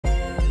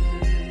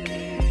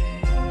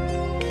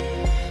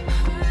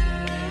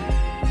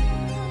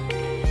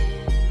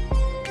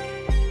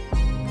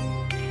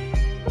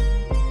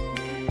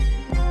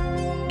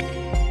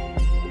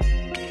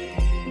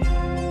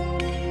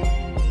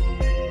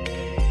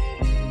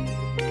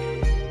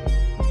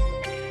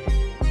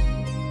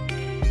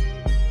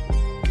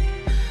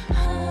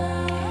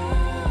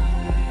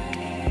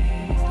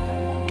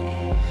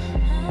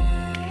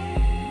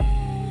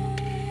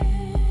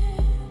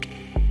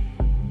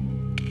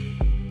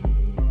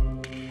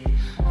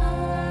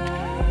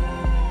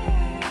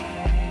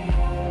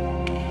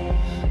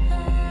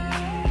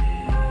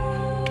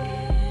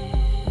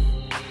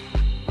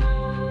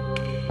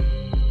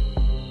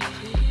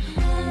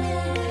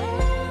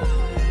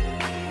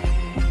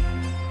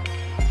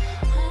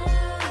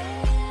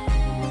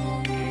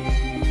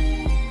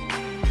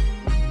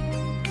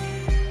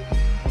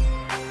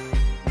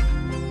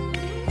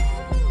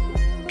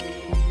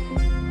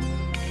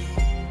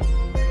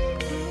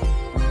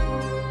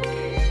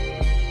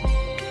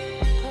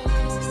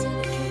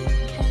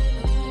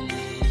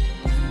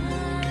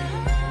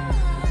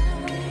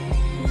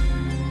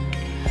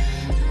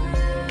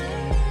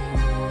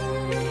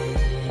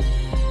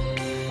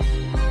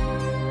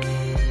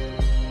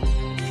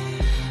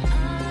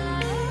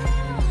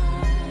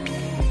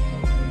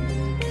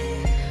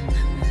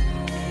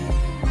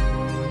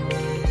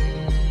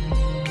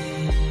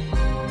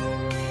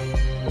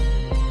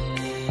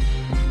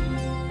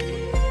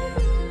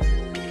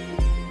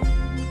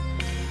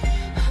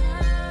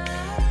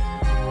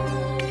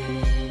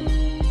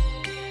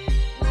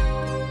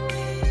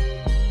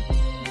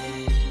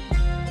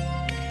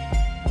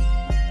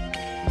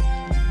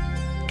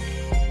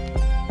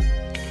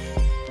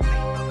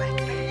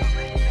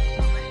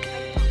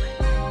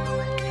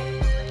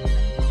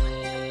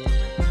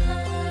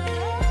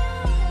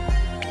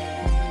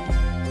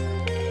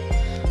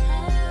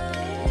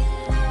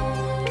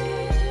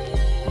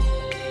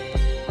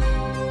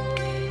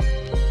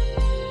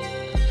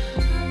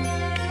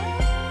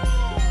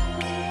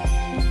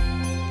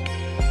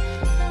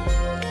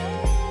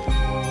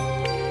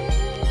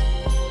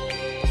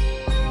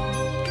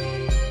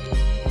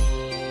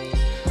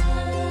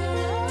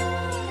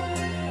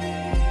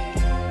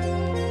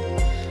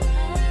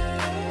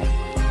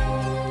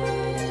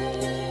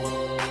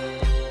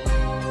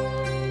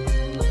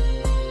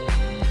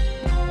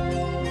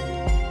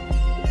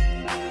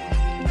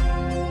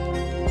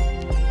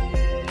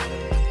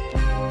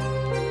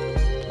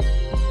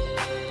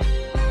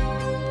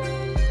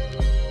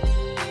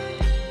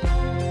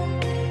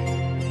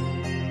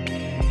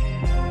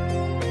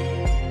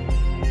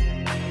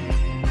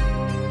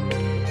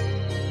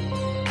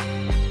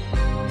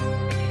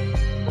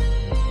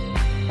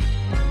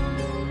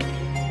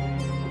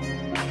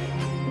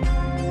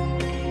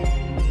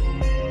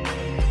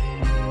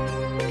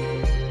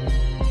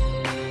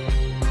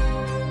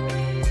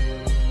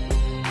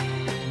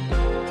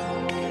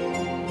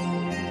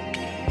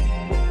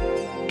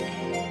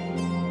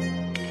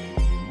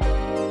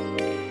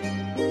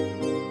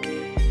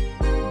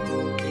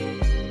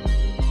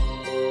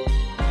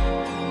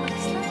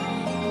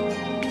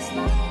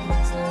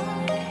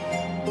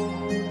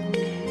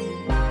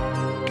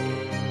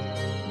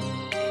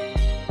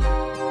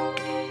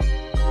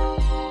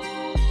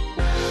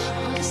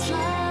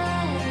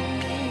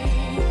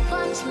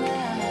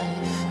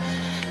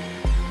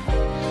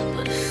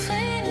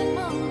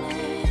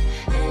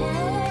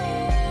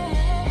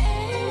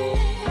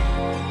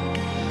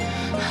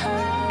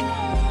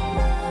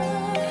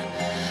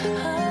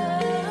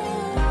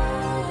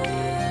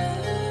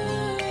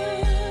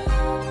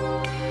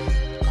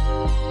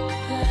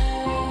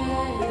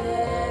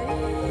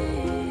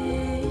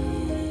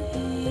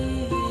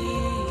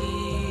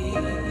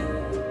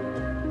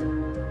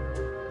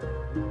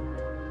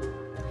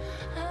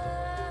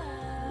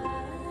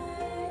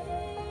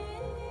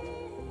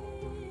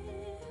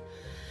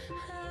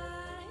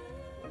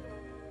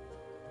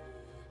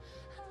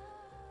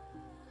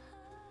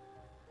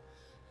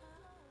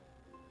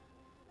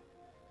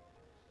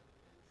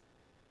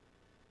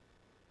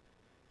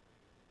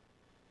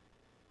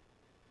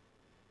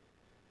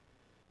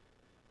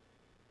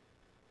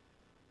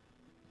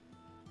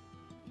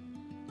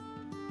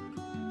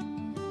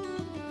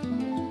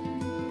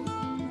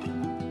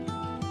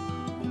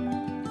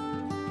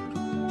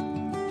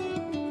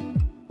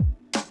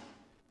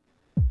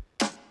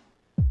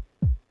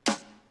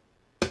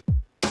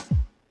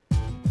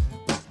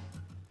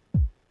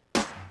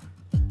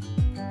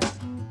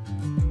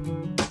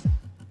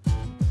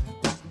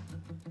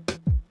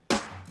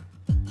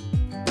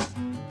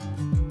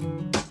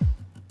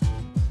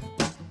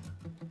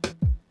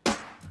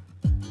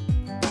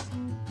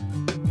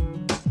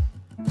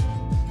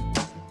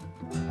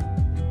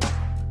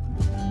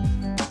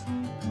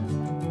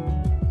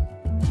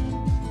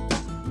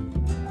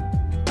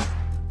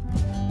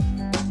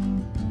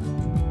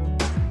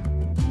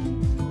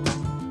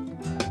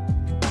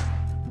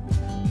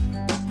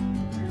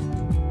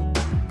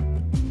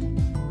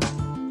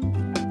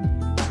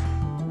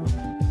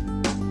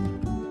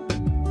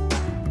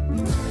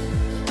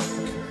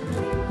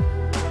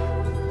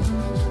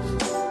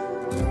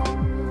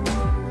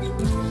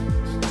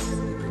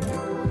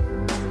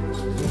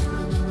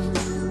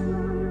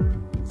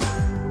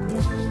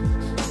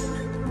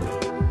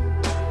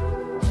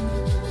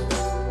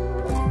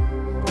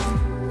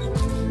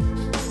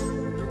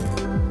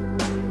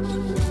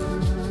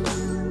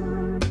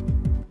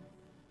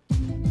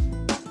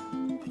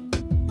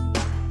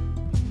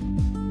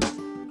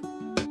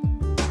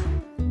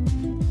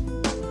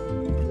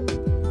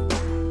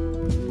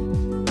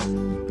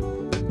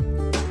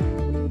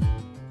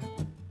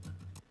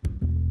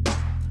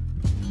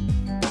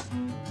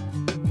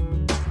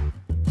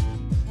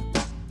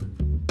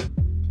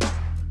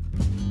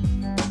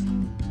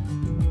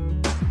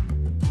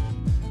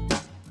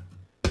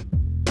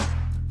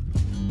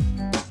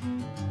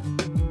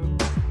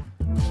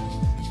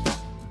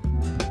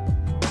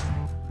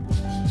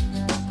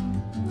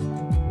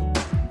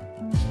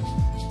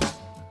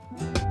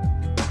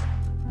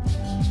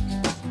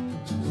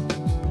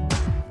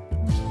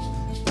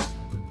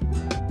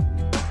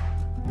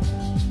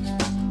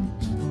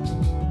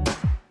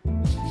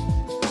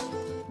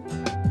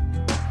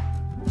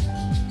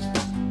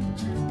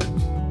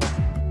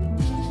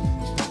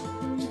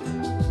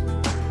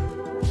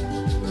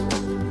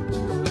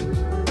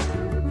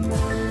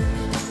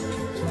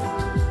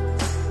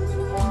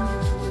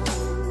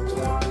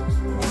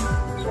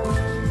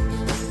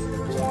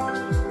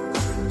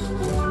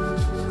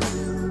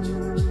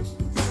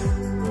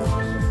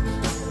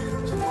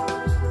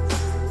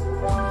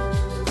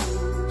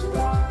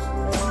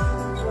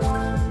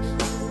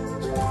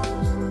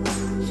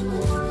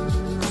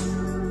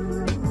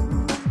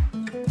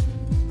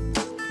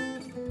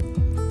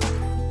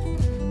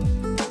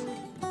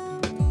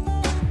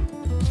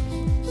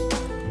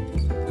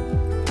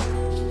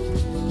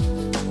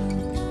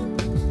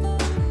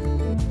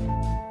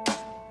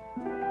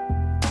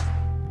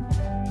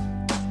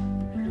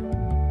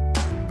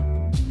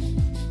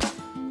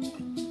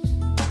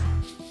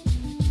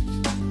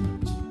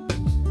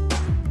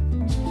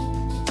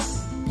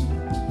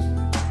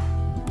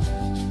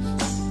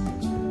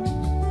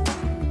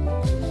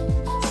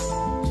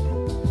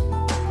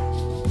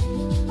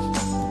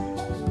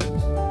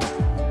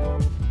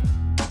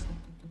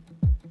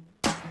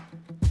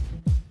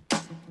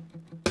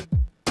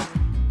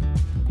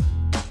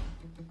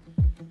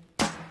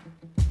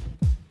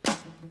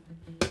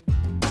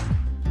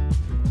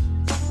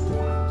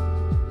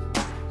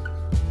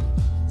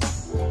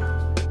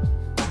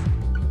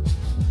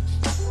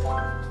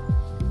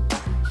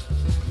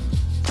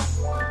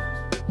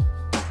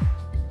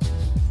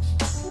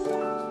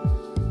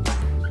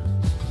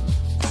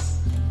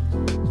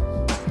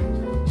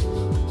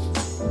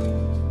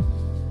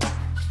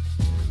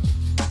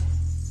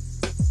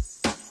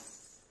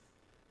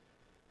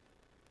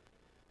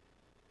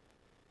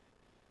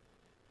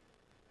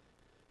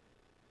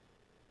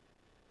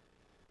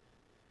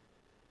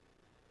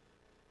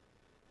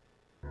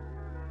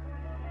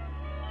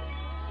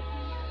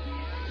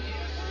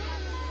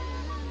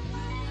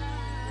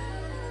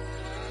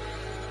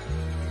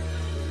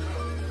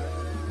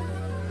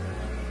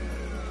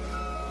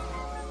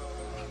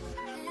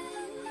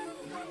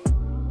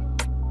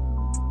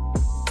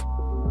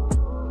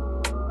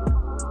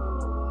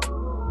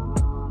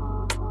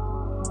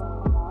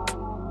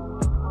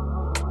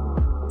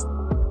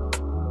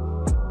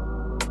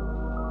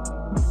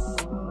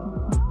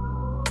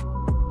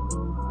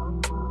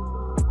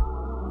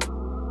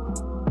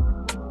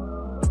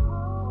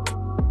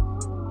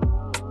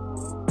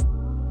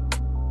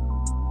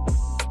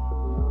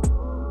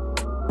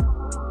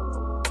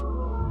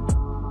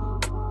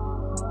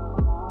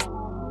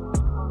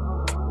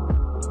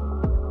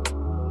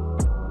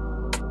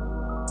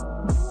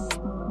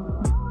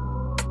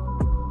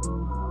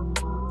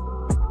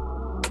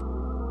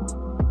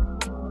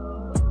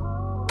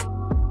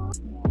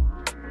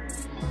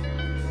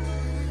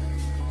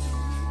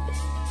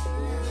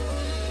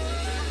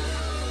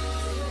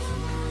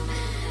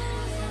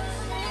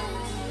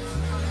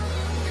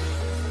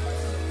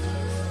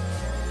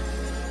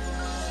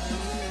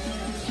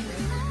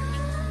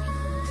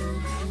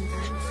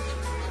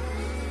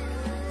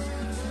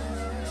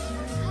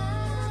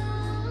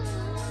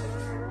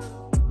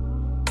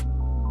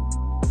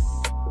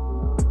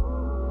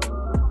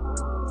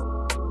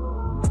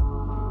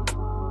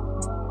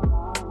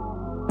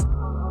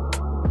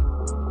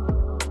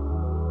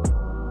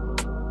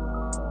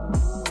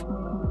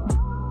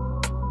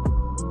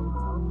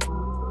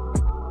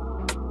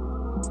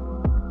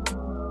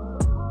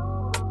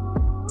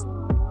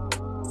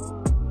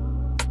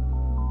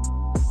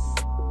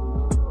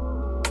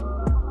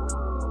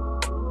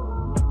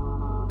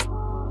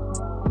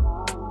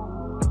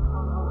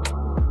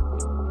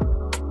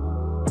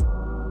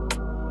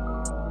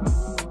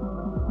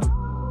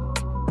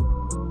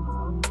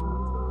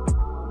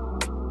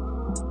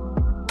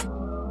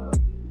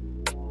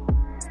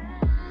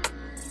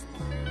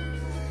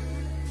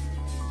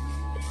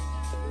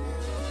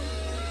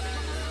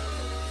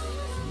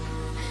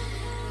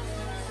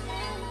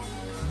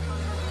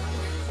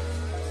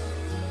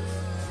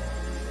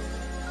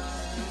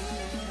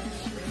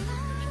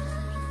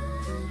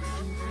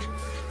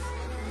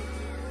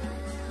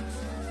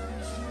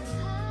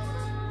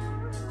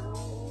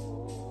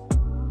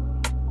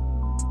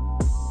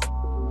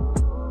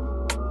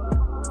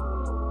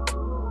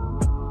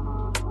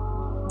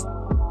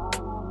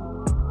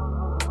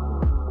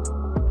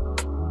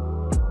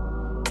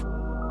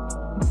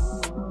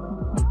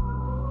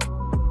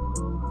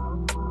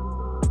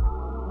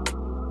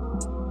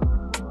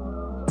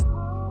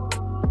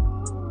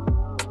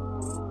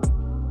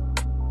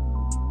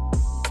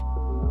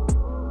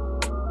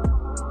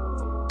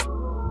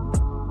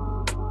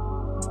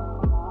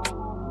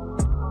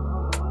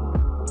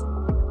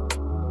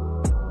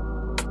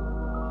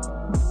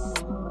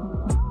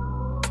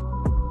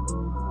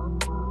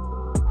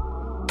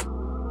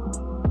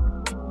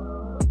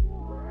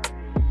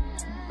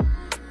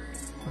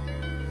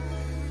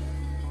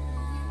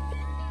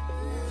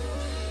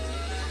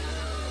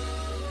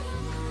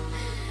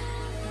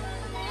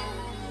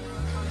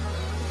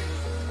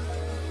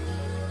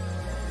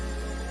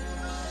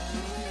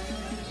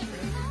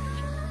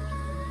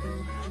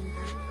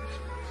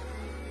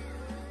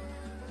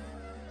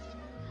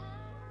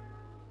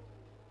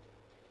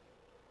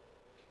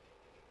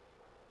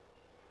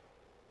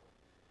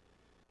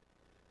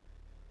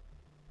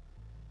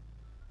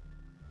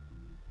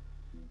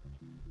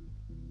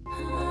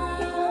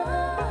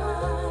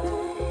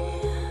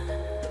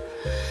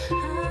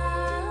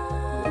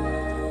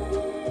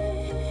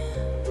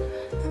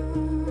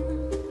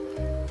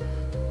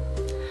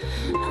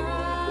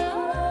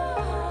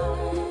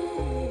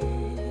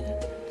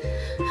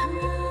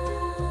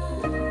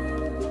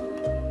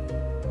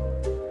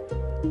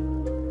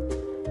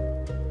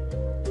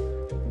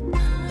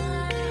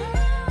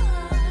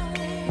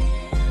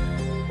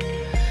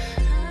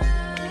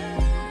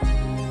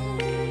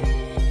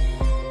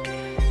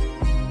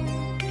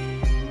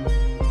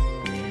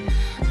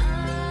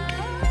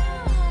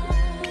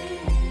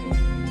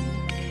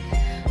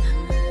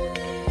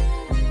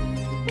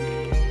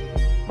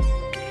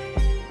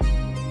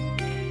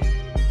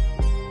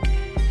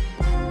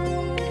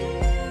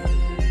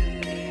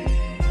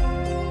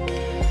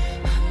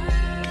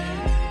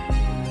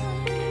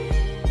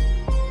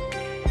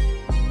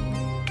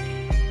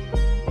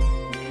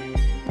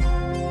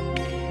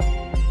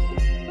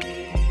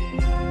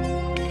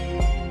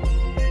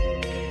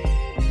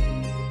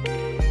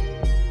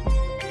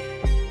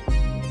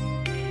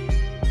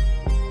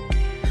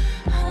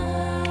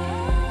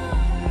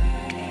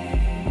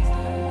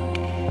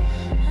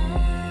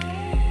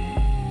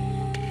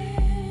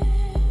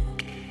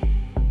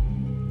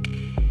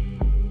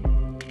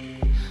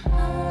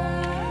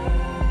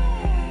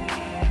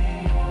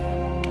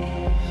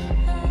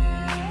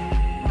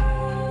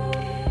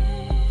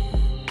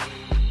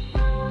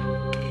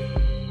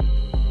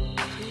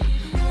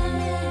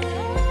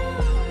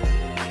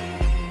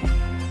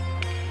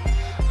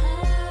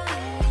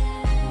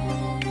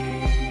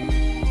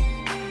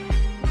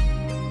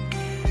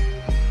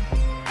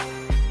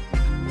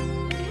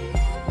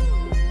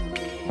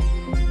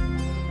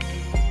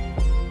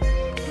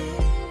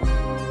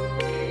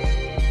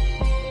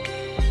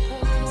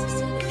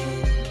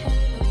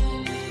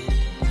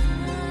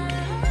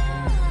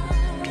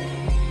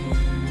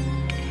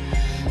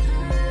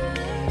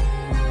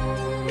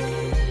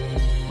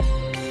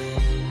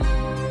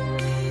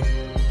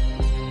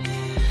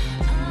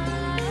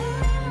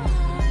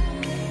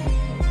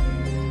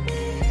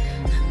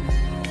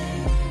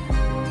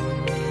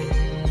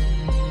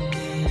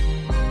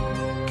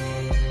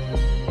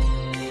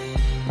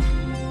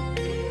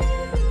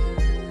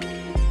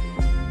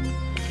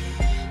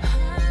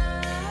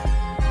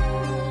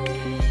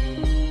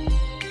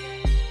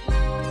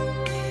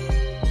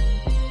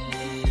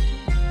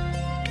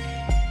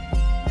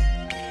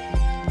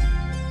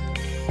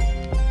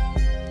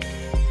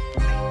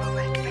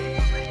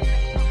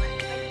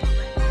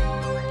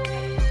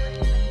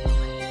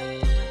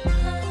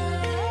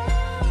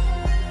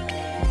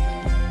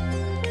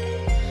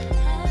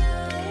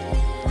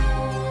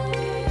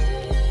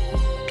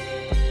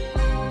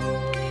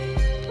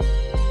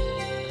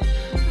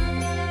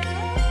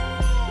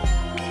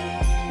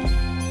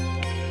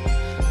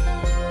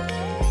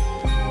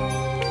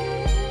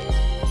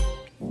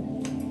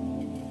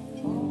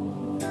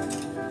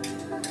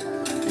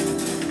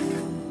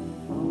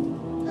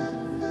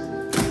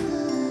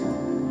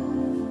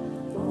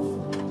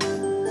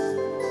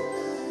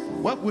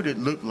What would it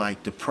look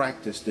like to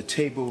practice the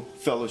table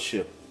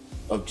fellowship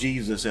of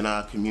Jesus in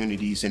our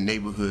communities and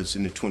neighborhoods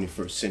in the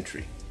 21st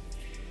century?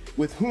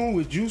 With whom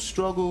would you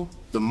struggle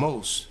the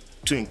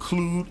most to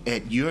include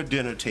at your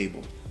dinner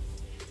table?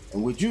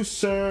 And would you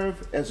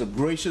serve as a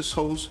gracious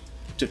host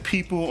to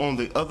people on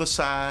the other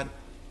side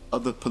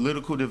of the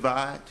political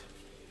divide?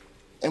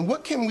 And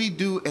what can we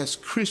do as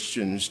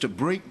Christians to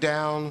break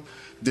down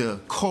the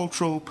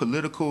cultural,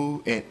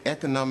 political, and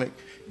economic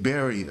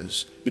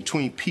barriers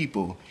between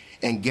people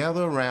and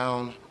gather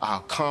around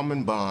our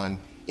common bond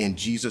in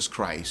Jesus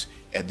Christ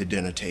at the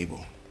dinner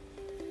table?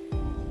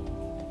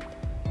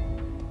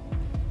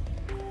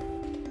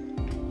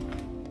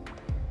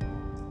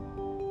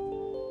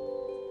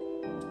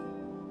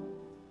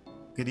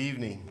 Good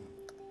evening.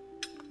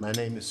 My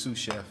name is sous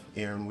chef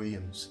Aaron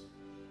Williams,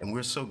 and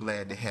we're so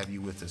glad to have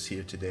you with us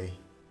here today.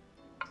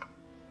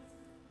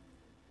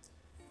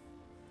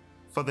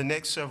 For the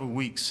next several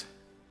weeks,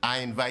 I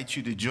invite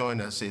you to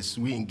join us as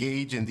we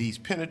engage in these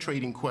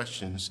penetrating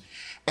questions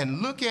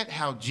and look at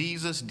how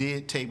Jesus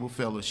did table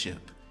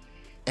fellowship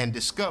and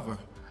discover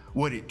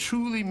what it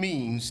truly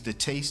means to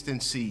taste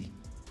and see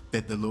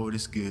that the Lord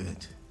is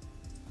good.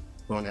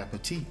 Bon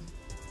appetit.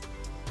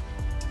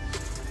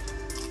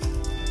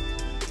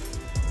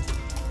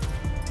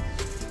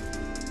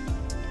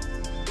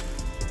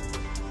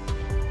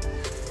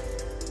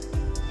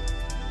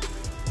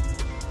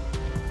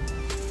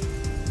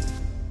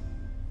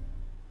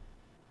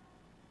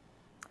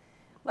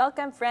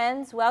 Welcome,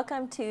 friends.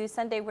 Welcome to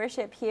Sunday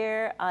worship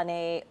here on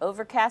a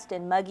overcast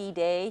and muggy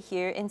day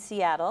here in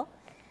Seattle.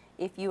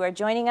 If you are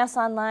joining us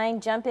online,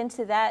 jump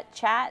into that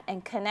chat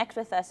and connect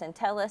with us and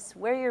tell us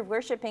where you're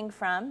worshiping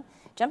from.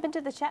 Jump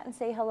into the chat and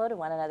say hello to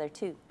one another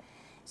too.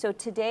 So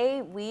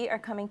today we are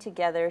coming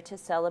together to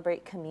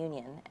celebrate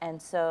communion.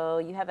 And so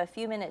you have a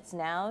few minutes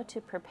now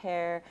to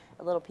prepare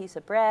a little piece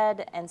of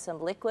bread and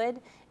some liquid.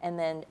 And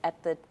then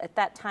at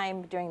that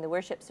time during the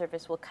worship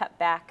service, we'll cut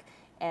back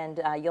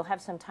and you'll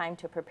have some time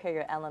to prepare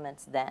your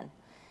elements then.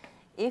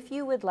 If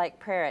you would like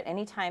prayer at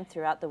any time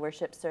throughout the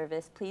worship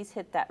service, please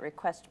hit that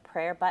request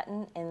prayer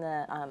button in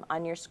the,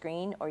 on your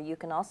screen, or you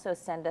can also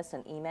send us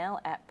an email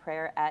at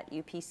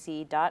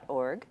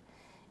prayer@upc.org.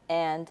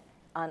 And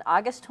on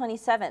August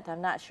 27th,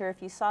 I'm not sure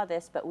if you saw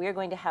this, but we're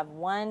going to have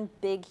one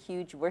big,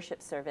 huge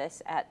worship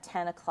service at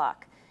 10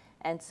 o'clock.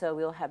 And so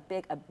we'll have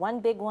one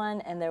big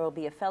one, and there will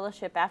be a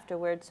fellowship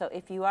afterwards. So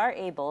if you are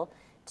able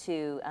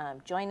to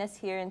join us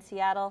here in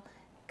Seattle,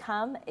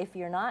 come. If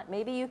you're not,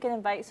 maybe you can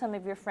invite some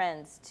of your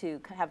friends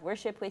to have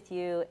worship with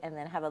you and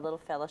then have a little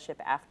fellowship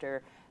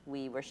after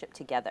we worship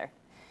together.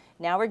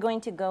 Now we're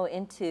going to go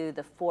into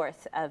the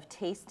fourth of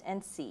Taste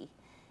and See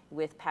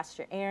with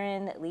Pastor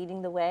Aaron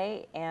leading the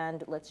way,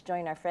 and let's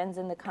join our friends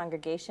in the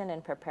congregation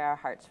and prepare our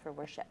hearts for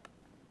worship.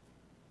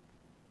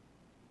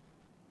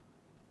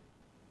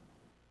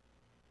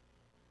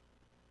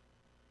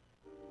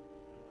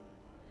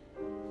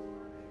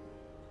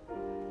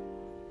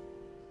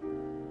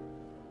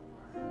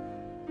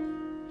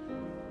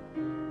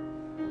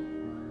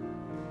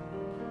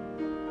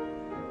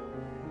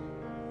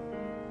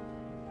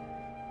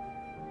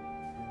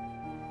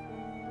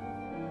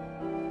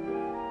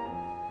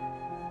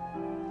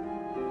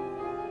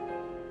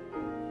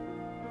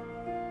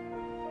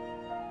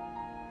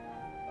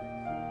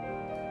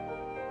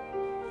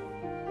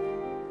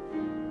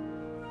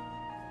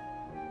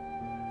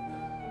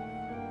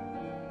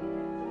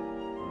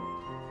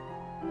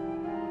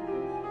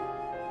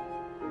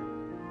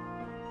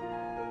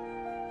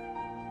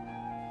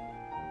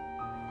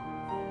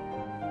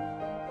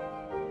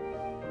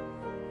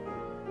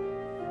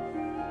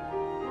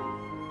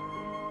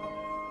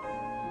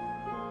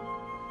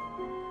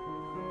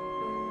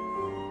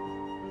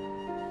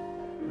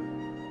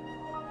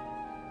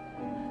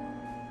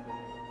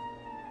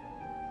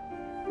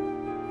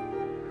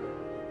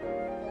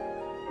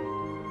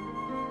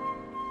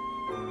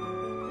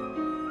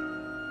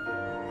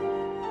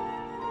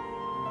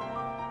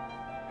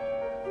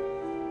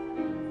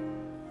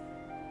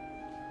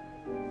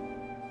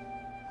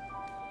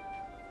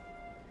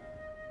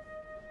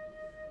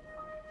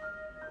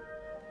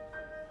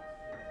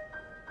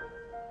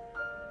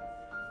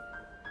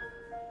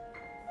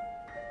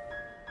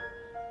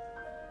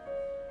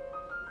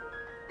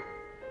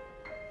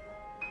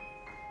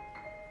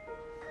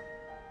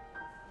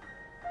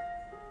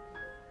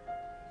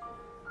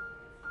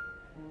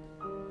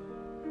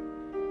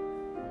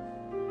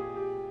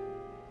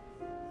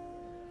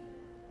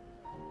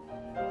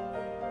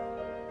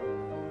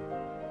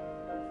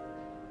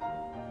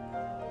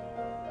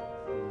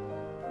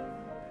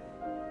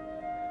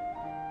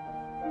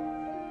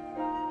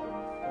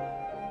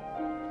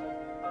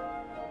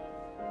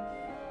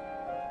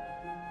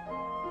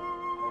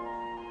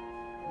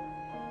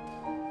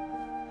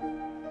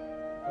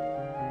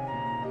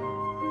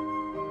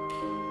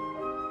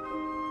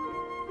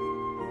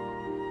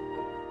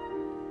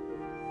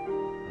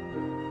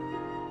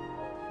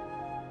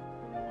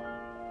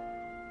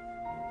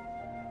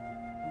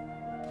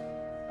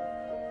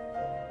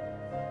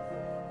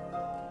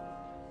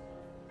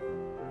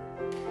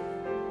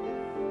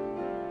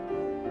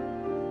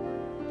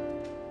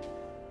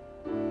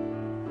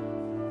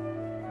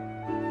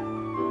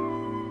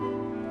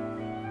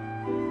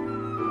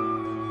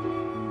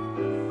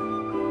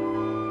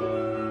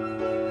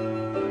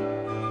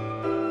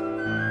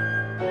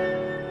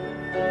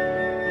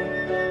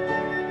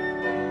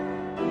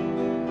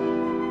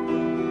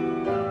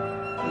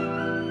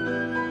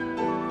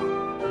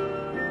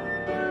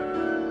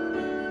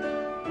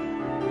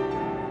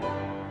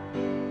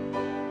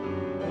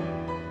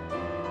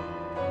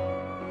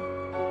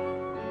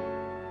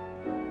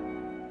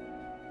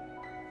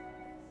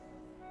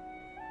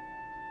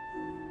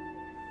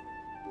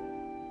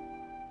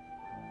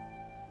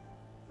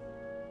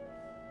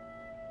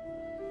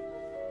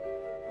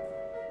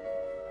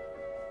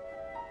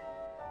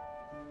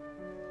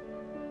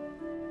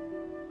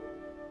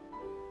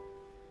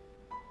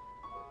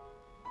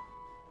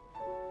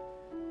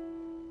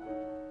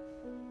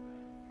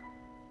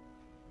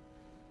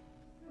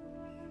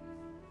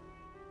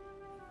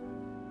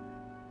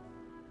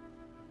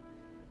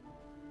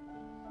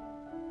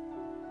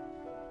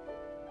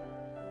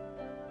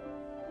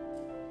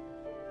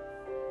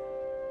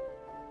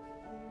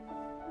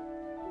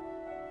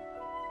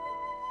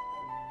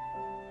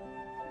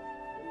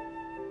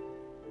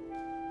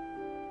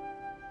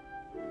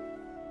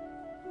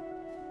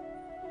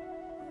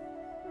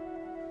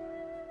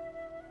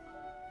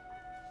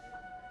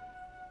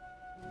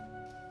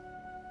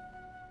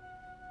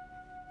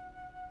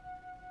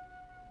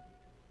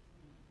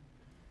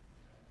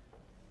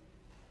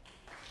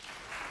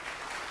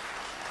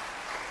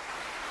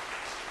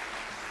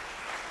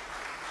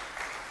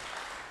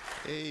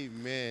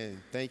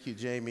 Amen. Thank you,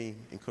 Jamie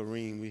and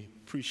Kareem. We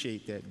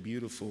appreciate that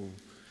beautiful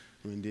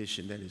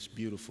rendition. That is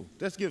beautiful.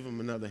 Let's give them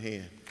another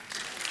hand.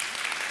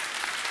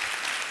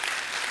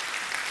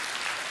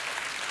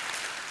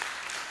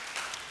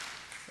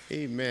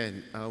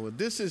 Amen. Well,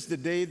 this is the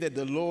day that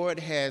the Lord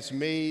has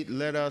made.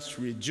 Let us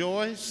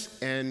rejoice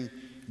and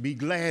be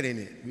glad in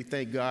it. We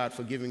thank God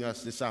for giving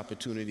us this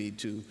opportunity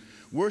to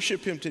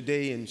worship him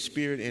today in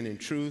spirit and in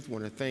truth. I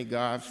want to thank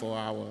God for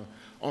our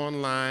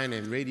online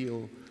and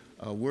radio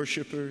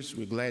worshipers.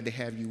 We're glad to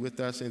have you with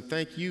us, and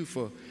thank you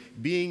for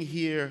being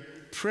here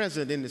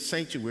present in the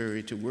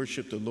sanctuary to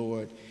worship the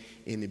Lord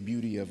in the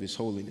beauty of his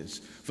holiness.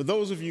 For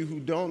those of you who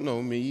don't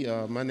know me,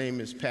 my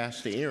name is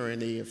Pastor Aaron.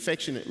 They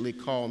affectionately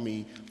call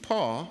me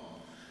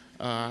Paul.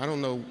 I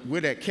don't know where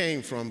that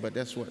came from, but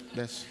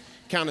that's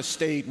kind of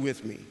stayed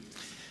with me.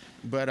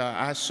 But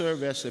I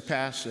serve as the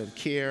pastor of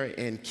Care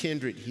and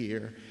Kindred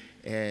here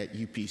at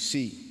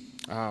UPC.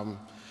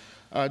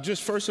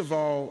 Just first of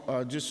all,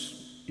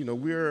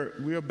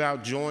 we're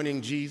about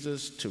joining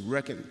Jesus to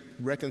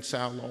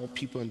reconcile all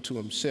people unto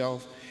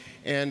himself.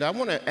 And I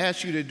want to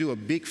ask you to do a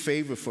big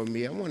favor for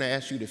me. I want to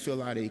ask you to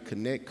fill out a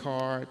Connect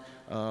card.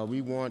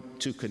 We want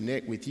to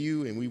connect with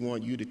you, and we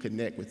want you to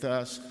connect with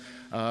us.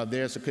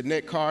 There's a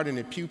Connect card in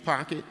the pew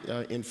pocket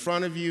in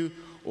front of you,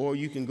 or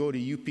you can go to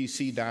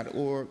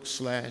upc.org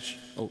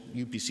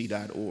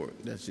upc.org.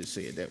 Let's just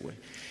say it that way.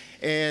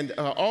 And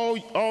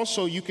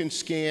also, you can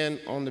scan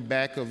the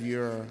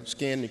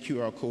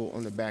QR code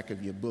on the back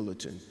of your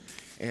bulletin.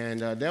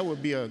 And that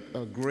would be a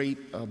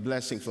great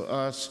blessing for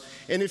us.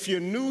 And if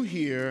you're new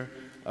here,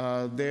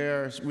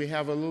 we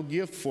have a little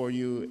gift for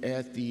you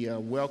at the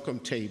welcome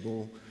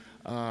table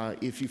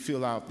if you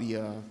fill out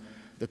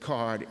the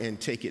card and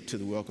take it to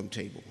the welcome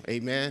table.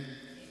 Amen?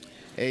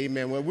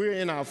 Amen. Well, we're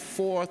in our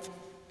fourth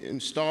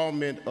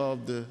installment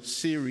of the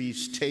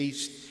series,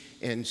 Taste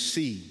and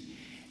See.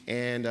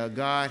 And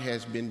God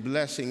has been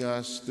blessing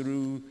us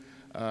through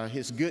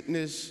his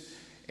goodness,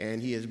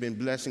 and he has been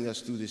blessing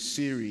us through this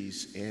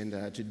series.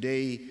 And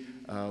today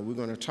we're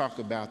going to talk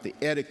about the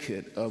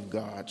etiquette of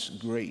God's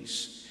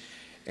grace.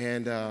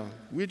 And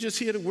we're just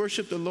here to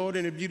worship the Lord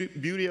in the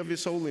beauty of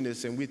his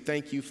holiness, and we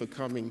thank you for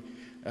coming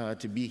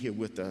to be here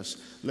with us.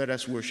 Let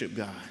us worship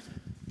God.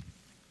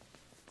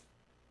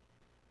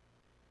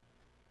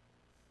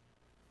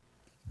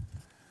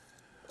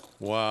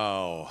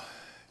 Wow.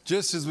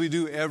 Just as we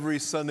do every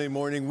Sunday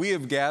morning, we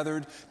have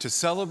gathered to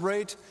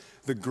celebrate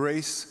the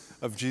grace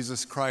of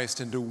Jesus Christ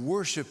and to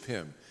worship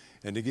him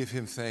and to give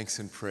him thanks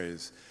and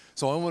praise.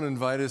 So I want to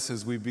invite us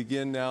as we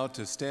begin now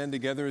to stand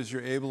together as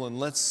you're able, and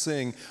let's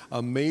sing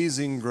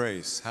Amazing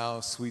Grace. How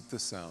sweet the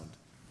sound.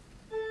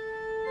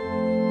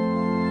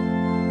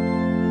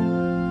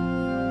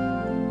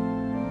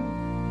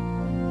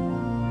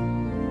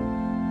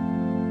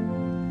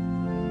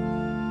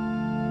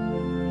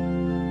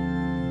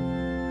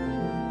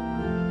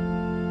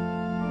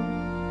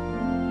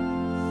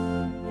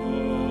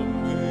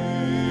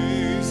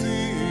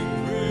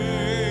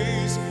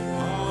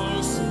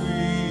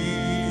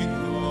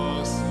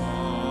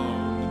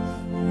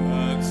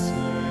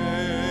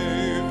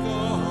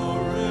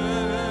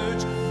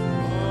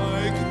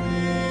 Like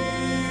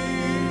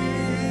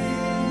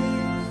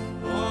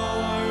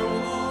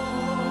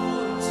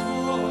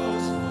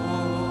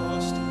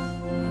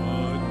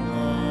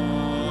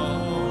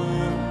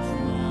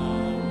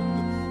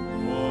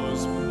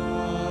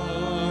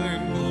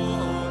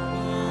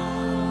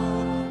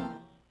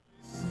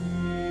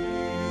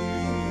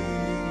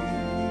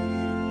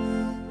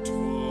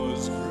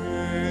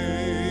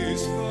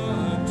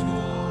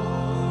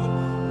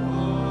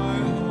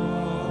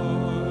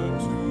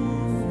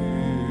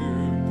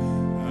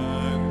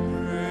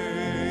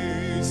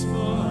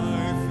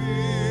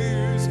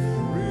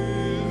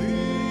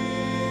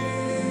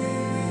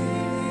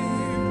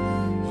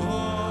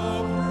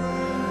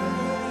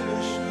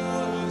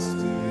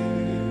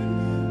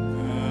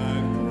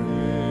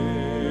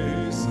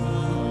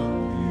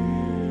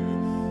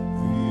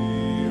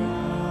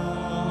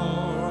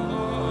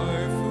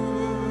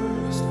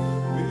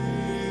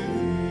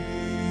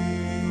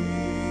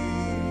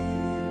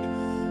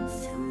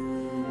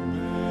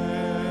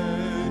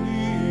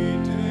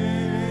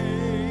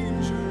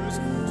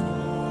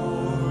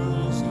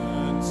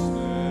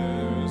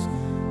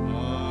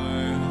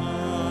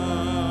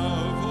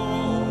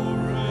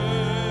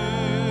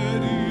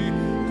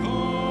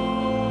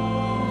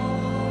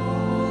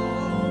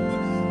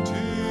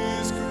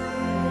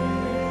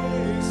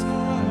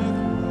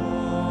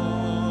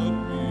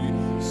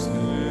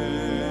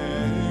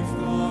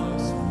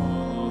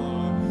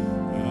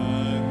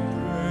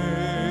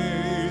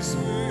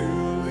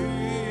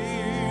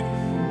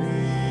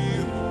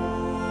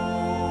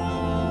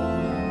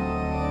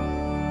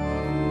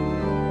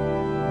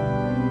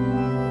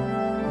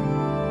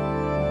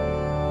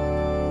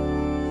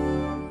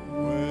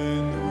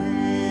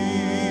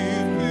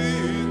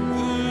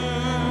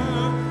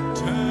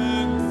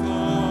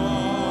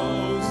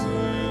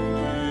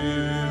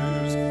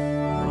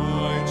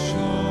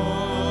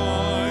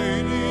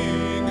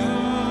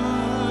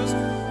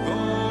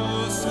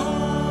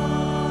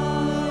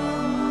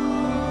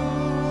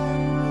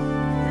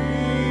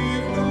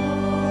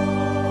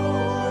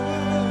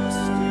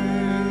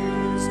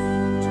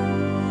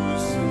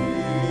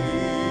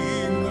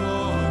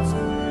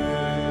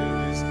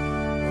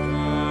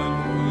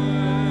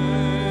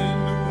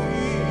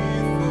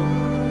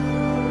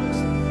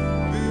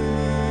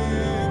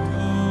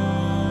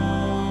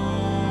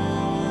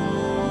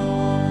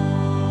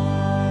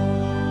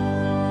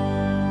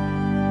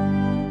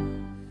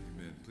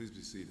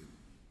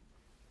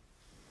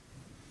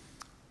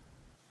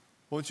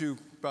won't you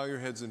bow your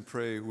heads and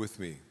pray with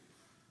me?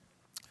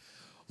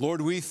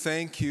 Lord, we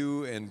thank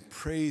you and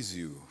praise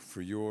you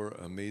for your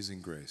amazing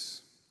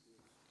grace.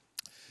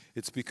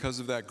 It's because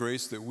of that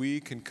grace that we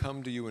can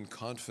come to you in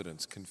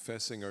confidence,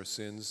 confessing our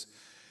sins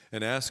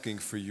and asking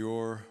for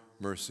your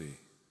mercy.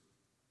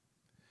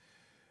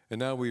 And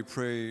now we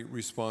pray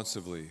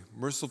responsively.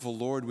 Merciful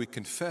Lord, we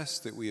confess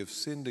that we have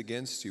sinned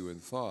against you in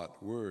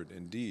thought, word,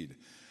 and deed,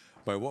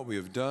 by what we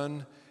have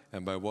done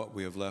and by what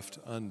we have left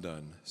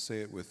undone. Say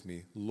it with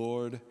me.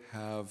 Lord,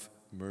 have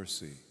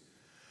mercy.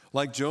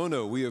 Like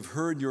Jonah, we have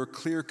heard your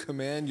clear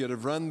command, yet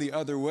have run the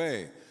other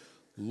way.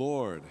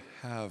 Lord,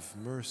 have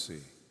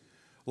mercy.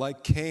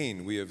 Like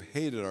Cain, we have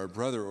hated our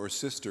brother or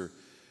sister,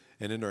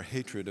 and in our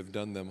hatred have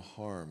done them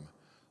harm.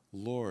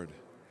 Lord,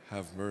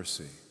 have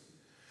mercy.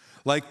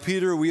 Like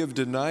Peter, we have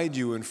denied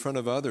you in front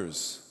of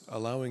others,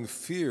 allowing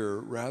fear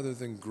rather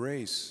than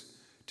grace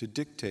to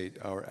dictate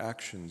our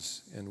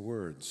actions and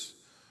words.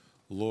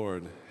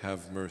 Lord,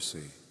 have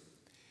mercy.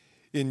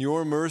 In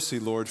your mercy,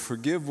 Lord,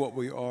 forgive what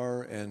we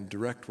are and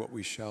direct what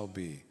we shall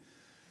be,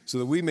 so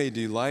that we may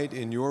delight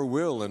in your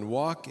will and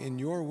walk in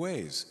your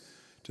ways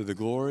to the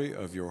glory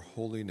of your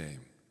holy name.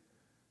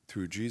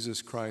 Through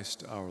Jesus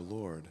Christ our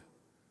Lord.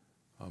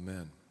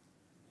 Amen.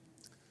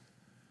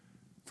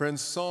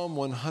 Friends, Psalm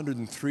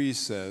 103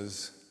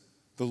 says,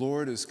 "The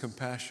Lord is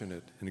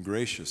compassionate and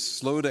gracious,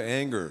 slow to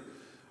anger,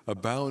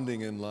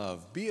 abounding in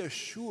love. Be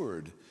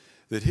assured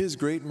that his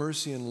great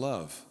mercy and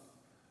love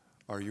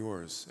are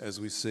yours," as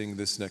we sing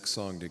this next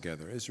song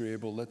together. As you're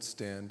able, let's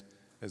stand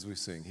as we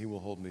sing. He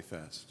will hold me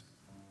fast.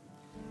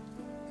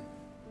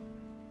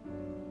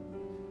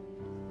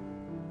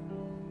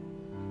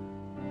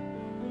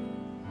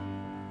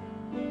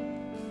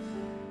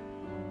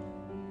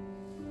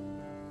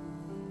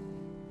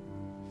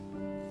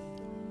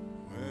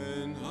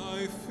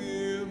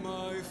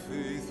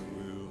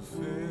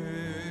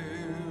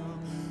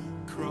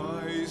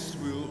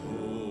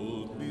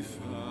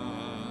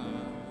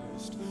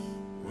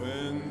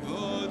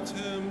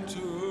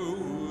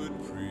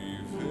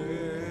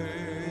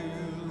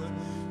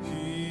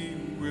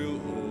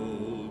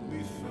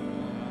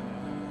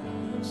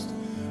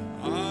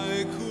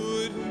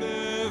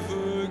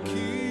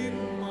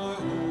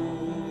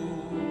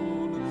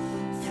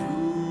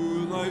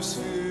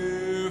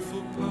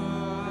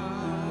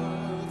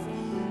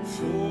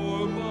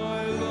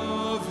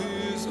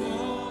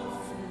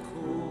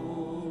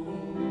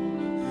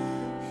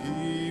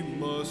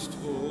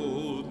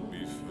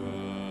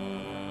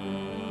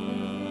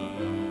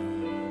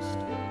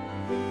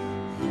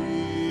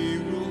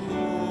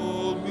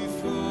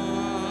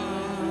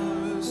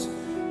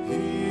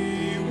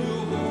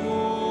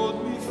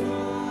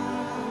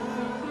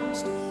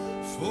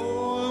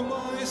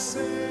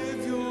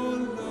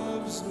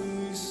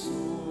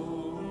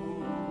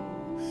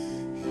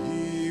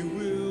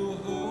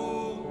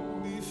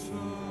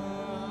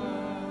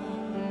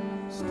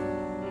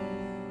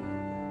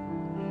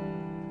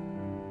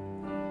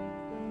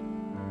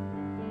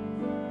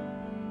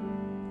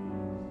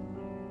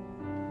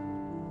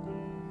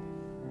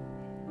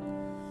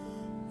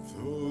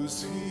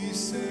 Those he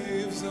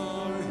saves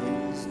are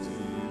his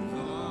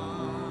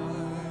delight.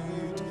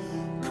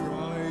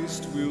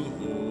 Christ will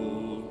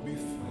hold me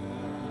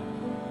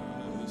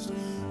fast,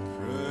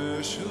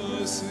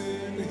 precious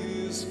in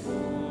his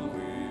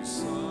holy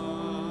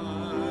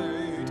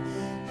sight.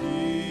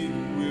 He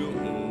will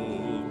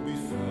hold me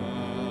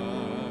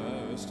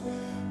fast.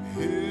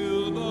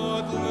 He'll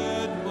not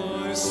let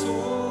my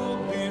soul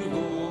be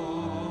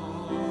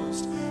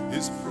lost.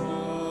 His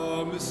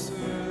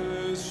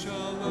promises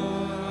shall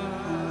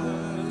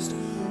last,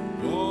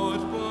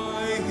 bought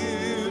by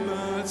him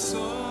at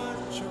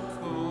such a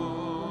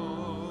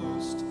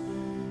cost.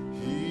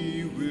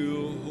 He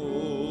will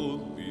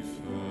hold me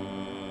fast.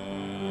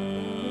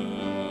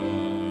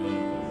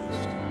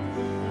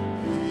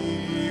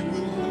 He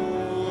will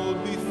hold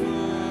me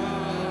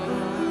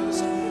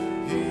fast.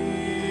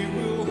 He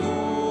will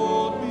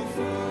hold me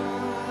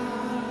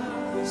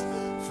fast.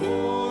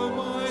 For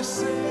my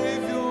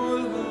Savior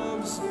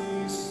loves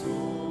me so.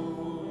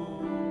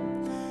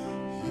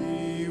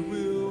 He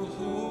will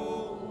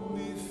hold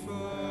me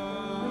fast.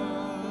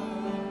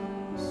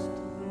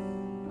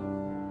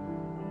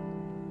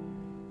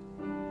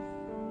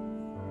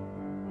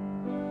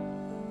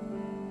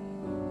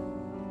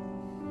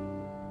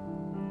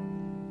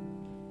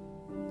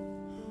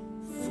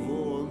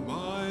 For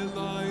my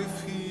life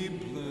he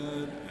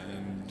bled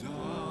and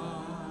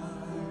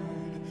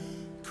died.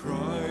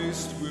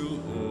 Christ will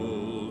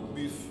hold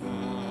me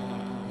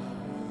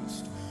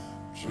fast.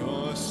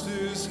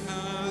 Justice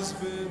has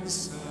been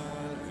satisfied.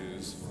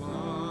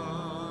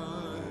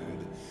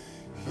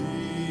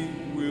 He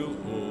will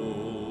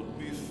hold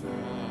me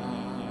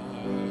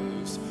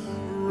fast.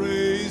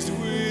 Raised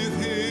with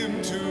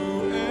him to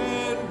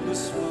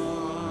endless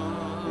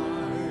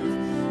life.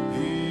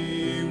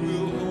 He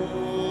will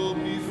hold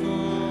me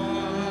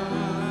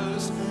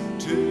fast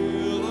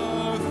till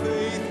our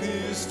faith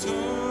is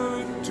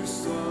turned to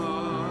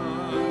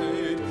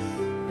sight.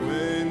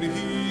 When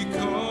he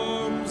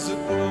comes at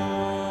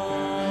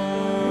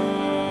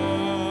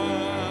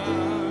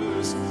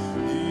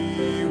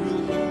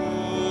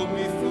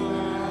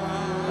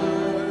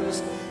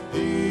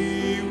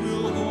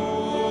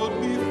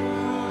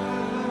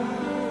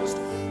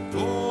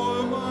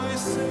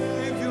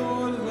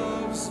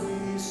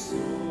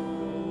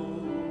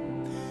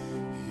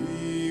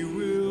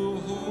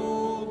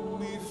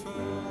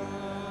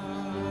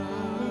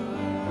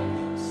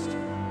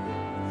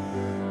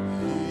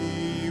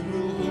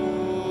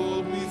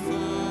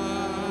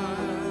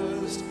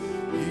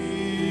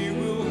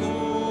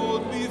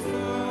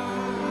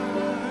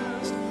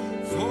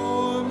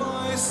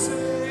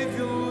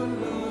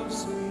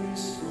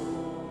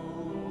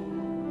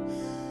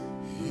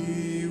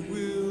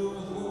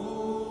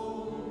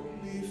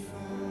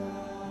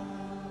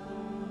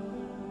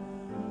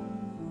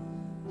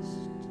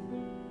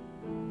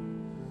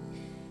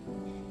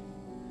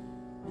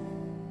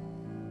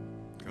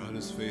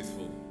is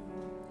faithful,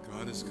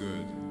 God is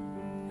good,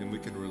 and we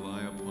can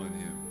rely upon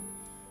him.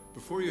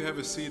 Before you have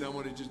a seat, I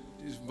want to just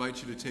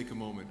invite you to take a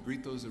moment.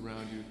 Greet those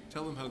around you.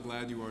 Tell them how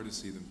glad you are to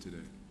see them today.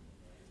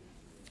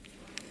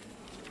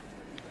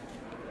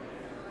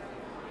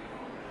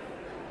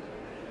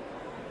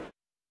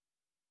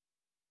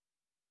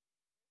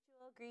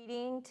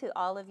 Greeting to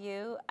all of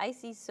you. I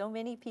see so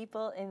many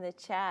people in the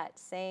chat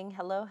saying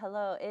hello,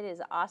 hello. It is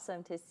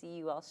awesome to see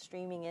you all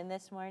streaming in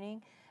this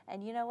morning.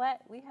 And you know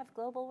what? We have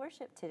global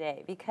worship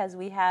today because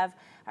we have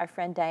our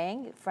friend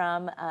Diane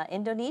from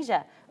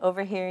Indonesia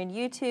over here in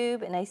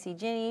YouTube, and I see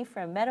Ginny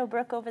from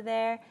Meadowbrook over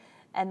there.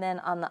 And then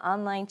on the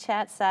online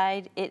chat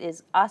side, it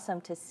is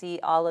awesome to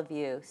see all of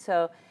you.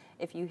 So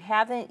if you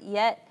haven't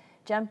yet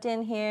jumped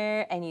in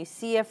here and you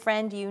see a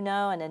friend you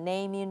know and a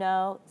name you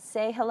know,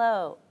 say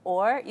hello.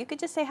 Or you could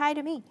just say hi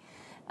to me.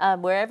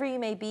 Wherever you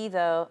may be,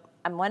 though,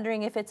 I'm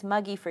wondering if it's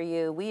muggy for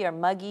you. We are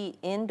muggy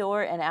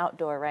indoor and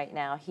outdoor right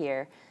now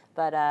here.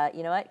 But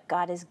you know what?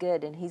 God is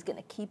good, and he's going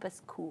to keep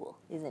us cool,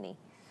 isn't he?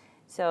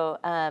 So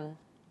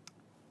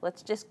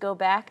let's just go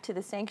back to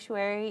the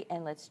sanctuary,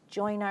 and let's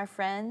join our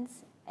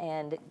friends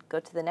and go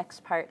to the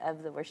next part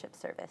of the worship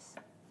service.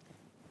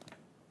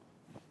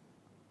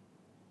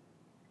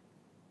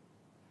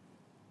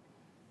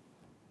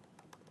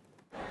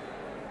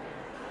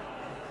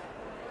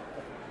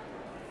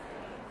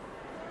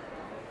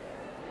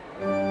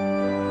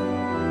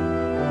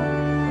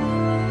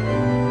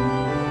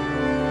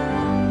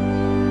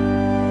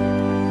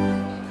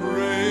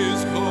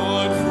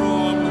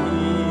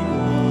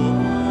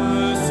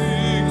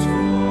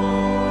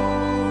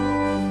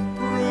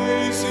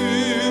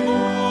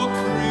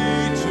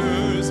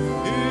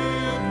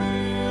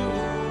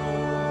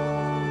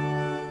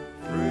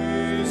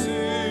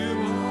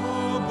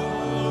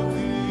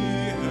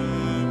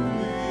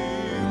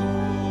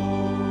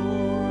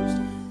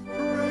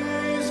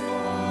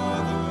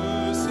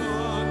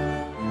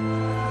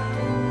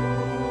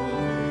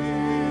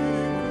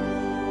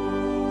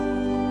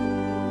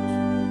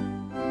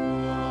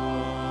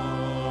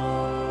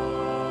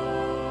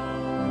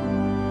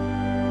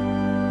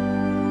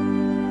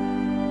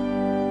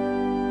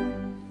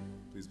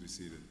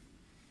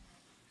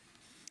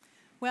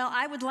 Well,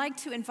 I would like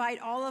to invite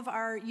all of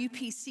our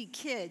UPC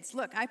kids.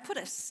 Look, I put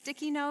a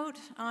sticky note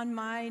on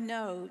my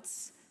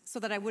notes so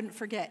that I wouldn't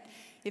forget.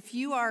 If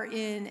you are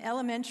in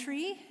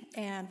elementary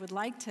and would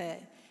like to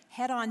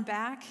head on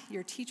back,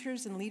 your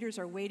teachers and leaders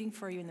are waiting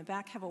for you in the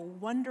back. Have a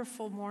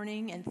wonderful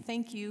morning, and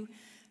thank you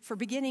for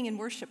beginning in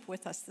worship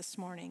with us this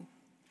morning.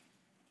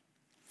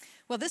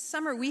 Well, this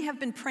summer we have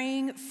been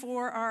praying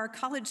for our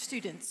college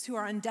students who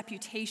are on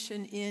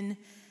deputation in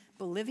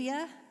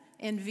Bolivia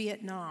and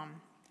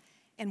Vietnam.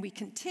 And we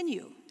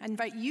I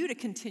invite you to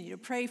continue to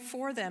pray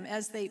for them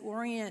as they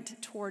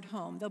orient toward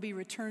home. They'll be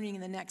returning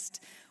in the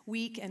next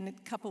week and a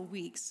couple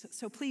weeks,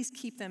 so please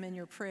keep them in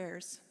your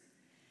prayers.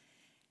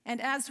 And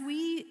as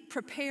we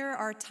prepare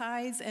our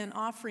tithes and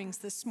offerings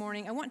this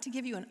morning, I want to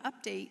give you an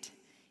update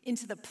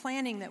into the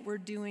planning that we're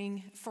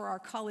doing for our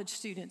college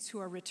students who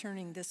are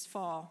returning this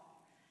fall.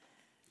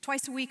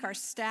 Twice a week, our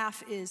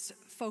staff is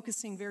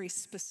focusing very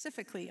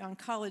specifically on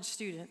college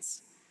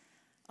students,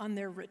 on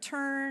their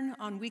return,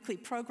 on weekly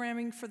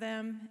programming for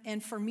them,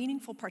 and for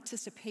meaningful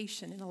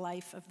participation in the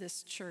life of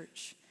this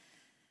church.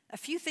 A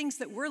few things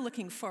that we're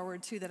looking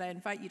forward to that I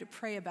invite you to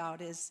pray about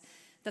is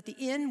that the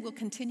Inn will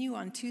continue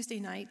on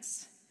Tuesday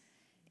nights,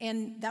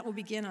 and that will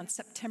begin on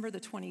September the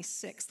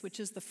 26th,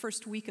 which is the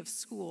first week of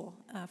school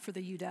for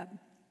the UW.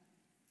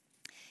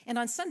 And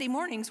on Sunday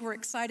mornings, we're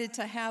excited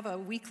to have a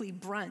weekly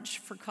brunch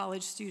for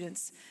college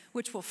students,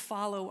 which will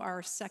follow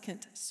our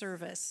second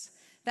service.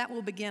 That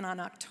will begin on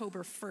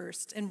October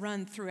 1st and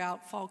run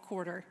throughout fall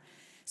quarter.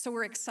 So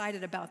we're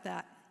excited about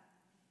that.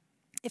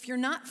 If you're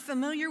not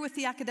familiar with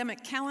the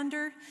academic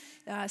calendar,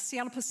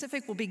 Seattle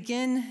Pacific will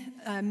begin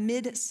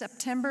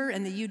mid-September,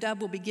 and the UW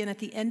will begin at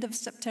the end of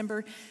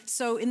September.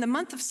 So in the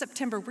month of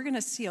September, we're going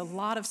to see a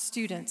lot of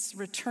students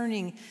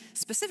returning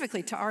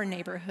specifically to our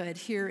neighborhood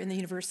here in the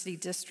University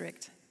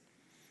District.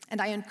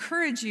 And I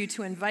encourage you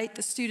to invite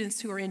the students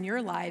who are in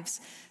your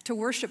lives to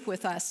worship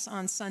with us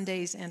on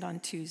Sundays and on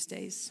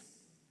Tuesdays.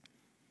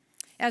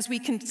 As we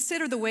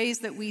consider the ways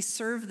that we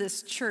serve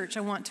this church,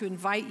 I want to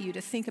invite you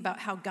to think about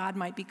how God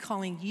might be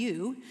calling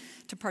you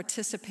to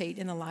participate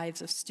in the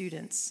lives of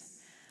students.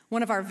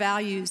 One of our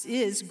values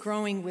is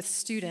growing with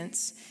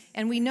students,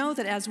 and we know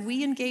that as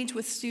we engage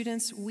with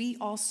students, we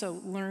also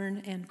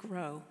learn and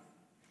grow.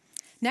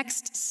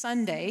 Next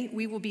Sunday,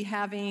 we will be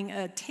having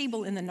a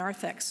table in the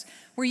narthex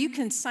where you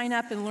can sign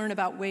up and learn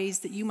about ways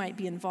that you might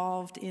be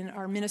involved in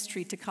our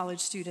ministry to college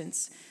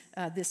students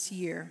this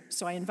year.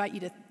 So I invite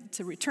you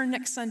to return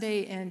next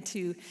Sunday and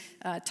to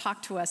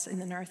talk to us in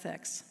the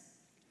narthex.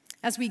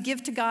 As we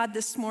give to God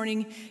this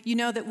morning, you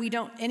know that we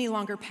don't any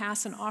longer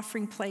pass an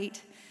offering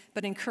plate,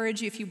 but encourage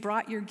you, if you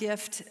brought your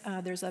gift,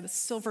 there's a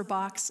silver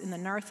box in the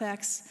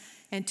narthex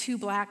and 2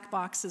 black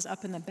boxes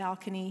up in the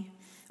balcony.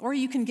 Or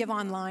you can give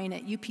online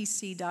at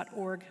upc.org/give.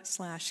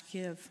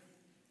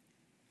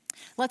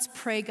 Let's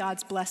pray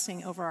God's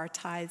blessing over our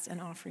tithes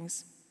and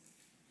offerings.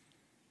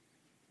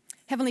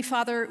 Heavenly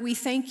Father, we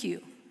thank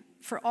you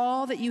for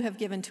all that you have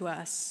given to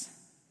us.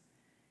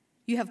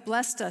 You have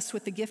blessed us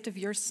with the gift of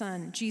your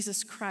Son,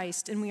 Jesus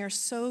Christ, and we are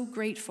so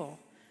grateful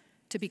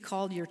to be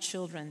called your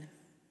children.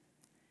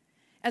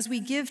 As we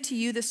give to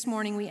you this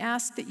morning, we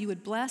ask that you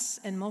would bless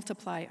and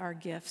multiply our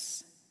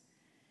gifts.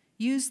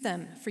 Use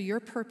them for your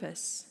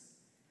purpose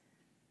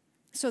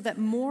so that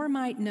more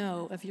might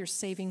know of your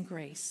saving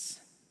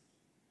grace.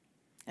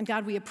 And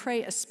God, we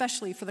pray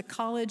especially for the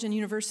college and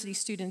university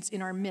students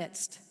in our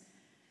midst,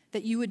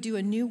 that you would do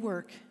a new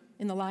work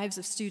in the lives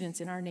of students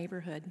in our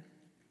neighborhood.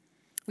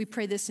 We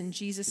pray this in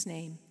Jesus'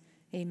 name,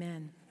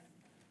 amen.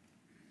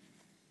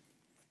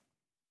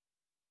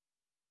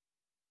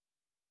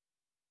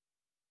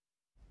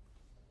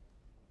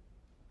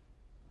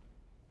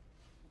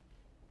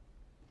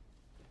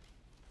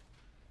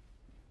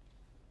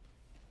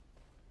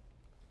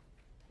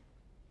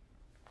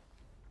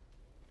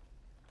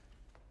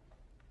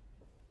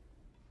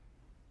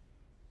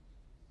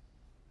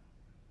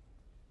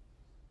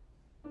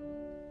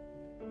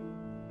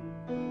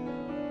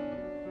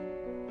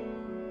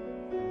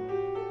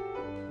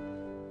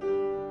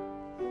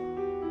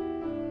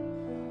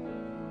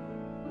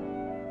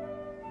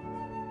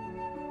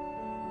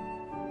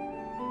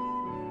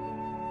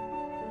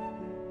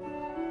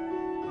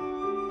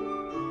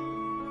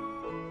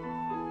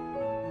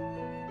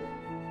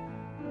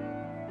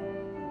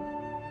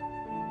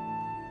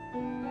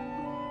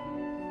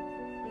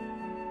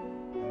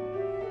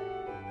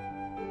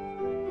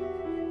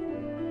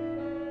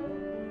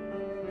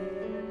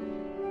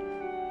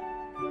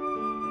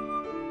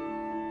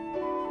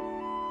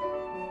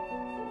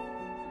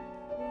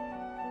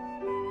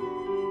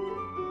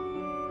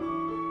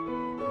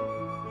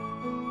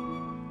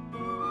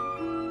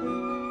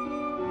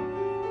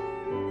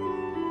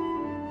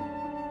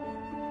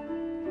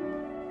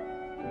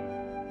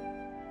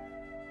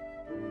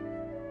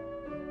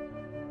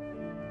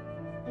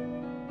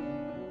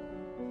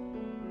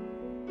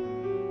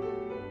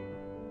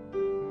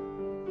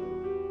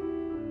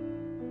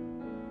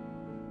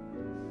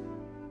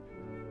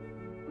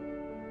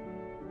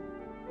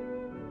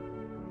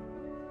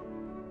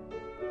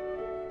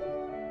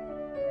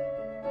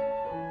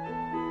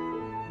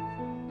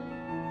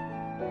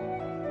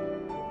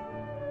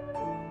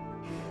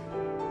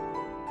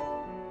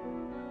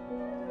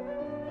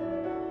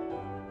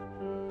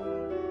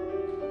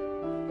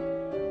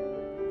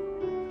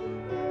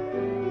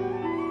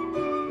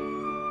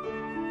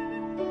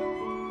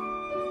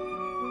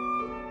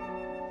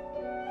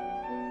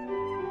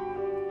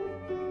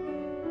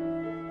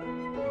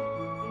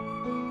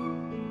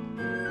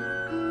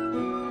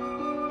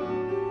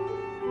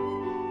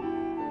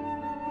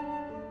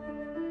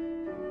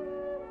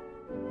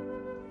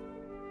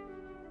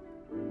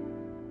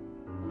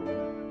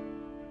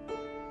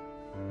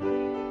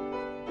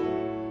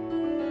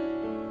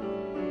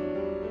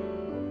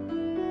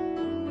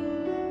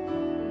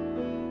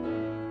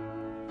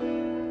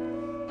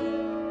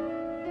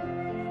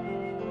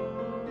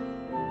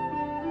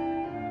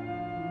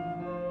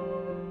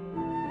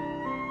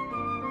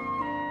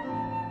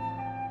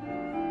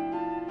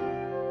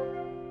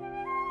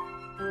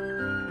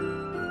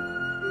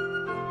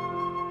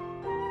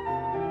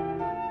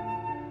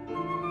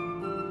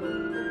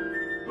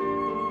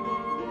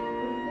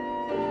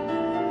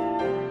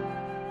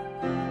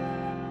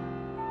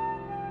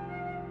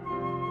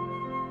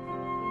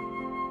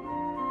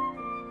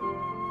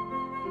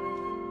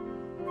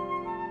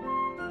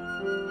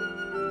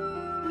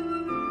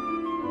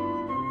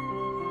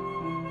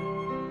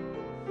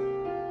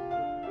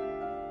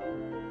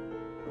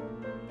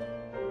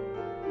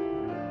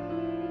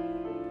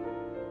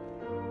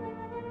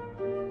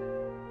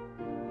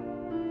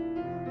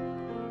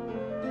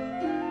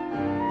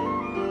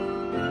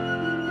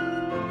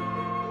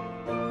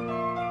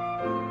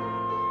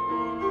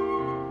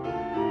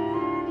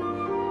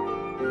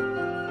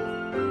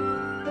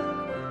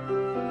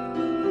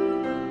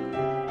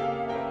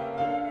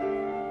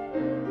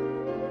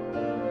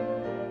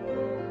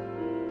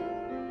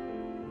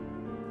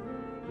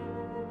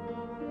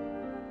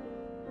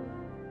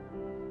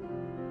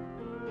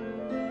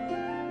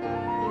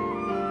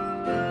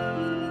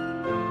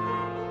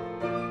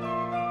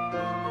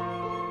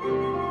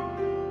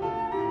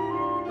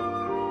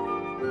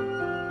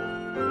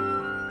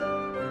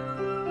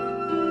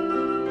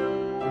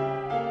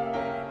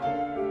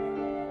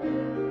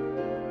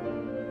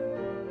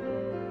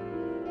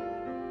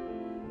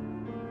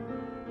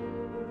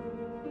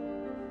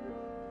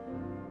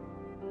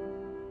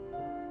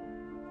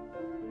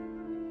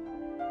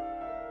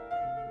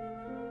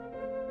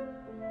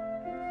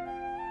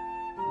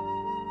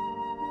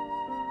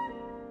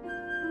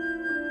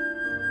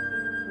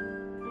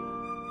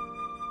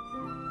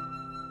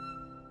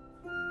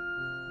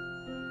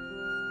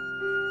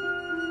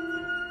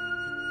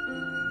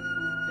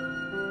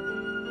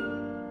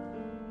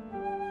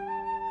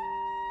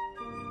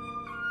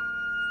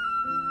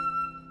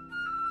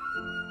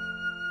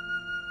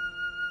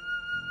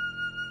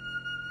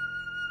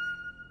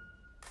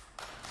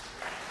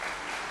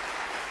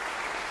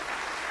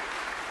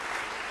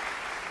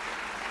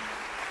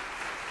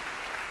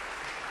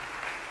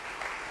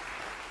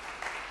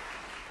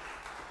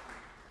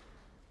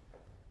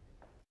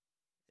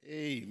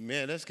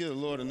 Amen. Let's give the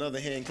Lord another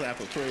hand clap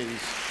of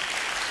praise.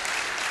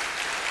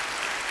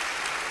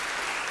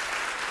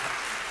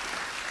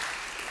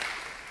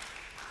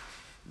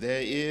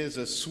 There is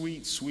a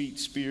sweet, sweet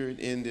spirit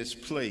in this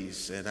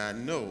place, and I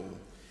know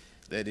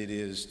that it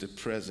is the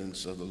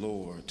presence of the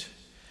Lord.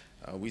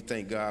 We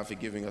thank God for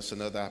giving us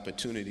another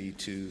opportunity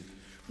to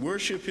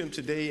worship him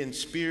today in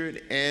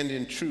spirit and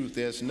in truth.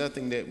 There's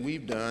nothing that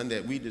we've done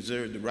that we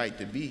deserve the right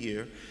to be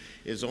here.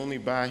 It's only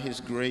by his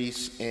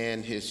grace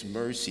and his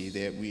mercy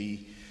that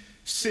we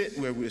sit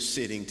where we're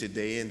sitting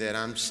today and that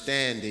I'm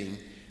standing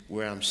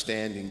where I'm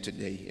standing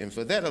today. And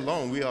for that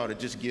alone, we ought to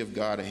just give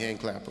God a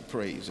hand clap of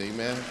praise.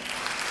 Amen.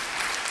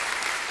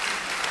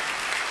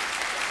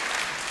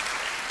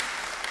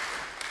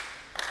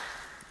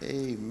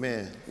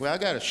 Amen. Well, I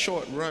got a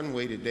short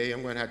runway today.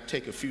 I'm going to have to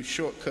take a few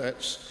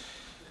shortcuts,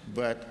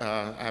 but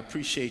I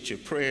appreciate your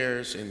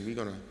prayers, and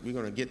we're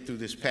gonna get through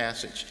this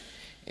passage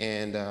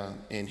and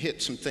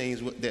hit some things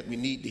that we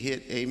need to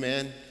hit.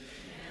 Amen.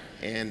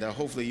 And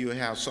hopefully you'll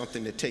have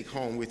something to take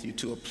home with you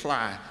to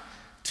apply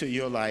to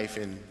your life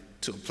and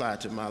to apply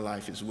to my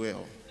life as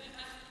well.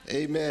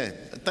 Amen.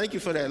 Thank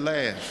you for that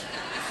laugh.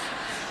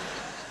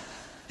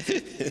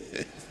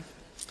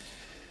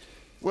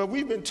 Well,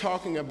 we've been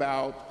talking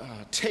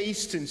about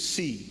taste and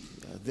see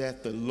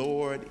that the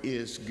Lord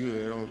is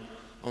good.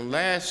 On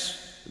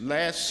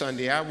last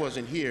Sunday, I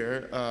wasn't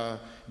here.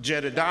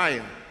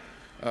 Jedediah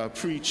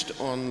preached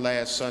on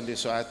last Sunday,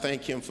 so I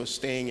thank him for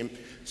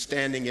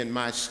standing in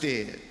my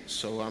stead.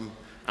 So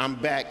I'm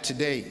back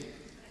today.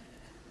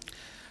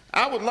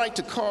 I would like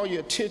to call your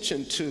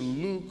attention to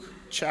Luke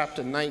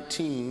chapter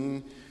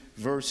 19,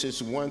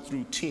 verses 1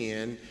 through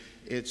 10.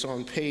 It's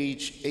on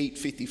page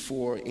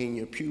 854 in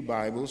your pew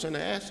Bibles, and I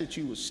ask that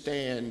you would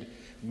stand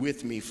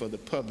with me for the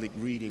public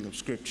reading of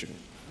Scripture.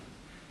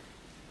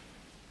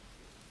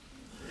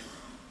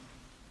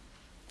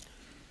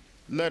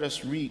 Let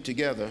us read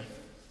together.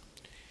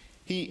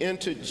 He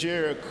entered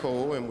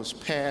Jericho and was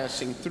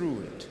passing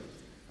through it.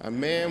 A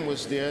man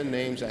was there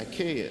named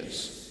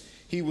Zacchaeus.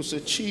 He was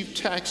a chief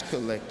tax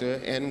collector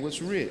and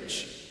was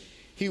rich.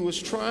 He was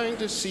trying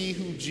to see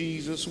who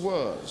Jesus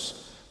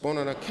was, but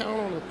on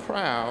account of the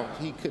crowd,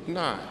 he could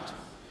not,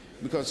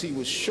 because he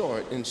was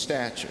short in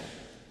stature.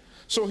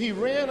 So he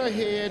ran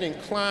ahead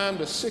and climbed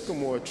a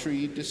sycamore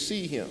tree to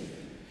see him,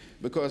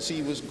 because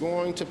he was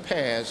going to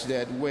pass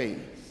that way.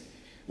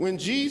 When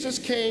Jesus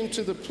came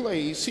to the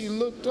place, he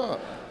looked up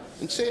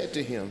and said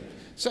to him,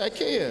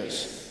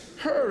 Zacchaeus,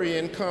 hurry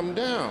and come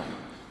down,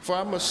 for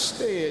I must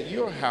stay at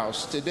your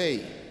house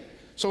today.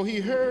 So he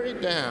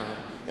hurried down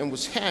and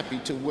was happy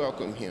to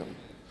welcome him.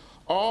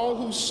 All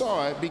who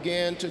saw it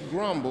began to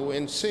grumble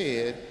and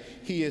said,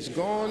 he is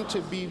gone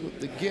to be with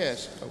the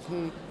guest of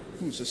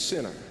who's a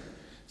sinner.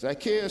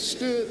 Zacchaeus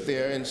stood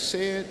there and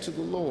said to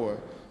the Lord,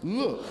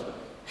 look,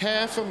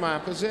 half of my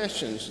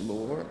possessions,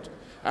 Lord,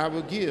 I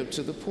will give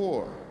to the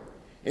poor.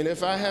 And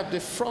if I have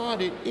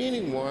defrauded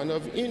anyone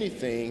of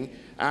anything,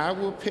 I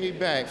will pay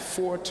back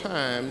 4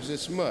 times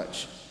as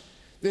much.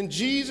 Then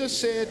Jesus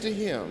said to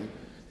him,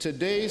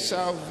 today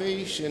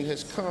salvation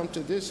has come to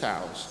this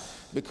house,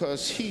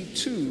 because he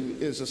too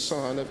is a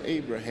son of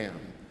Abraham.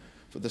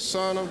 For the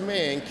Son of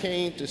Man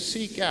came to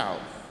seek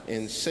out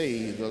and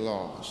save the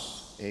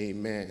lost.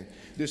 Amen.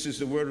 This is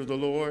the word of the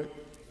Lord.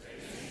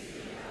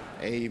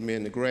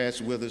 Amen. The grass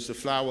withers, the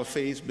flower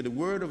fades, but the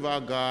word of our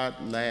God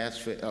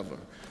lasts forever.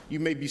 You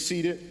may be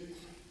seated.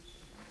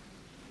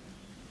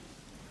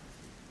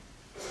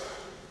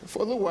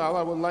 For a little while,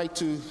 I would like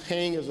to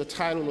hang as a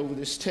title over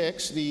this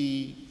text,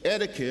 the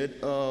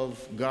etiquette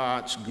of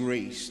God's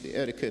grace. The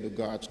etiquette of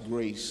God's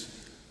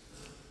grace.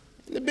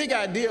 The big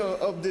idea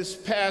of this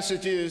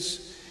passage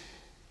is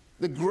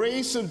the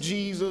grace of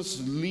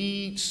Jesus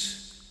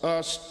leads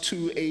us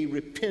to a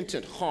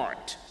repentant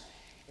heart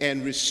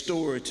and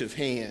restorative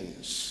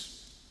hands.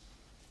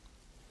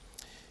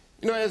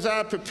 You know, as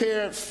I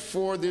prepared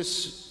for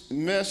this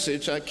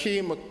message, I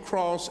came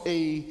across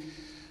a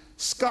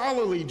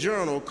scholarly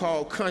journal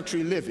called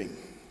Country Living.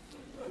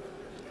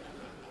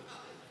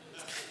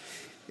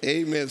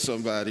 Amen,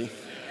 somebody.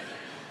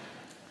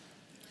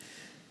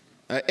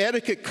 An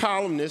etiquette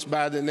columnist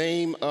by the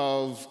name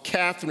of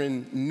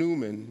Catherine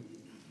Newman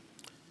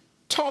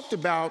talked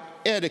about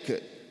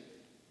etiquette.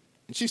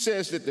 And she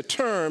says that the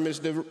term is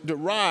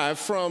derived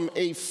from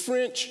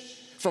French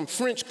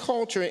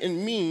culture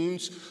and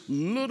means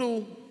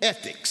little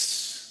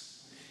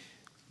ethics,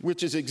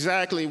 which is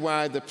exactly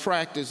why the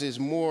practice is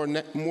more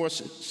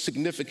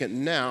significant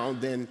now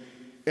than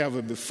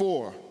ever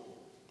before.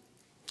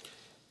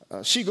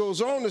 She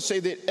goes on to say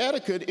that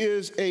etiquette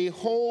is a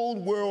whole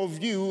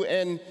worldview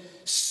and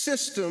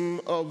system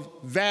of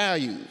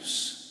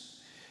values.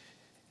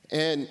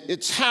 And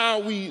it's how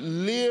we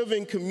live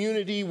in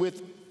community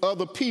with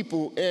other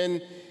people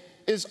and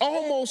is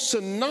almost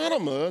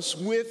synonymous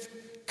with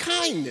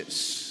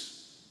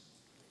kindness.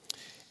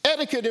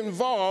 Etiquette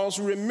involves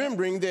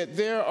remembering that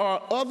there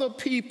are other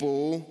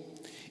people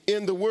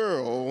in the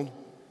world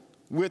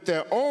with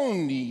their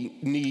own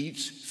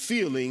needs,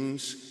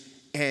 feelings,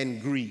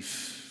 and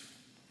grief.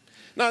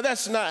 Now,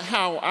 that's not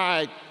how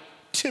I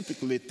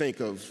typically think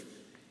of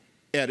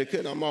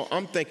etiquette.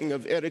 I'm thinking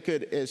of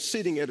etiquette as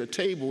sitting at a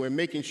table and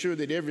making sure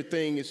that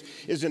everything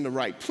is in the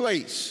right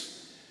place.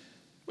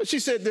 But she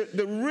said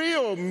the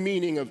real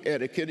meaning of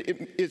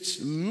etiquette,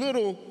 it's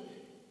little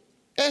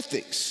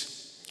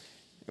ethics.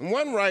 And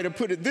one writer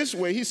put it this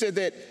way. He said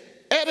that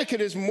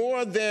etiquette is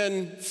more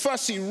than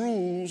fussy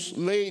rules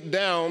laid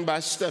down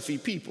by stuffy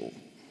people.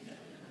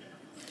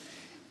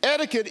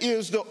 Etiquette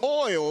is the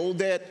oil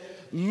that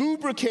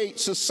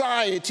lubricates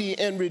society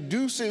and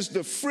reduces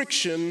the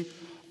friction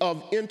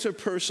of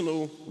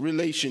interpersonal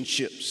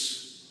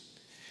relationships.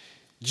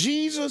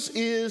 Jesus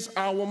is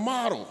our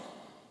model.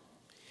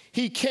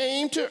 He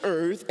came to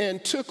earth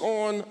and took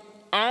on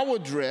our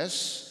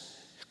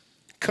dress,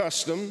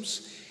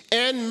 customs,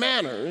 and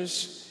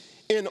manners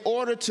in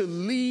order to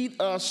lead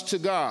us to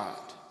God.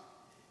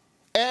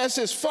 As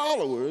his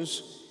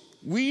followers,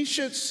 we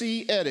should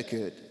see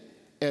etiquette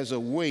as a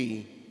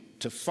way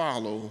to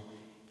follow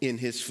in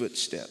his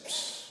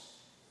footsteps.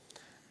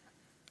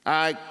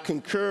 I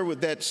concur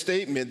with that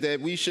statement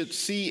that we should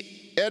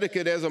see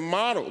etiquette as a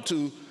model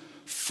to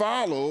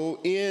follow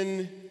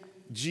in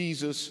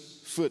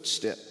Jesus'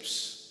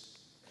 footsteps.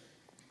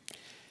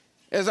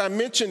 As I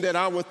mentioned, that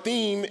our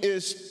theme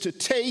is to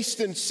taste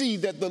and see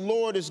that the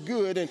Lord is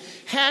good, and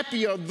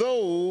happy are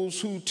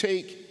those who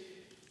take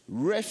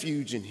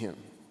refuge in him.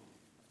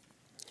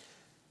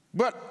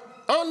 But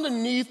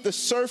underneath the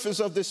surface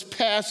of this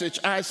passage,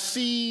 I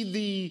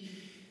see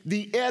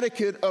the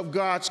etiquette of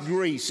God's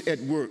grace at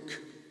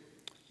work.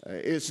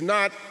 It's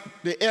not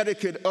the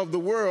etiquette of the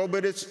world,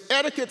 but it's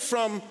etiquette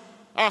from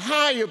a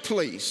higher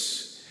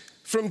place,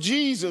 from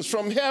Jesus,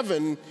 from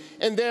heaven.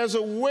 And there's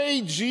a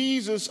way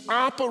Jesus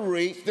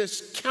operates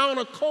that's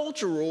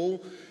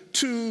countercultural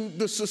to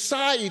the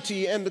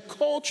society and the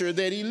culture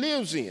that he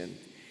lives in.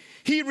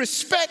 He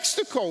respects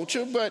the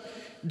culture, but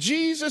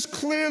Jesus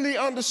clearly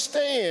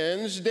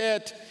understands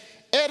that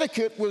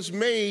etiquette was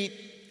made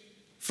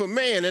for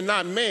man and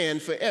not man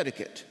for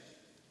etiquette.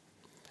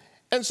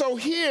 And so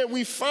here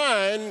we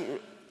find,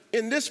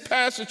 in this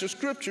passage of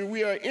Scripture,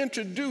 we are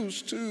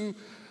introduced to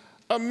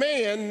a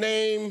man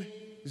named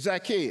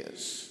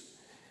Zacchaeus.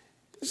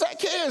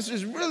 Zacchaeus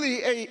is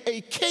really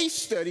a case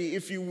study,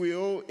 if you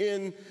will,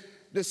 in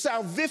the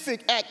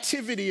salvific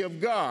activity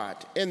of God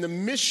and the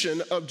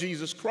mission of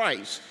Jesus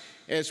Christ,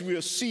 as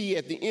we'll see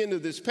at the end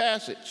of this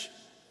passage.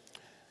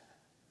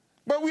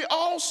 But we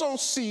also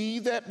see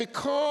that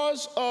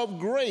because of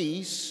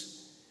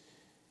grace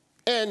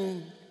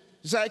and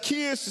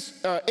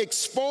Zacchaeus'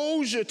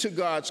 exposure to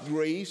God's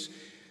grace,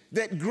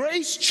 that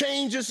grace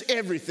changes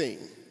everything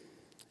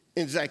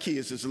in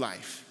Zacchaeus'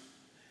 life.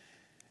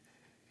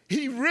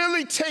 He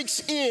really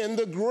takes in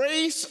the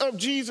grace of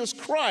Jesus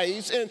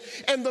Christ,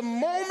 and the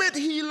moment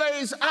he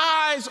lays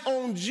eyes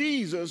on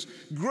Jesus,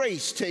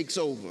 grace takes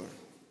over.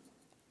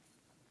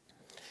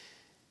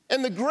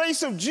 And the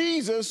grace of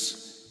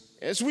Jesus,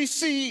 as we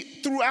see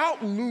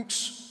throughout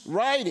Luke's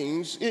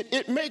writings,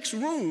 it makes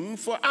room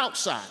for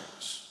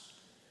outsiders.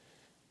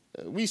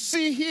 We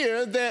see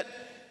here that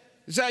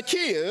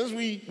Zacchaeus,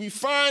 we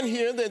find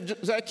here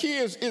that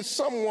Zacchaeus is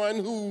someone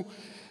who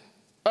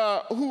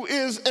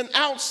is an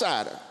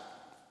outsider.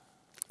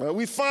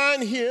 We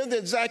find here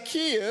that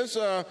Zacchaeus,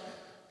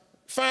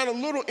 find a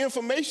little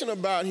information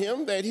about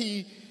him, that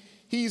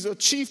he's a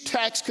chief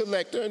tax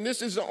collector, and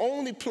this is the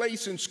only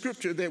place in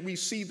Scripture that we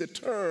see the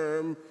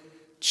term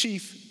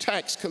chief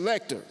tax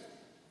collector.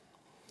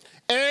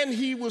 And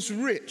he was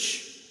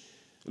rich.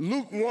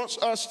 Luke wants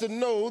us to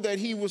know that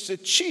he was a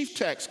chief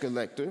tax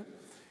collector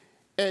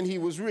and he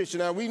was rich.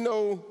 Now we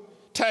know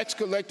tax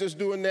collectors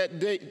during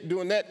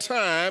that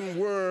time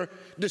were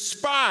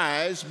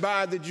despised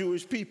by the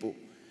Jewish people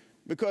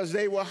because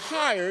they were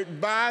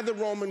hired by the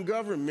Roman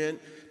government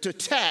to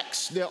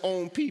tax their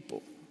own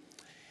people.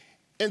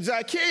 And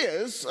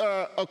Zacchaeus,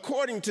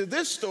 according to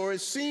this story,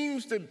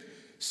 seems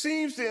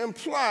to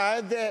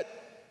imply that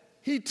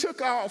he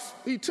took out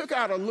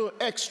a little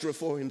extra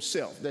for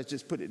himself. Let's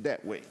just put it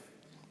that way.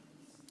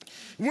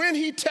 When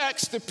he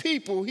taxed the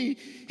people,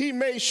 he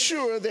made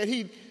sure that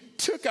he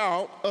took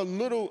out a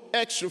little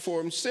extra for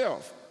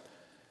himself.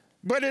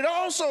 But it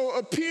also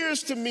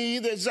appears to me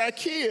that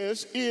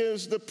Zacchaeus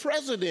is the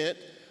president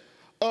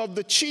of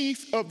the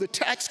chief of the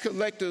Tax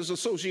Collectors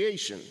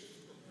Association.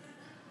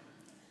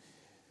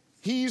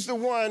 He's the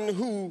one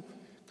who,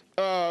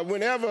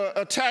 whenever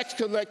a tax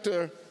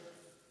collector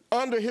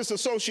under his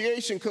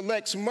association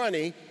collects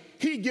money,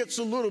 he gets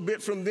a little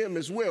bit from them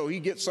as well. He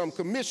gets some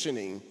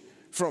commissioning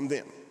from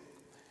them.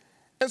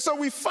 And so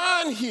we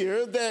find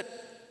here that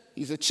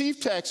he's a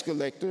chief tax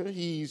collector,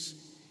 he's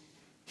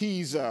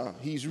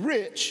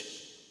rich,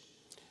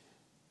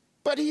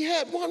 but he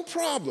had one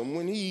problem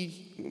when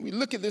we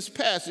look at this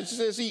passage. It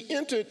says he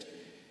entered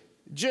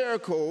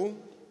Jericho,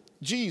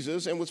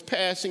 Jesus, and was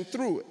passing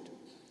through it.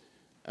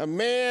 A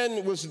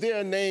man was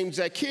there named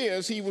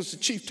Zacchaeus. He was the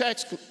chief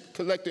tax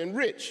collector and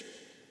rich.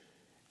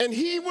 And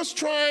he was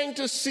trying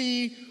to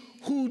see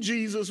who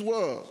Jesus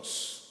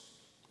was.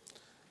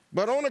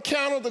 But on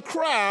account of the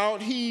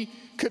crowd, he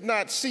could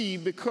not see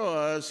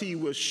because he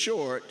was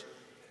short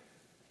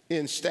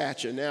in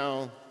stature.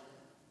 Now,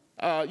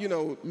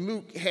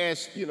 Luke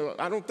has,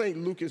 I don't think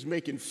Luke is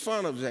making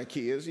fun of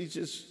Zacchaeus. He's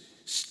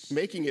just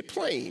making it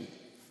plain.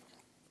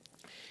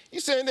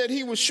 He's saying that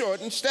he was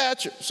short in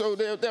stature. So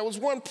there was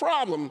one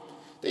problem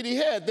that he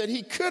had, that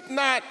he could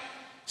not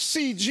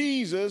see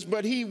Jesus,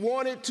 but he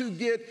wanted to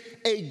get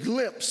a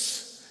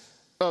glimpse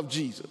of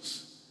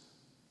Jesus.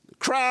 The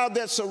crowd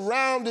that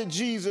surrounded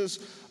Jesus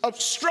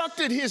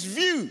obstructed his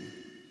view.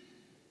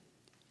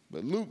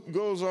 But Luke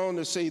goes on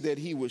to say that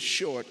he was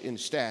short in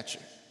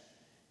stature.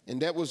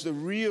 And that was the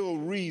real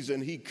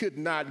reason he could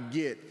not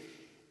get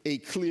a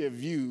clear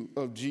view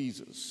of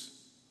Jesus.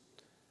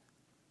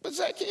 But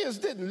Zacchaeus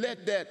didn't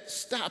let that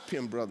stop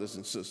him, brothers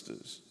and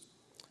sisters.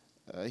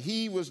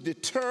 He was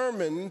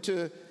determined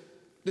to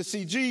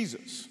see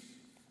Jesus.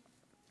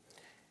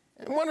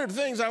 And one of the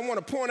things I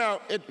want to point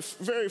out at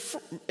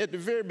the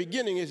very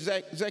beginning is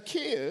that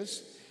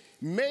Zacchaeus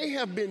may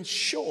have been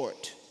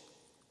short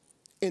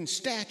in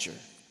stature,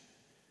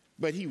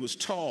 but he was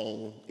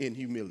tall in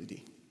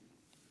humility.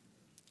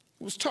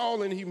 He was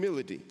tall in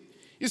humility.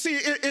 You see,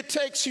 it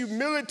takes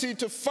humility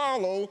to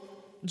follow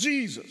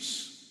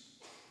Jesus.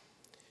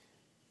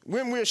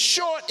 When we're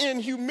short in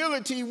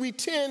humility, we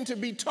tend to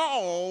be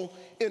tall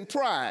in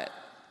pride.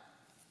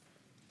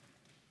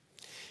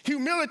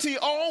 Humility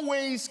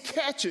always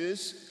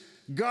catches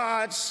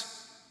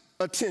God's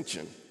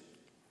attention,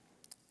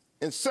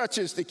 and such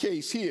is the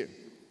case here.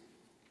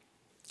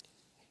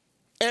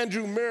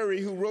 Andrew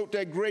Murray, who wrote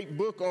that great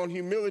book on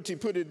humility,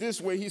 put it this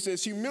way. He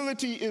says,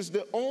 humility is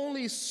the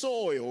only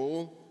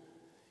soil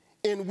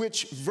in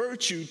which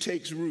virtue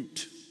takes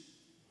root.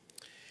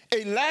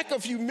 A lack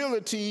of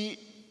humility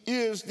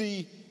is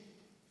the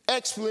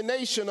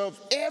explanation of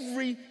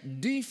every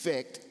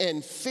defect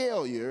and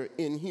failure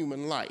in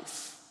human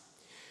life.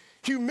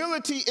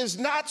 Humility is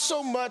not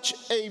so much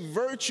a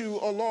virtue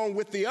along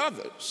with the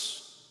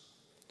others,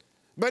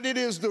 but it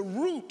is the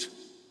root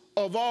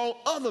of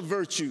all other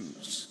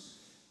virtues,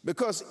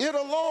 because it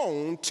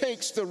alone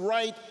takes the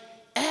right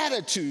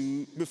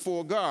attitude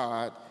before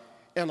God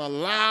and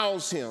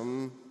allows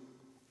him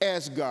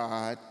as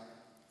God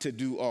to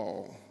do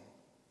all.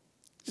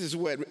 This is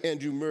what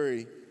Andrew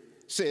Murray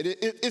said.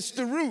 It's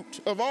the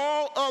root of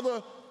all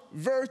other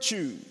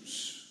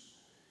virtues.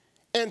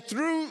 And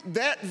through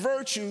that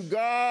virtue,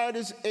 God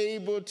is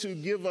able to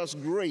give us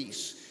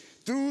grace.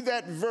 Through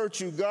that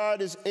virtue,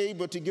 God is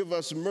able to give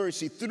us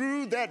mercy.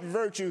 Through that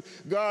virtue,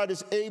 God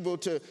is able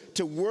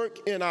to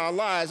work in our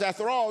lives.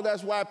 After all,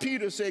 that's why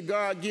Peter said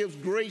God gives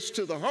grace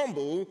to the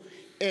humble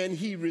and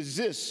he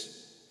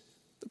resists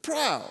the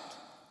proud.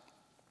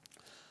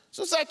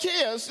 So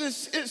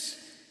Zacchaeus,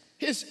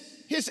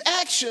 his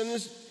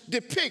actions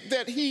depict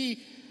that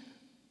he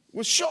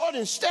was short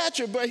in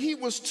stature, but he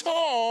was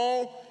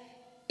tall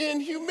in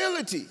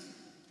humility.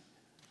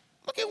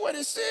 Look at what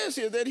it says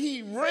here, that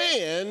he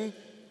ran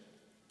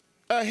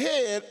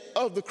ahead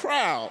of the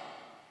crowd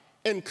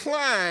and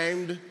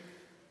climbed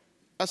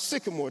a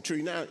sycamore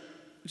tree. Now,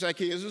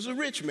 Zacchaeus is a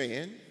rich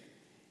man.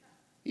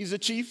 He's a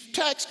chief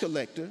tax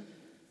collector.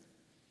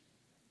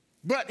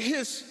 But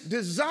his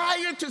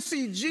desire to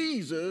see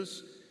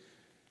Jesus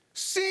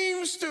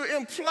seems to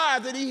imply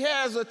that he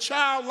has a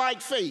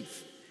childlike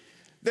faith,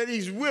 that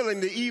he's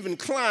willing to even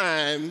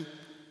climb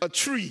a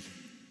tree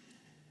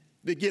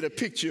to get a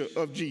picture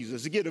of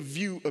Jesus, to get a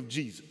view of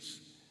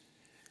Jesus.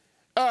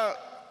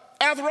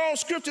 After all,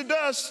 Scripture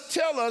does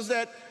tell us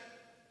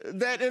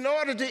that in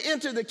order to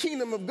enter the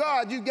kingdom of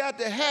God, you got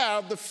to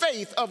have the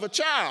faith of a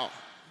child.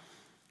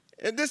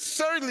 And this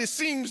certainly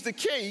seems the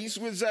case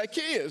with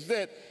Zacchaeus,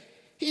 that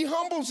he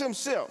humbles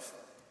himself.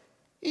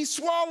 He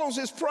swallows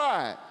his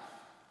pride.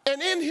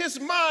 And in his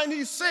mind,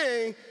 he's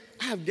saying,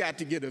 I've got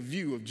to get a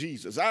view of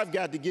Jesus. I've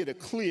got to get a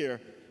clear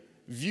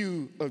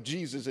view of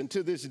Jesus. And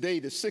to this day,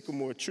 the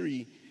sycamore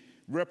tree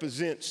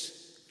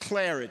represents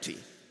clarity.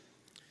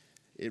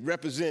 It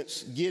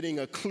represents getting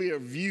a clear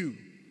view.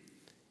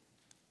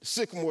 The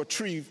sycamore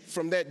tree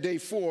from that day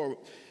forward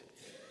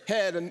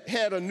had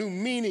a new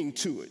meaning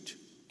to it.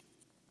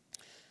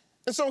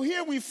 And so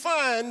here we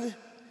find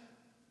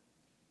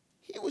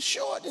he was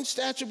short in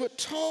stature, but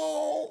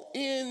tall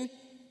in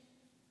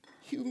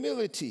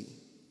humility.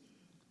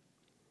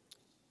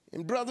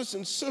 And brothers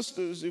and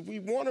sisters, if we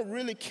want to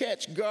really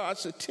catch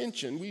God's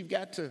attention, we've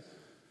got to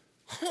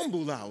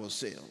humble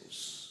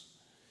ourselves,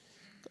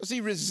 because he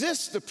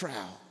resists the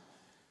proud,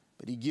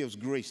 but he gives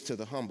grace to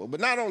the humble. But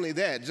not only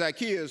that,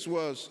 Zacchaeus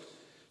was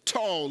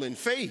tall in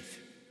faith.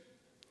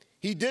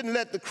 He didn't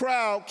let the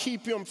crowd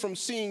keep him from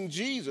seeing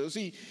Jesus.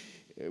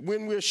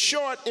 When we're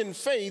short in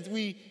faith,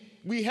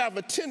 we have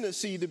a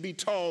tendency to be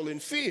tall in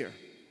fear.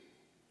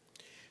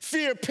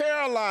 Fear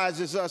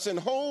paralyzes us and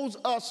holds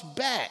us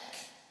back.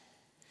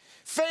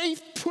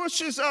 Faith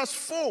pushes us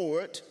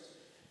forward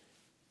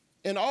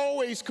and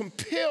always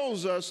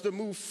compels us to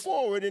move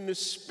forward in the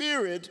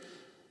Spirit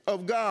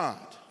of God.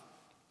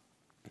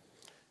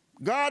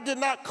 God did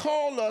not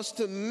call us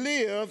to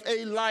live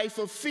a life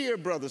of fear,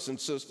 brothers and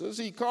sisters.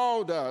 He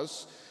called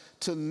us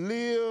to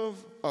live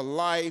a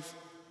life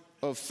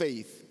of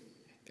faith.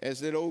 As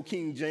that old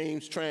King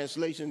James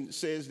translation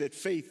says, that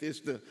faith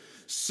is the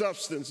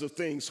substance of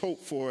things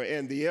hoped for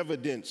and the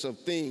evidence of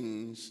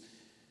things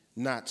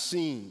not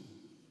seen.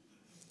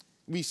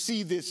 We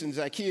see this in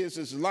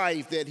Zacchaeus'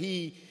 life, that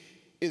he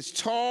is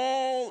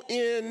tall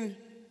in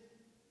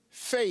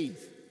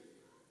faith.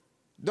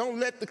 Don't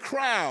let the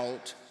crowd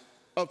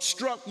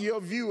obstruct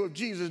your view of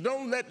Jesus.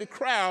 Don't let the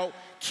crowd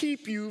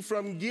keep you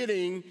from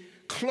getting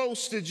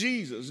close to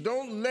Jesus.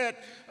 Don't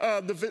let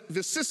the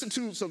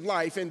vicissitudes of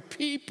life and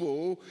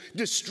people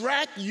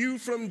distract you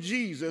from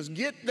Jesus.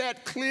 Get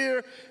that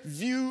clear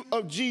view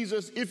of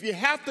Jesus. If you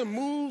have to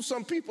move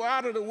some people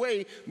out of the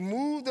way,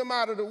 move them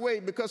out of the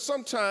way, because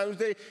sometimes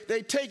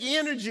they take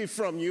energy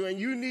from you, and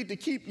you need to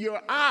keep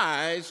your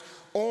eyes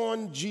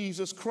on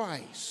Jesus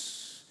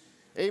Christ.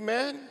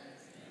 Amen?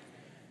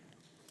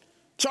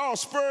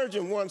 Charles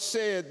Spurgeon once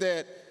said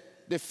that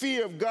the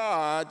fear of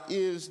God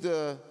is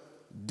the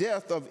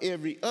death of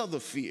every other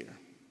fear.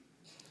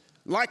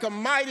 Like a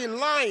mighty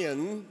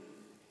lion,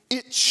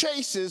 it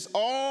chases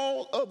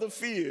all other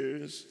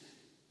fears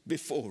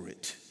before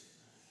it.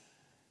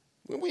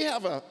 When we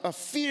have a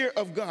fear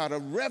of God, a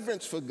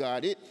reverence for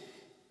God,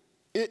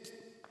 it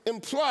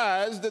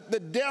implies that the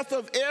death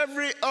of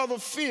every other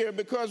fear,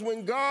 because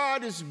when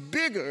God is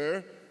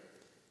bigger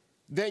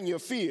than your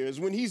fears,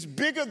 when he's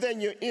bigger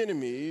than your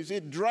enemies,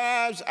 it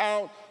drives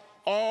out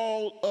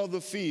all other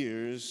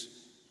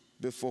fears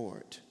before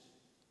it.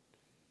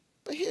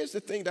 But here's the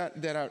thing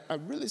that I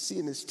really see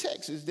in this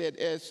text is that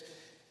as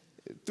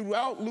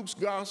throughout Luke's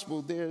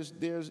gospel,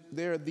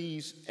 there are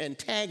these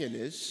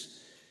antagonists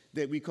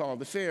that we call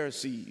the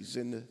Pharisees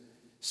and the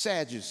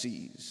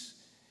Sadducees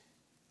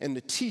and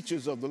the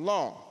teachers of the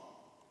law.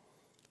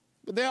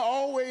 But they're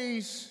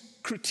always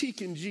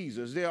critiquing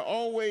Jesus. They're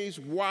always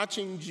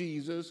watching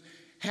Jesus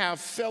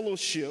have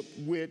fellowship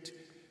with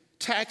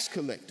tax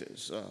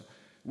collectors,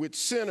 with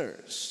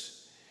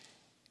sinners.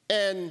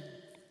 And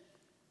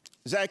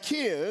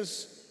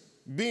Zacchaeus,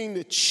 being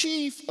the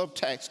chief of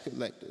tax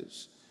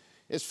collectors,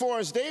 as far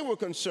as they were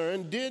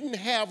concerned, didn't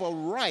have a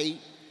right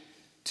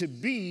to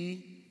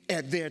be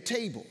at their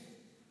table.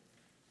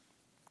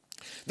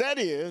 That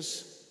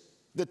is,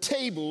 the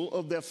table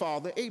of their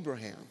father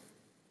Abraham.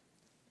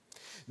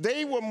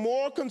 They were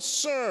more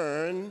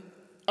concerned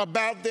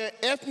about their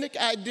ethnic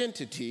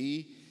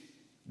identity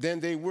than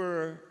they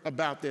were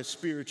about their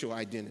spiritual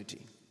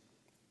identity.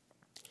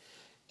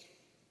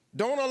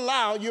 Don't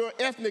allow your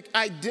ethnic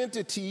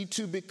identity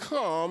to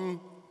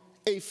become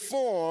a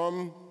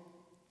form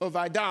of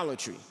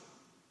idolatry.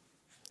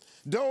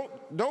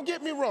 Don't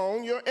get me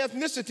wrong, your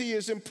ethnicity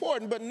is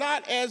important, but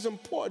not as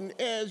important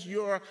as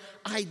your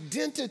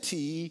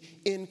identity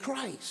in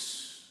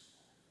Christ.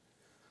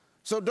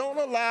 So don't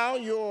allow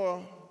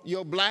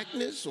your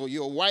blackness or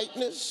your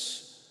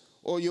whiteness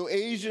or your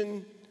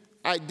Asian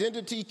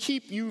identity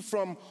keep you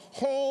from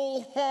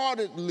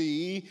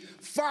wholeheartedly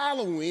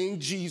following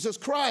Jesus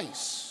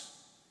Christ.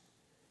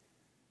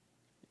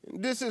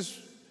 This is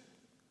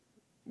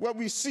what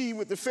we see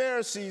with the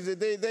Pharisees, that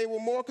they were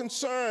more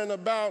concerned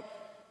about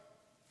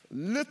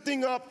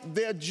lifting up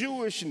their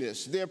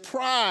Jewishness, their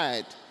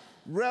pride,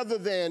 rather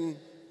than,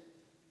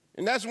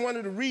 and that's one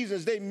of the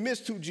reasons they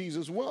missed who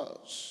Jesus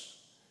was,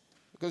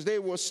 because they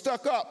were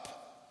stuck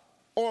up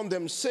on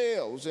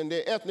themselves and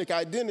their ethnic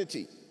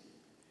identity.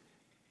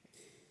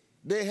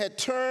 They had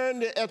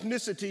turned their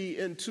ethnicity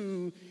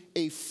into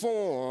a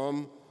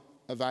form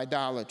of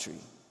idolatry.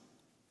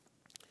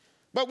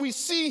 But we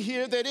see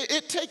here that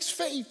it takes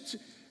faith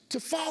to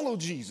follow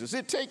Jesus.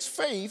 It takes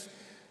faith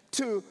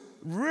to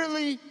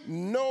really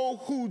know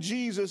who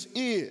Jesus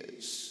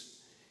is.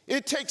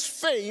 It takes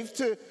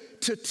faith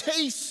to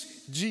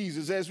taste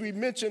Jesus, as we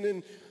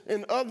mentioned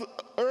in other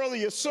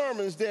earlier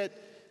sermons,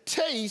 that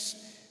taste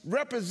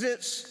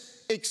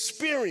represents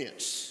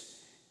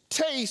experience.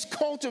 Taste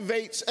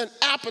cultivates an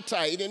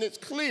appetite, and it's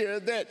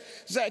clear that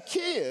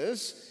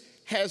Zacchaeus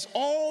has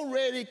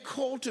already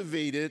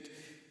cultivated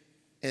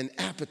an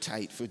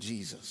appetite for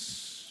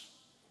Jesus.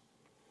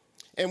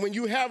 And when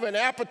you have an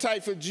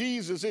appetite for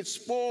Jesus, it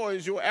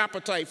spoils your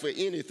appetite for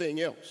anything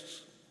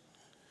else.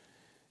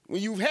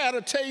 When you've had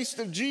a taste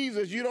of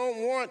Jesus, you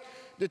don't want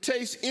to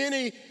taste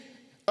any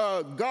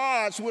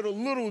gods with a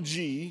little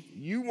g.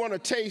 You want to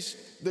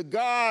taste the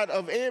God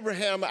of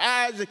Abraham,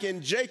 Isaac,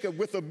 and Jacob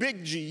with a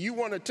big G. You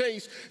want to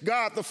taste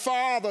God the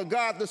Father,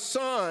 God the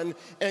Son,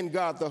 and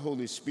God the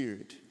Holy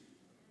Spirit.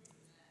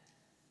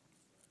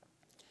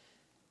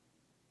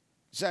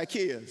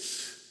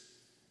 Zacchaeus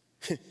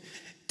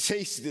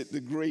tasted the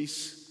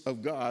grace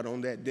of God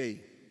on that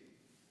day.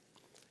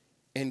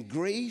 And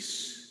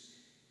grace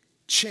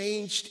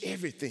changed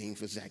everything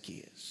for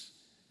Zacchaeus.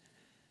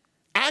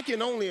 I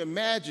can only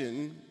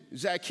imagine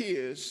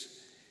Zacchaeus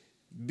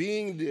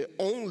being the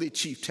only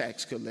chief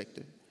tax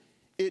collector,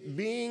 it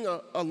being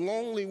a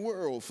lonely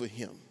world for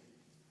him.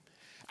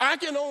 I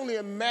can only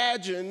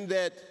imagine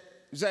that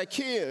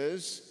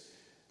Zacchaeus,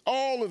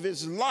 all of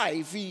his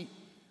life, he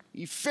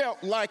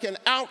felt like an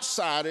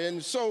outsider,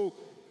 and so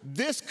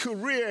this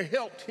career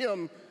helped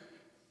him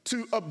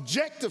to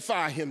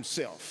objectify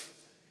himself.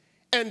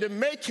 and to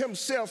make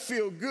himself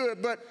feel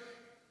good. But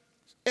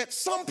at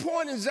some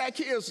point in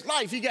Zacchaeus'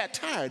 life, he got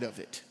tired of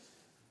it.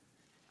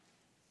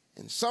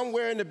 And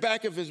somewhere in the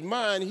back of his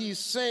mind, he's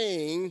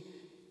saying,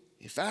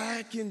 if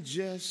I can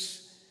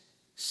just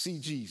see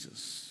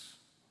Jesus.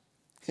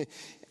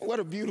 What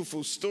a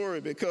beautiful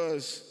story,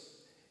 because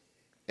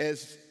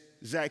as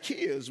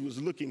Zacchaeus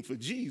was looking for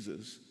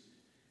Jesus,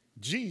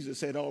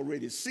 Jesus had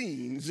already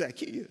seen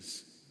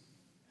Zacchaeus.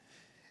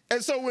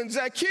 And so when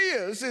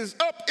Zacchaeus is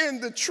up in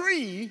the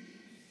tree,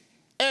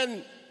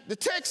 and the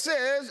text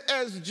says,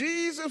 as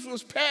Jesus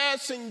was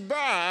passing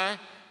by,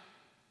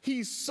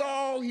 he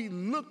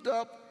looked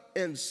up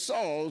and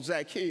saw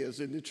Zacchaeus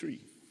in the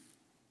tree.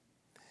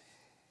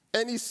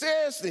 And he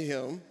says to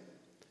him,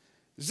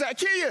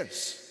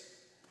 Zacchaeus,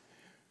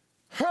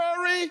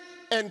 hurry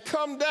and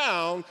come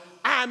down.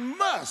 I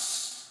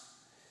must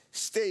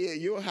stay at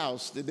your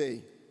house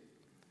today.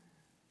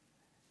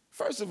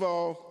 First of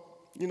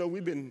all, you know,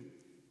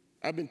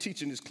 I've been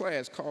teaching this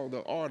class called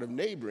The Art of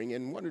Neighboring,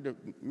 and one of the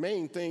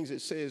main things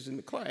it says in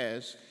the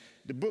class,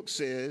 the book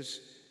says,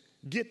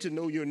 get to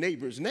know your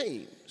neighbor's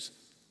names.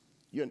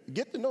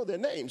 Get to know their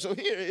names. So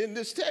here in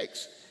this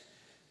text,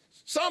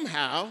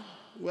 somehow,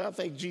 well, I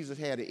think Jesus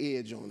had an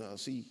edge on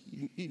us.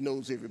 He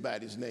knows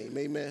everybody's name,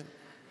 amen?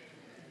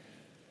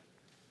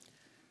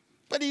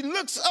 But he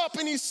looks up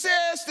and he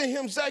says to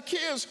him,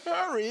 Zacchaeus,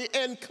 hurry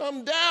and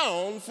come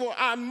down, for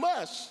I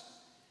must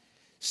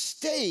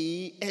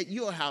stay at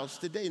your house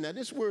today. Now,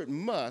 this word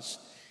must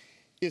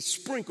is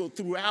sprinkled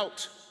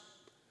throughout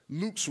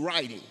Luke's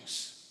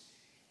writings,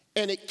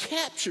 and it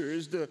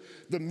captures the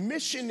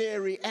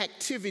missionary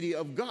activity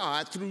of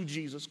God through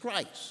Jesus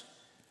Christ.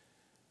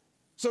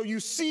 So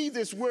you see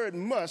this word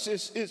must,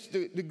 it's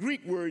the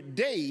Greek word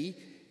dei,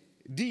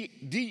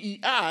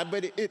 D-E-I,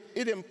 but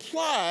it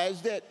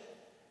implies that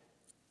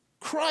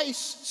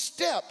Christ's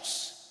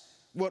steps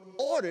were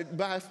ordered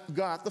by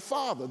God the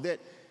Father, that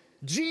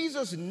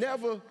Jesus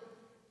never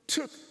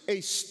took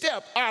a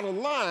step out of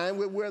line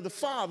with where the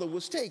Father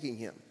was taking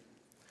him.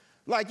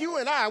 Like you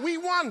and I, we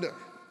wonder.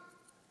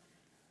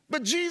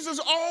 But Jesus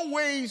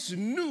always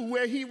knew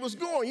where he was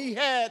going. He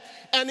had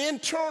an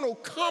internal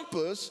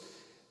compass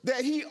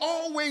that he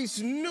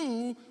always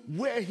knew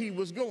where he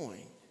was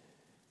going.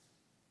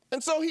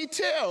 And so he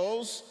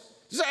tells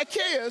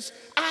Zacchaeus,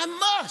 I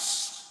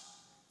must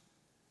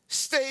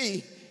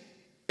stay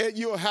at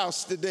your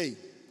house today.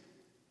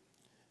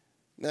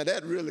 Now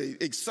that really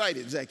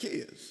excited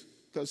Zacchaeus,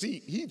 because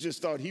he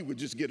just thought he would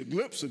just get a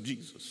glimpse of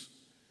Jesus.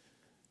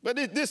 But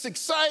this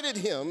excited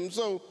him.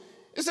 So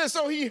it says,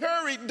 so he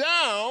hurried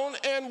down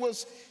and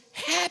was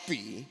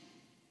happy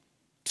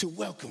to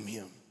welcome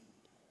him.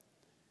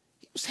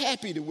 He was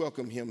happy to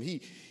welcome him.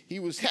 He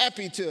was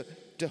happy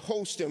to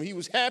host him. He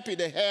was happy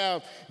to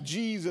have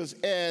Jesus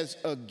as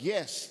a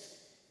guest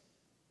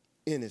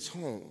in his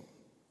home.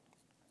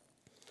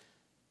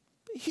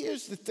 But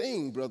here's the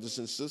thing, brothers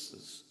and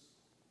sisters.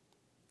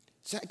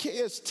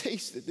 Zacchaeus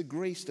tasted the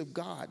grace of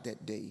God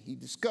that day. He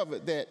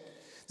discovered that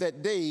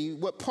day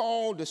what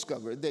Paul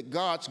discovered, that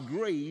God's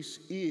grace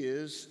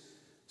is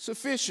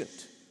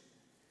sufficient,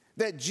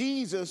 that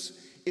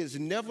Jesus is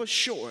never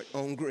short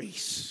on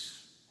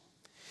grace.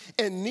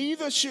 And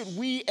neither should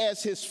we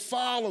as his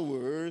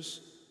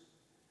followers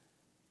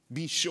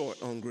be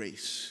short on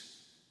grace.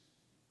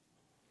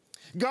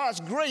 God's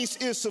grace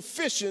is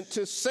sufficient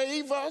to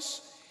save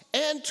us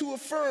and to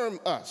affirm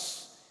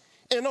us.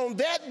 And on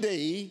that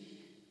day,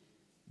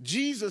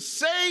 Jesus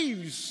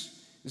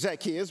saves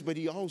Zacchaeus, but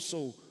he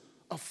also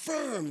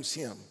affirms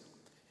him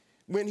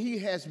when he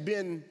has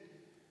been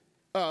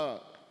an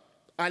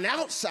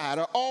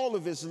outsider all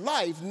of his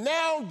life.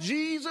 Now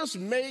Jesus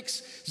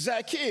makes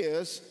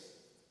Zacchaeus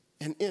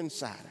an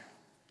insider.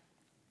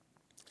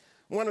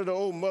 One of the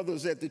old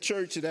mothers at the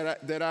church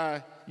that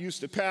I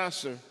used to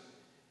pastor,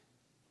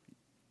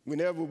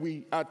 whenever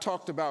I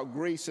talked about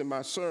grace in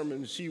my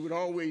sermons, she would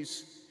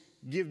always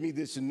give me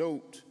this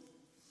note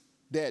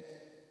that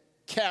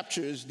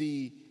captures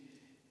the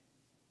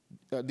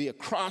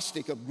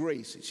acrostic of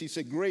grace. She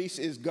said, grace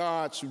is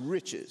God's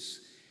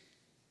riches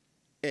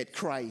at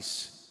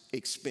Christ's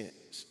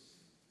expense.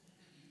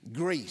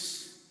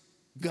 Grace,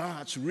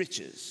 God's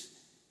riches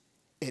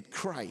at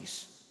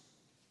Christ's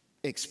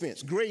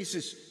expense. Grace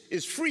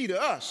is free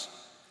to us,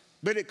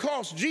 but it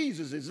cost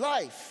Jesus his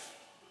life.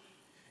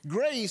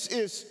 Grace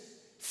is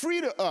free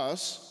to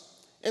us,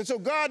 and so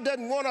God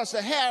doesn't want us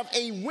to have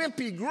a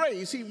wimpy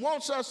grace. He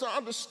wants us to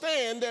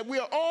understand that we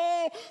are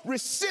all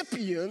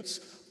recipients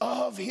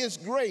of his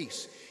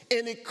grace,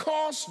 and it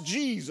cost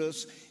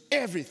Jesus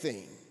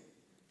everything.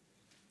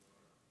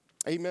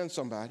 Amen,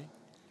 somebody.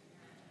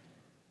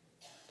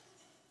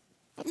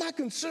 But my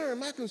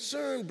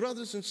concern,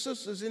 brothers and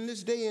sisters, in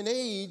this day and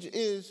age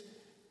is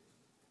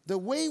the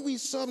way we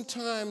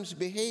sometimes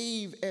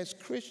behave as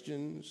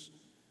Christians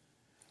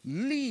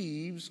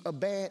leaves a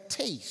bad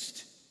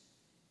taste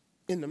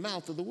in the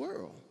mouth of the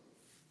world.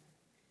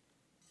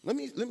 Let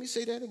me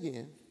say that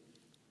again.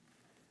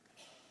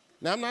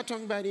 Now, I'm not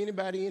talking about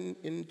anybody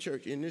in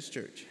church, in this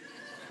church.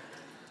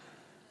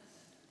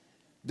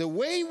 The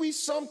way we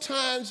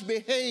sometimes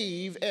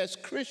behave as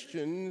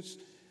Christians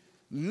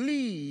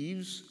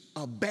leaves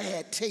a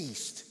bad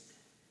taste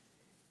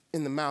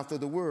in the mouth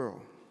of the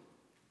world.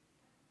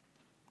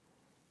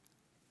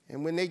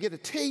 And when they get a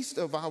taste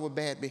of our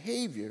bad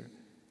behavior,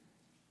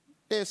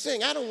 they're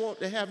saying, I don't want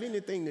to have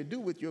anything to do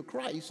with your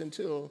Christ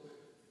until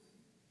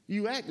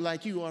you act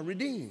like you are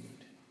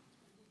redeemed.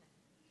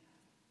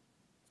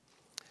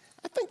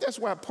 I think that's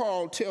why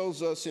Paul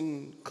tells us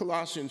in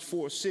Colossians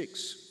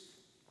 4:6,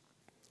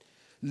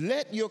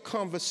 let your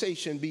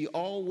conversation be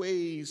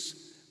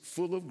always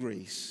full of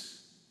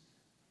grace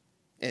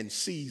and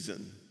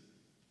seasoned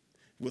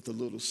with a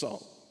little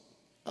salt.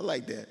 I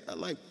like that. I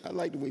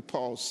like the way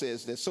Paul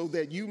says that, so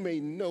that you may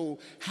know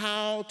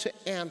how to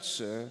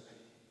answer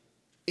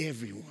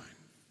everyone.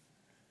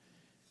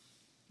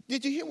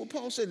 Did you hear what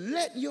Paul said?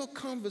 Let your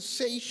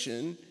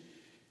conversation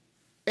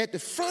at the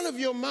front of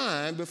your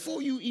mind,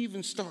 before you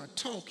even start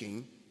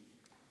talking,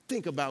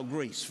 think about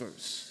grace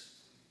first.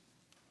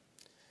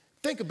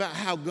 Think about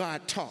how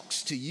God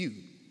talks to you.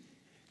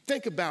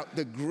 Think about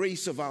the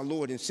grace of our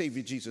Lord and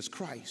Savior Jesus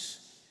Christ.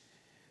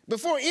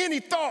 Before any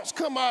thoughts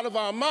come out of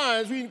our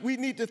minds, we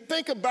need to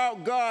think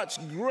about God's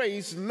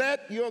grace.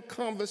 Let your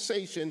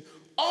conversation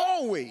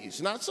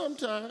always, not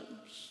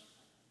sometimes,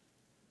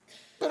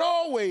 but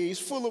always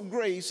full of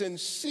grace and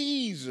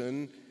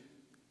seasoned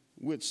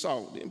with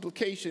salt. The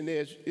implication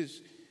there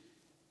is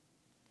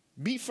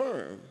be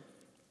firm.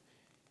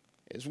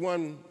 As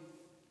one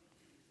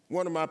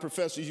of my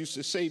professors used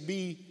to say,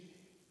 be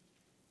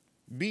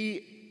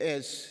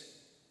as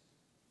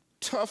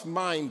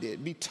tough-minded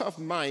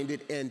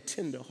and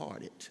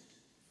tender-hearted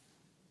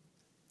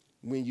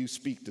when you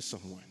speak to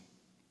someone.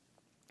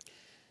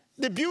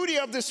 The beauty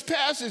of this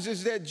passage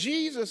is that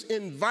Jesus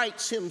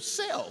invites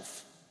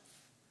himself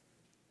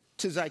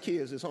to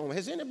Zacchaeus' home.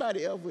 Has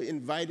anybody ever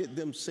invited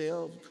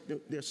themselves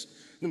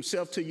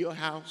to your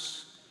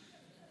house?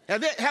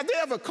 Have they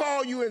ever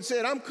called you and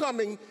said, I'm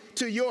coming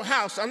to your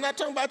house? I'm not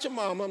talking about your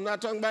mom. I'm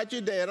not talking about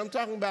your dad. I'm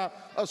talking about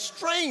a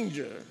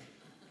stranger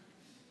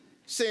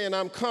saying,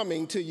 I'm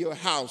coming to your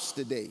house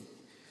today.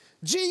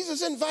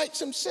 Jesus invites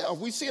himself.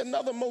 We see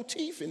another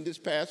motif in this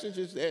passage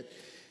is that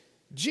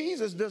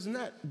Jesus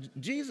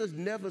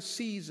never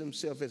sees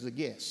himself as a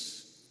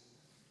guest.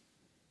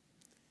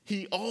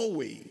 He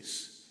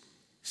always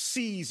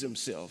sees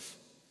himself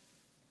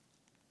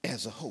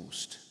as a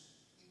host.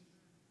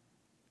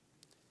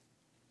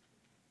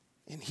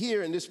 And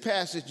here in this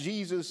passage,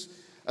 Jesus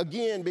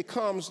again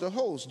becomes the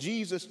host.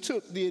 Jesus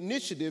took the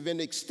initiative and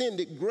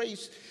extended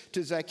grace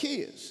to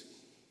Zacchaeus.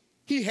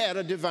 He had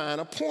a divine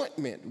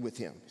appointment with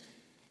him.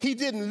 He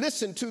didn't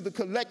listen to the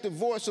collective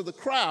voice of the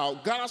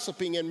crowd,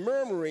 gossiping and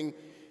murmuring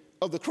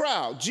of the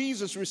crowd.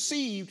 Jesus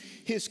received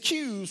his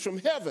cues from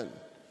heaven,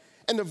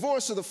 and the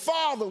voice of the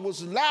Father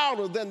was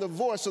louder than the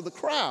voice of the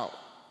crowd.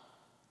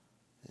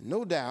 And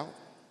no doubt,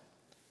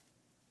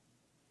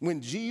 when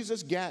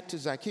Jesus got to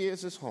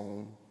Zacchaeus'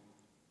 home,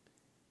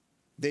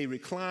 they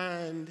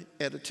reclined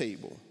at a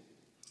table,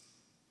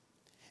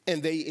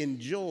 and they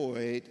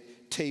enjoyed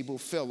table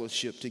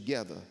fellowship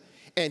together.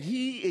 And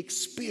he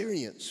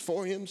experienced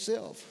for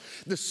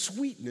himself the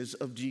sweetness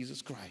of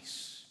Jesus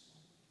Christ.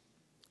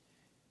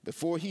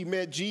 Before he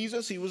met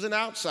Jesus, he was an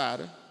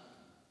outsider.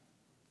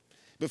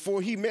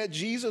 Before he met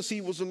Jesus,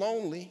 he was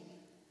lonely.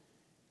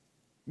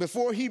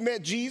 Before he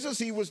met Jesus,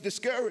 he was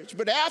discouraged.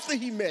 But after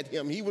he met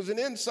him, he was an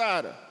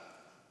insider.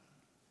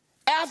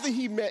 After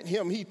he met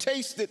him, he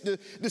tasted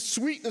the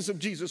sweetness of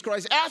Jesus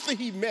Christ. After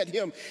he met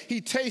him, he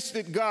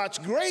tasted God's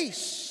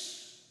grace.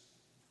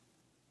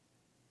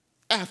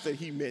 After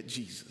he met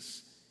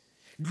Jesus,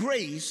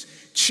 grace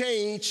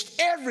changed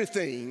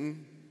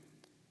everything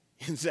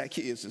in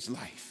Zacchaeus'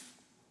 life.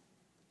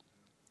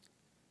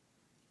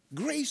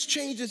 Grace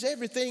changes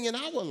everything in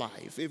our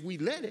life if we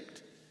let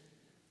it.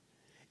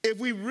 If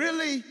we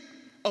really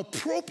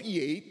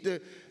appropriate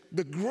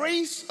the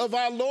grace of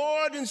our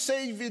Lord and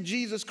Savior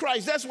Jesus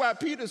Christ. That's why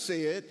Peter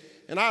said,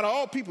 and out of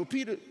all people,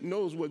 Peter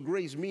knows what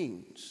grace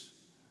means.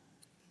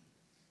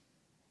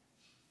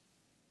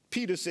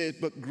 Peter said,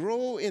 but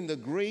grow in the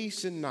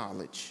grace and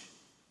knowledge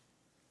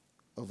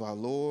of our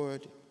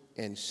Lord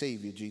and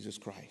Savior Jesus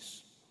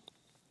Christ.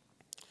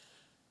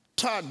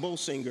 Todd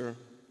Bolsinger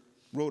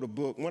wrote a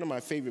book, one of my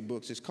favorite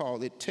books. It's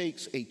called It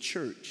Takes a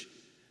Church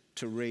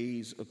to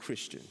Raise a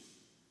Christian.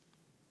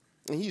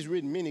 And he's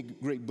written many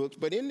great books,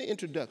 but in the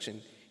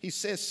introduction, he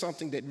says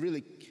something that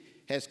really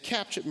has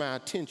captured my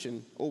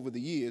attention over the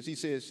years. He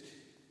says,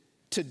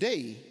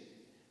 today,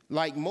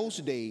 like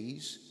most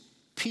days,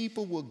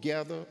 people will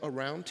gather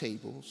around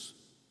tables,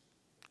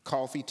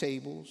 coffee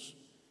tables,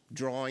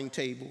 drawing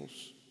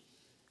tables,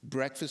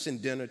 breakfast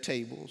and dinner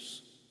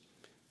tables,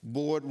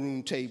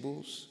 boardroom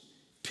tables,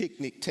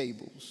 picnic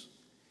tables,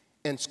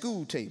 and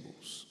school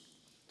tables.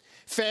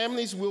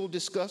 Families will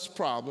discuss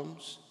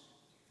problems,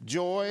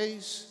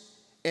 joys,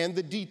 and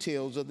the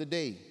details of the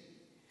day.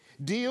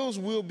 Deals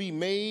will be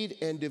made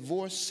and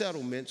divorce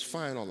settlements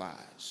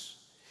finalized.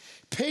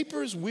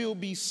 Papers will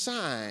be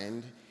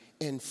signed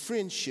and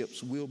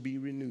friendships will be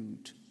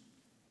renewed.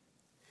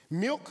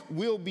 Milk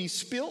will be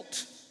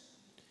spilt,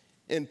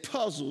 and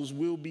puzzles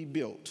will be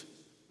built.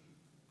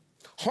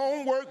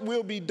 Homework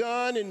will be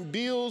done, and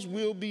bills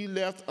will be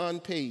left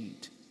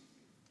unpaid.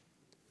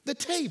 The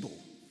table,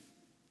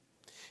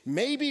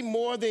 maybe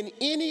more than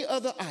any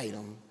other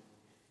item,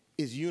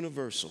 is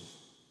universal,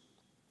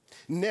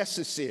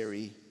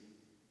 necessary,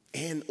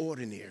 and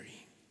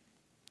ordinary.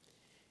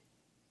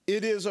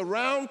 It is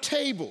around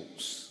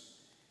tables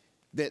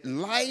that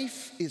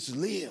life is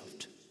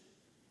lived,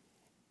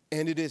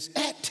 and it is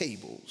at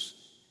tables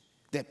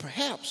that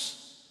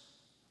perhaps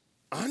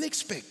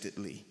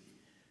unexpectedly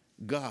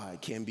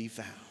God can be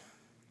found.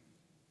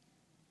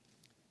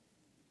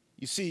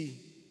 You see,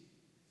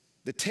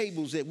 the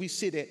tables that we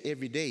sit at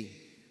every day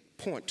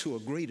point to a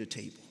greater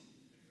table.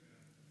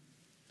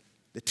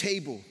 The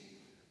table,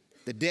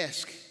 the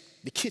desk,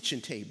 the kitchen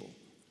table,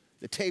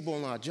 the table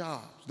on our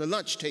jobs, the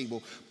lunch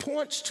table,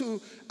 points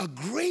to a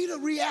greater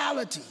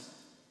reality.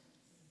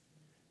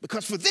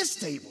 Because for this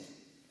table,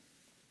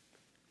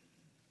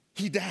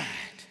 he died.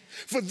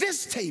 For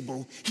this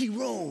table, he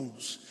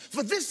rose.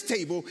 For this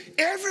table,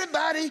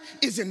 everybody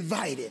is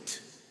invited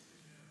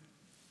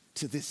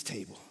to this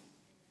table.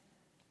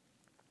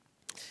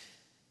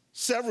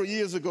 Several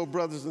years ago,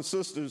 brothers and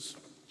sisters,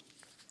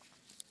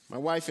 my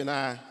wife and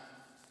I,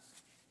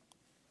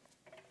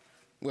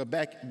 well,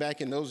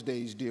 back in those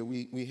days, dear,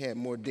 we had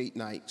more date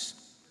nights.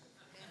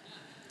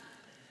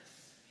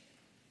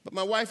 But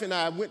my wife and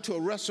I went to a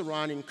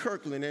restaurant in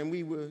Kirkland, and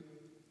we were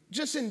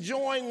just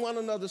enjoying one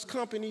another's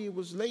company. It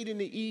was late in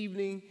the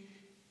evening.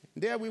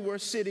 There we were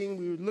sitting.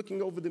 We were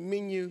looking over the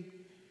menu,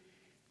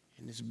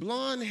 and this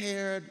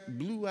blonde-haired,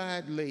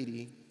 blue-eyed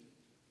lady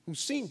who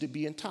seemed to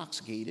be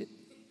intoxicated,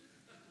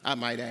 I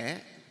might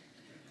add,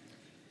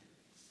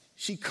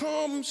 she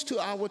comes to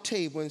our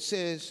table and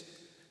says,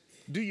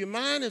 "Do you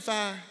mind if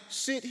I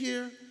sit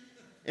here?"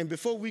 And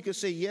before we could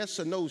say yes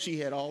or no, she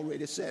had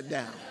already sat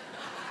down.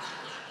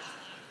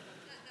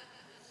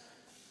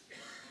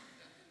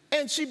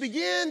 And she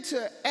began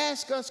to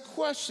ask us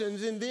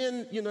questions, and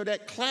then,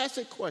 that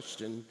classic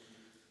question,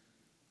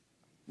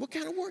 "What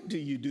kind of work do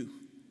you do?"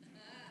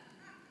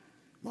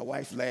 My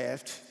wife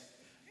laughed.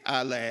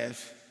 I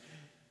laughed.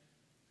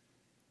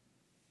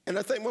 And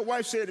I think my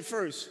wife said it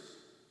first,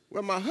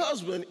 "Well, my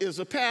husband is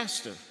a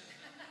pastor."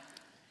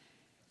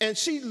 And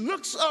she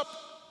looks up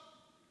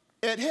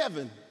at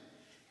heaven,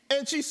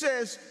 and she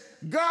says,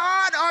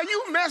 "God, are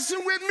you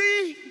messing with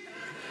me?"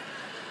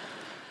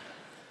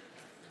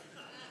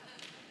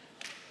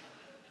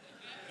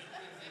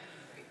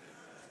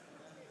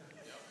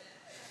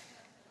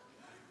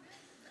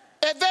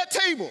 At that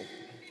table.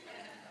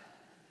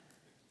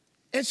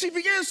 And she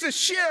begins to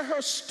share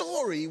her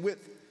story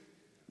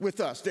with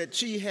us, that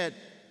she had,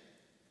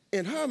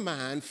 in her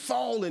mind,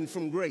 fallen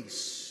from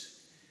grace,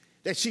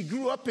 that she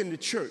grew up in the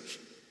church,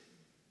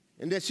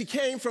 and that she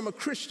came from a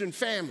Christian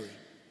family.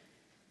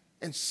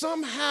 And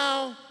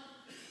somehow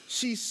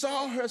she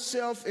saw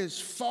herself as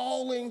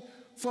falling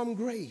from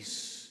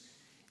grace.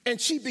 And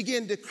she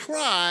began to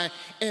cry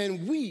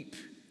and weep.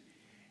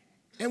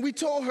 And we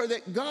told her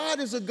that God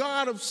is a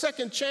God of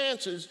second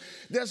chances.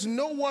 There's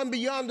no one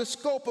beyond the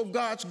scope of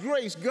God's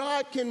grace.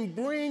 God can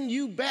bring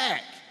you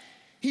back.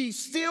 He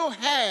still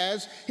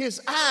has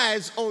his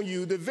eyes on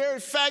you. The very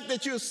fact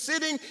that you're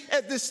sitting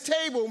at this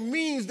table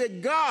means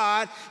that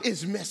God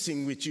is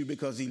messing with you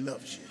because he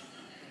loves you.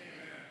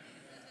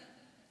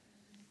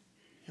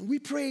 And we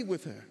prayed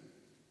with her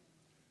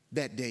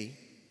that day.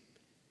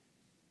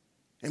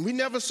 And we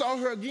never saw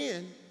her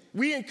again.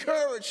 We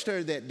encouraged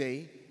her that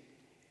day.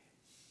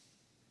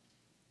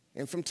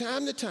 And from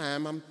time to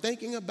time, I'm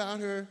thinking about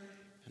her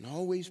and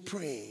always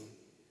praying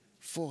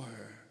for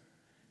her.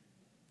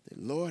 That,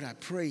 Lord, I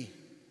pray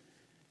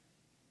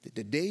that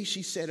the day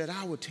she sat at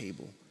our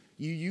table,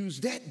 you use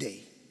that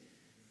day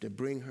to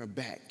bring her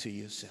back to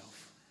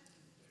yourself.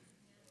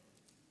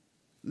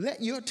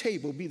 Let your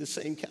table be the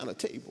same kind of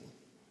table.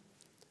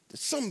 That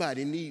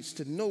somebody needs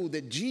to know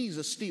that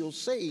Jesus still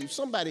saves.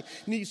 Somebody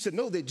needs to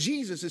know that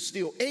Jesus is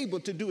still able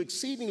to do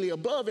exceedingly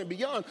above and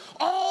beyond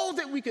all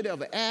that we could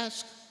ever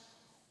ask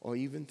or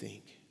even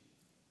think.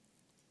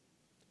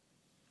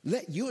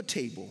 Let your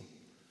table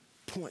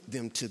point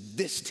them to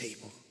this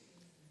table,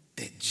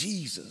 that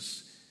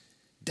Jesus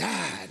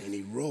died and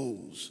he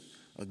rose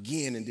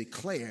again and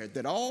declared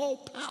that all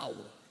power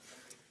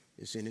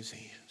is in his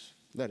hands.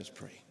 Let us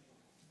pray.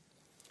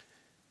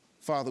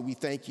 Father, we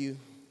thank you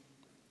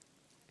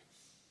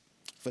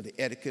for the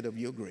etiquette of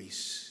your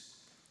grace,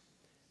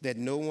 that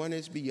no one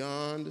is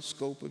beyond the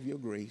scope of your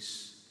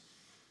grace.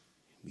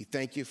 We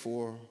thank you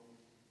for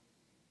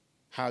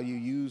how you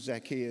use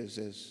Zacchaeus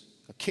as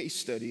a case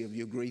study of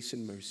your grace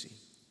and mercy.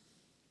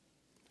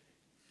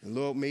 And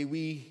Lord, may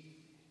we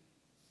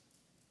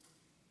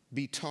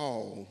be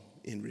tall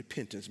in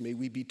repentance. May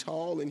we be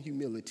tall in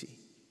humility.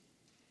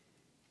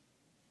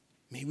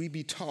 May we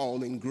be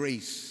tall in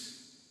grace.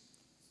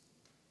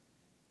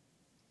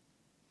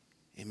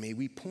 And may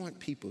we point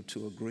people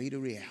to a greater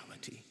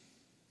reality.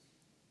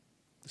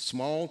 The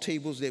small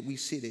tables that we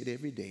sit at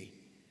every day,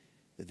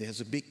 that there's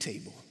a big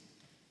table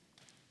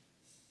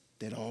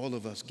that all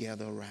of us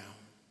gather around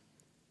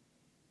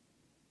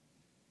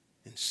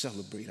and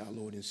celebrate our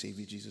Lord and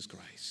Savior Jesus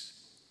Christ.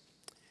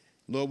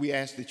 Lord, we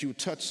ask that you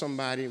touch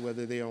somebody,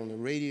 whether they're on the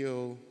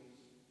radio,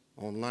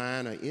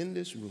 online, or in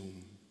this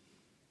room,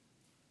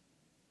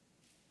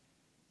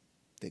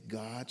 that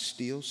God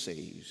still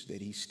saves,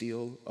 that he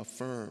still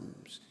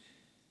affirms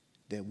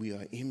that we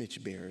are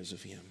image bearers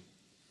of him,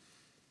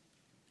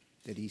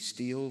 that he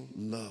still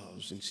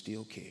loves and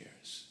still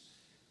cares.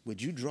 Would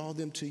you draw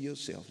them to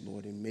yourself,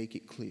 Lord, and make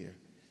it clear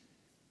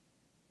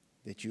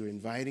that you're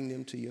inviting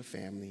them to your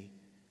family,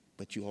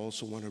 but you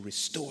also want to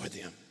restore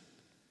them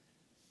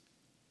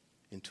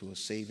into a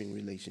saving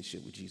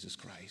relationship with Jesus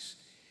Christ.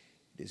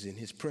 It is in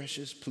his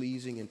precious,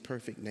 pleasing, and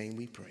perfect name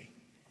we pray.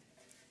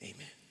 Amen.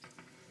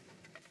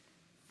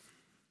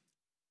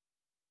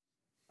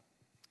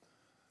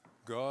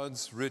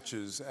 God's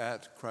riches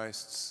at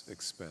Christ's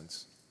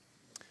expense.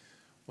 I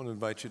want to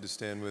invite you to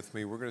stand with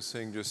me. We're going to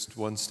sing just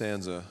one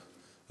stanza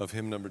of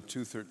hymn number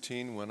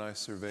 213, When I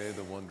Survey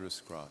the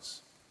Wondrous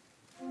Cross.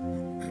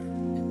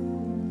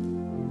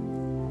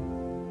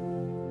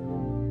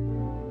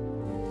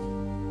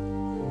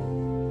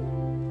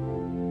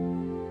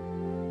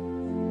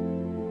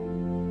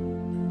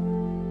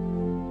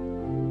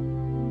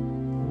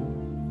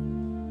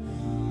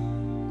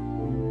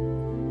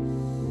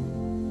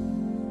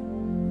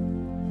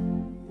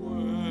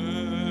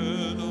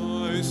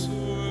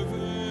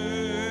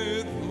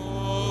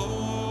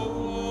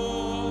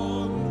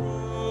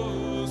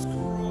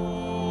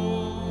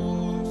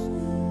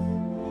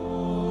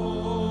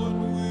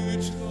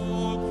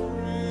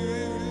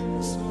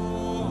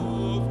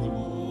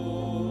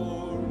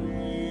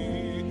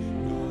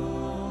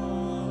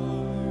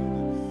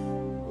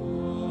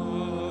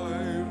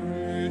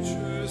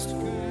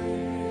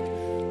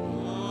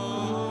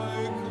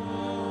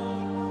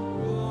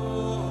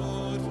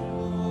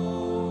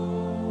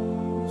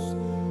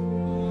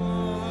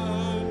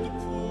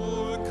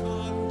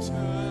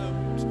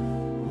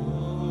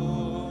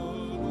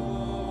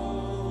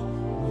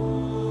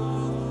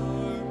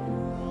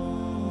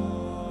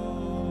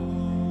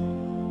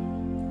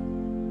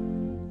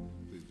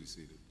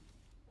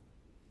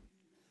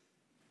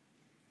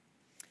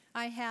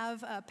 I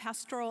have a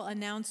pastoral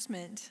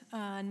announcement.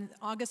 On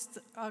August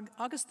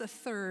the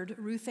 3rd,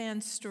 Ruth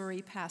Ann's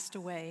Story passed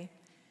away.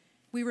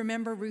 We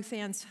remember Ruth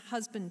Ann's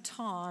husband,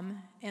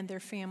 Tom, and their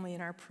family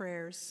in our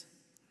prayers.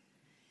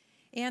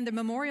 And the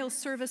memorial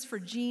service for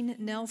Jean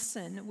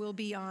Nelson will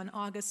be on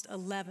August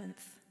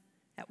 11th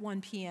at 1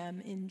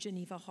 p.m. in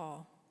Geneva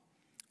Hall.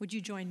 Would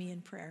you join me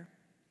in prayer?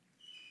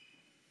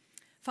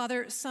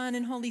 Father, Son,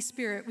 and Holy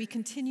Spirit, we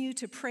continue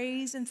to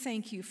praise and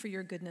thank you for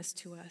your goodness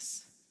to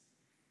us.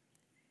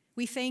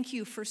 We thank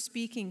you for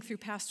speaking through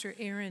Pastor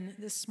Aaron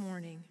this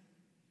morning.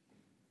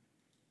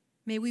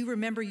 May we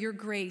remember your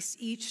grace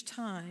each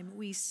time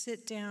we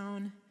sit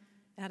down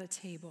at a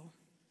table.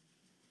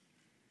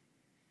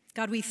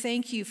 God, we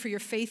thank you for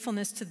your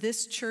faithfulness to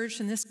this church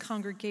and this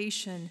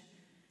congregation.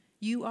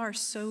 You are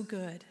so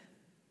good.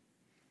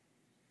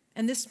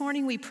 And this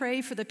morning we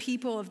pray for the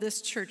people of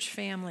this church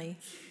family.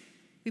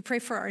 We pray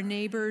for our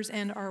neighbors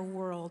and our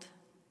world.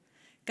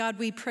 God,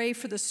 we pray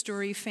for the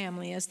Story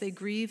family as they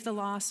grieve the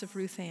loss of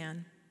Ruth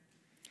Ann.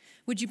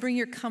 Would you bring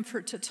your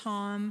comfort to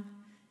Tom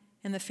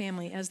and the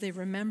family as they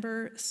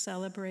remember,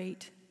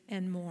 celebrate,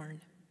 and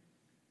mourn?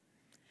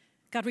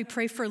 God, we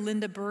pray for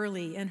Linda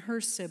Burley and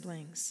her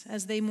siblings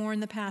as they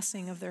mourn the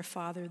passing of their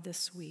father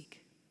this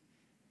week.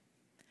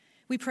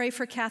 We pray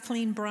for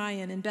Kathleen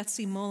Bryan and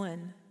Betsy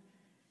Mullen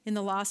in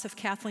the loss of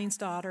Kathleen's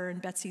daughter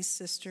and Betsy's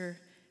sister,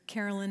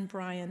 Carolyn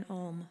Bryan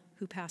Ulm,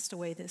 who passed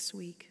away this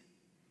week.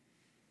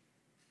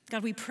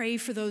 God, we pray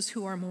for those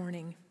who are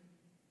mourning.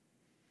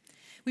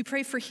 We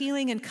pray for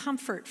healing and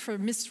comfort for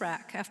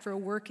Misrak after a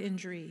work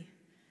injury,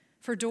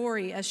 for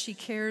Dory as she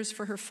cares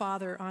for her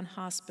father on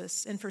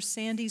hospice, and for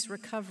Sandy's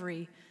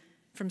recovery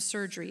from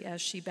surgery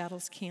as she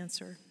battles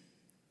cancer.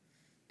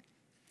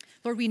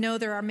 Lord, we know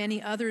there are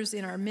many others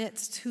in our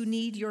midst who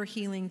need your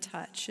healing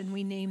touch, and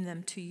we name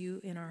them to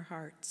you in our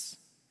hearts.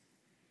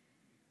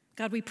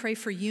 God, we pray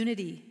for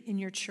unity in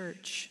your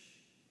church.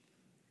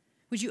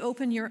 Would you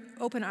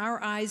open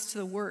our eyes to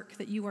the work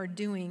that you are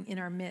doing in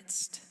our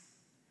midst?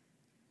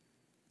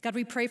 God,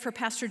 we pray for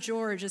Pastor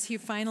George as he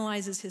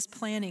finalizes his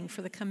planning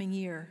for the coming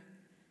year.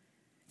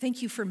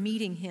 Thank you for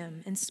meeting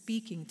him and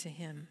speaking to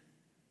him.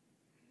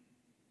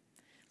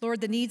 Lord,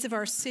 the needs of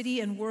our city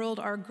and world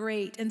are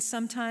great, and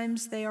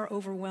sometimes they are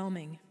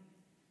overwhelming.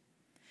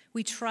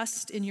 We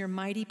trust in your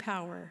mighty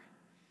power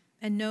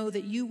and know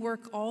that you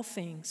work all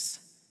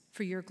things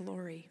for your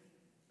glory.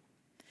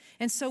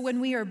 And so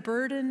when we are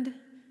burdened,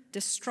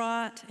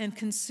 distraught, and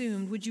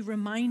consumed, would you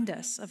remind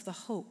us of the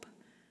hope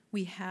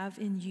we have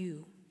in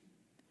you?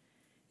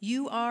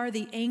 You are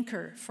the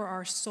anchor for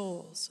our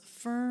souls,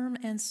 firm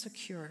and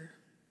secure.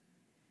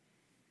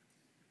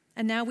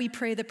 And now we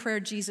pray the prayer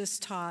Jesus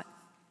taught.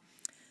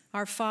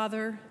 Our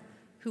Father,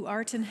 who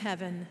art in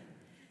heaven,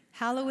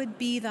 hallowed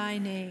be thy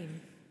name.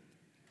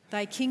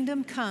 Thy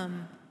kingdom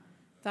come,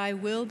 thy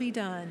will be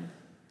done,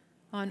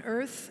 on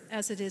earth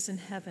as it is in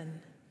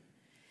heaven.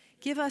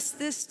 Give us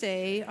this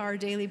day our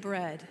daily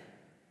bread,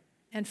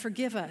 and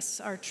forgive us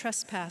our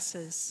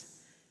trespasses,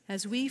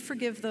 as we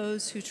forgive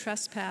those who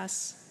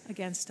trespass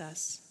against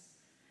us.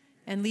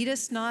 And lead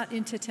us not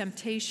into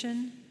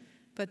temptation,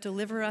 but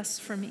deliver us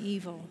from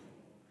evil.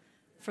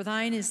 For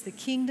thine is the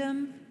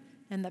kingdom,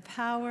 and the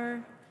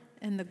power,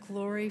 and the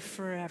glory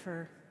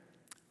forever.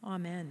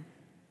 Amen.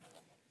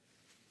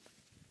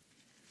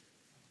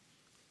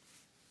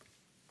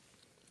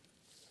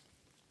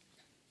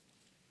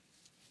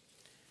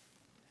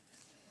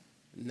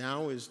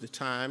 Now is the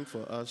time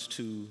for us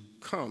to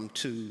come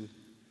to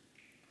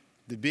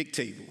the big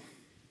table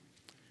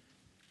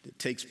that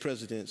takes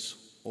precedence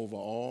over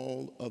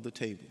all other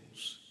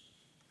tables.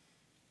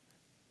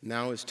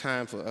 Now it's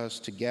time for us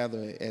to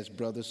gather as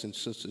brothers and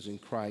sisters in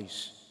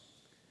Christ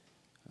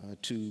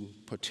to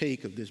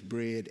partake of this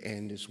bread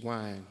and this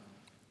wine.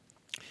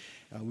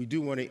 We do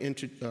want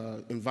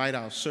to invite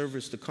our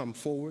servers to come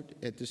forward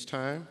at this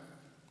time.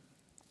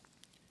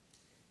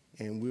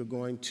 And we're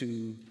going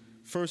to,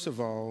 first of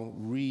all,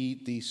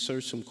 read the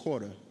Sursum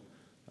Corda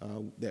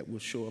that will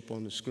show up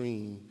on the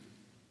screen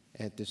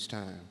at this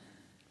time.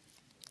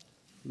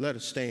 Let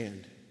us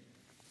stand.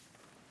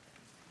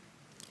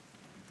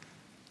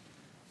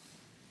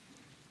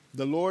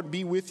 The Lord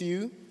be with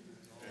you.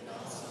 And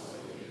also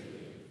with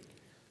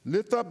you.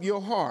 Lift up your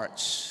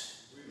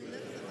hearts. We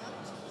lift them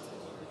up to the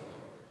Lord.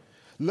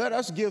 Let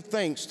us give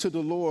thanks to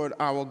the Lord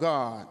our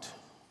God.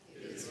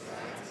 It is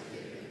right to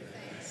give him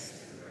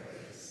thanks and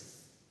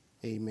praise.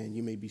 Amen.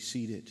 You may be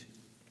seated.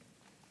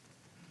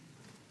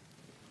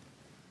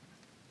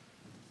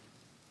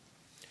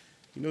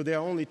 You know, there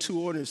are only two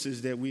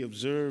ordinances that we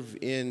observe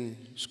in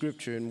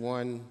Scripture, and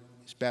one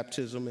is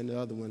baptism, and the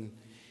other one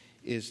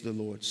is the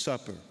Lord's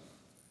Supper.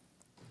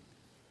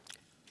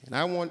 And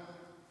I want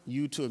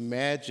you to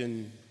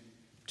imagine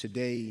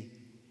today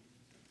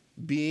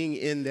being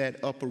in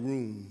that upper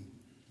room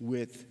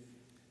with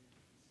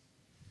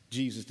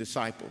Jesus'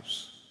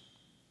 disciples.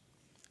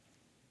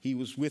 He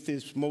was with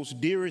his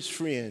most dearest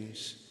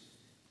friends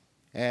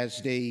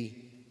as they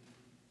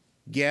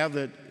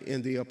gathered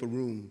in the upper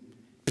room.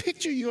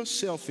 Picture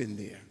yourself in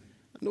there.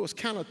 I know it's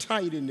kind of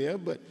tight in there,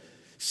 but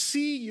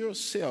see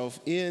yourself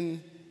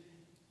in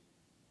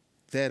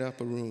that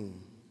upper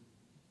room.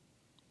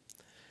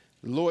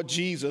 Lord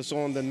Jesus,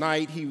 on the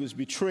night he was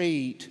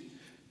betrayed,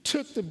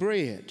 took the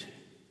bread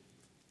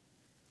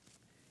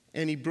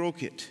and he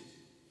broke it.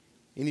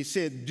 And he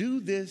said, "Do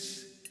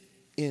this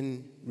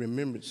in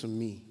remembrance of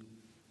me."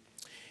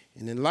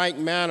 And in like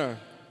manner,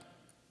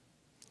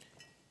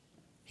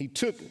 he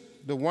took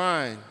the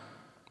wine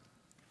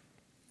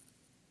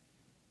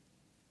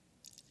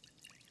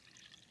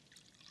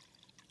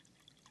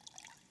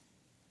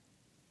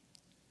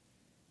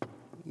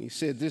and he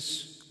said,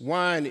 "This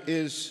wine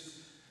is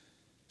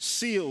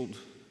sealed in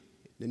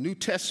the New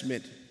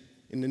Testament,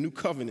 in the new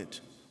covenant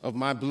of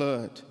my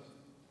blood,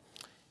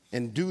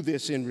 and do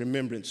this in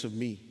remembrance of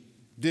me.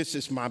 This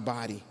is my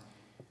body,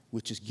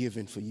 which is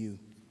given for you."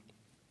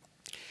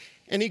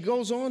 And he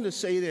goes on to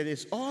say that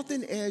as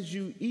often as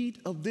you eat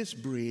of this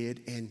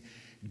bread and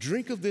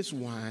drink of this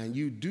wine,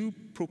 you do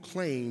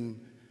proclaim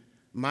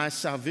my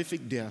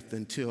salvific death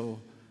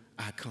until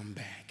I come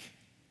back.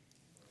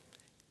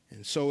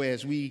 And so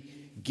as we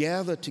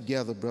gather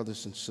together,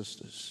 brothers and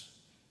sisters,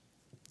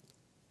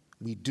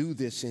 we do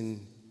this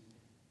in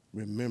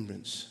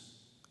remembrance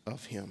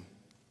of him.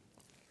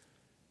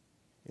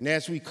 And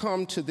as we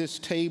come to this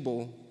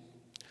table,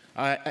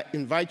 I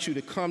invite you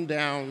to come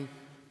down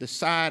the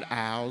side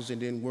aisles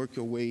and then work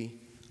your way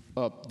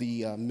up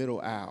the middle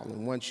aisle.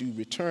 And once you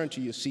return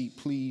to your seat,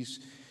 please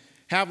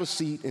have a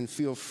seat and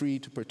feel free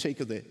to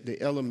partake of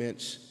the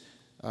elements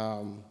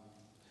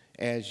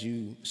as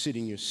you sit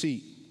in your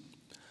seat.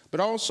 But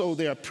also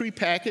there are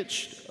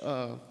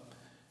prepackaged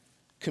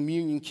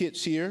communion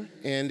kits here,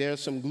 and there's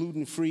some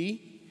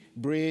gluten-free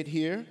bread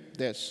here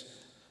that's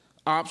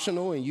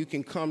optional, and you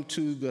can come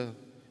to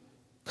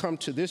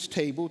this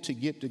table to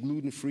get the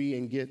gluten-free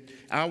and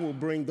I will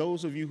bring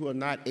those of you who are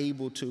not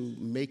able to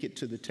make it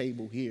to the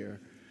table here,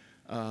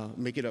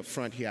 make it up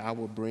front here, I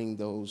will bring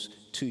those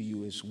to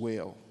you as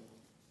well.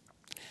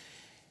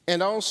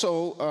 And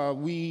also,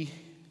 we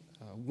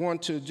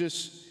want to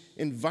just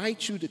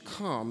invite you to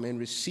come and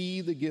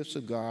receive the gifts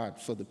of God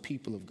for the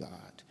people of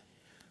God.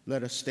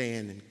 Let us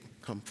stand and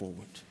come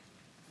forward.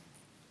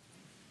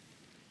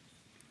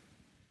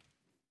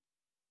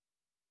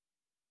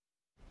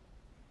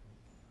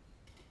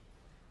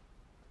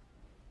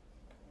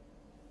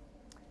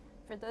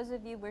 For those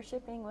of you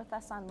worshiping with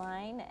us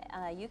online,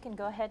 you can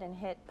go ahead and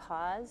hit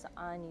pause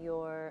on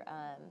your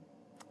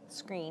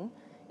screen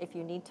if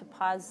you need to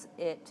pause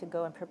it to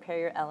go and prepare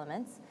your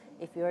elements.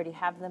 If you already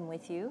have them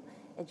with you,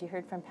 as you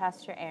heard from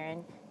Pastor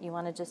Aaron, you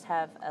want to just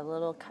have a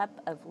little cup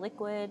of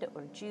liquid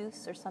or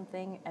juice or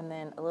something, and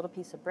then a little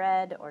piece of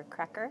bread or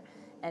cracker.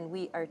 And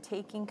we are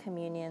taking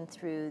communion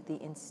through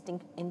the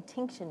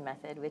intinction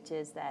method, which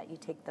is that you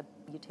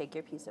take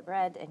your piece of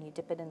bread and you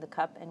dip it in the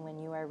cup, and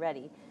when you are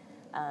ready,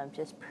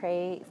 just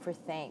pray for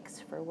thanks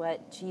for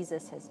what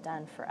Jesus has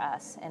done for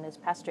us. And as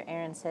Pastor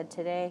Aaron said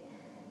today,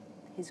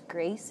 his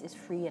grace is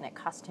free and it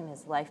cost him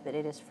his life, but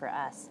it is for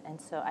us. And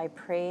so I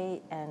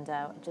pray, and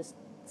just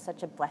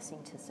such a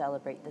blessing to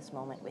celebrate this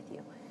moment with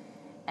you.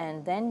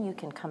 And then you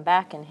can come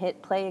back and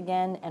hit play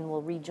again, and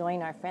we'll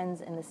rejoin our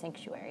friends in the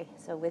sanctuary.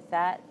 So with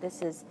that,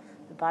 this is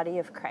the body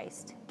of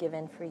Christ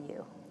given for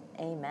you.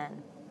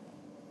 Amen.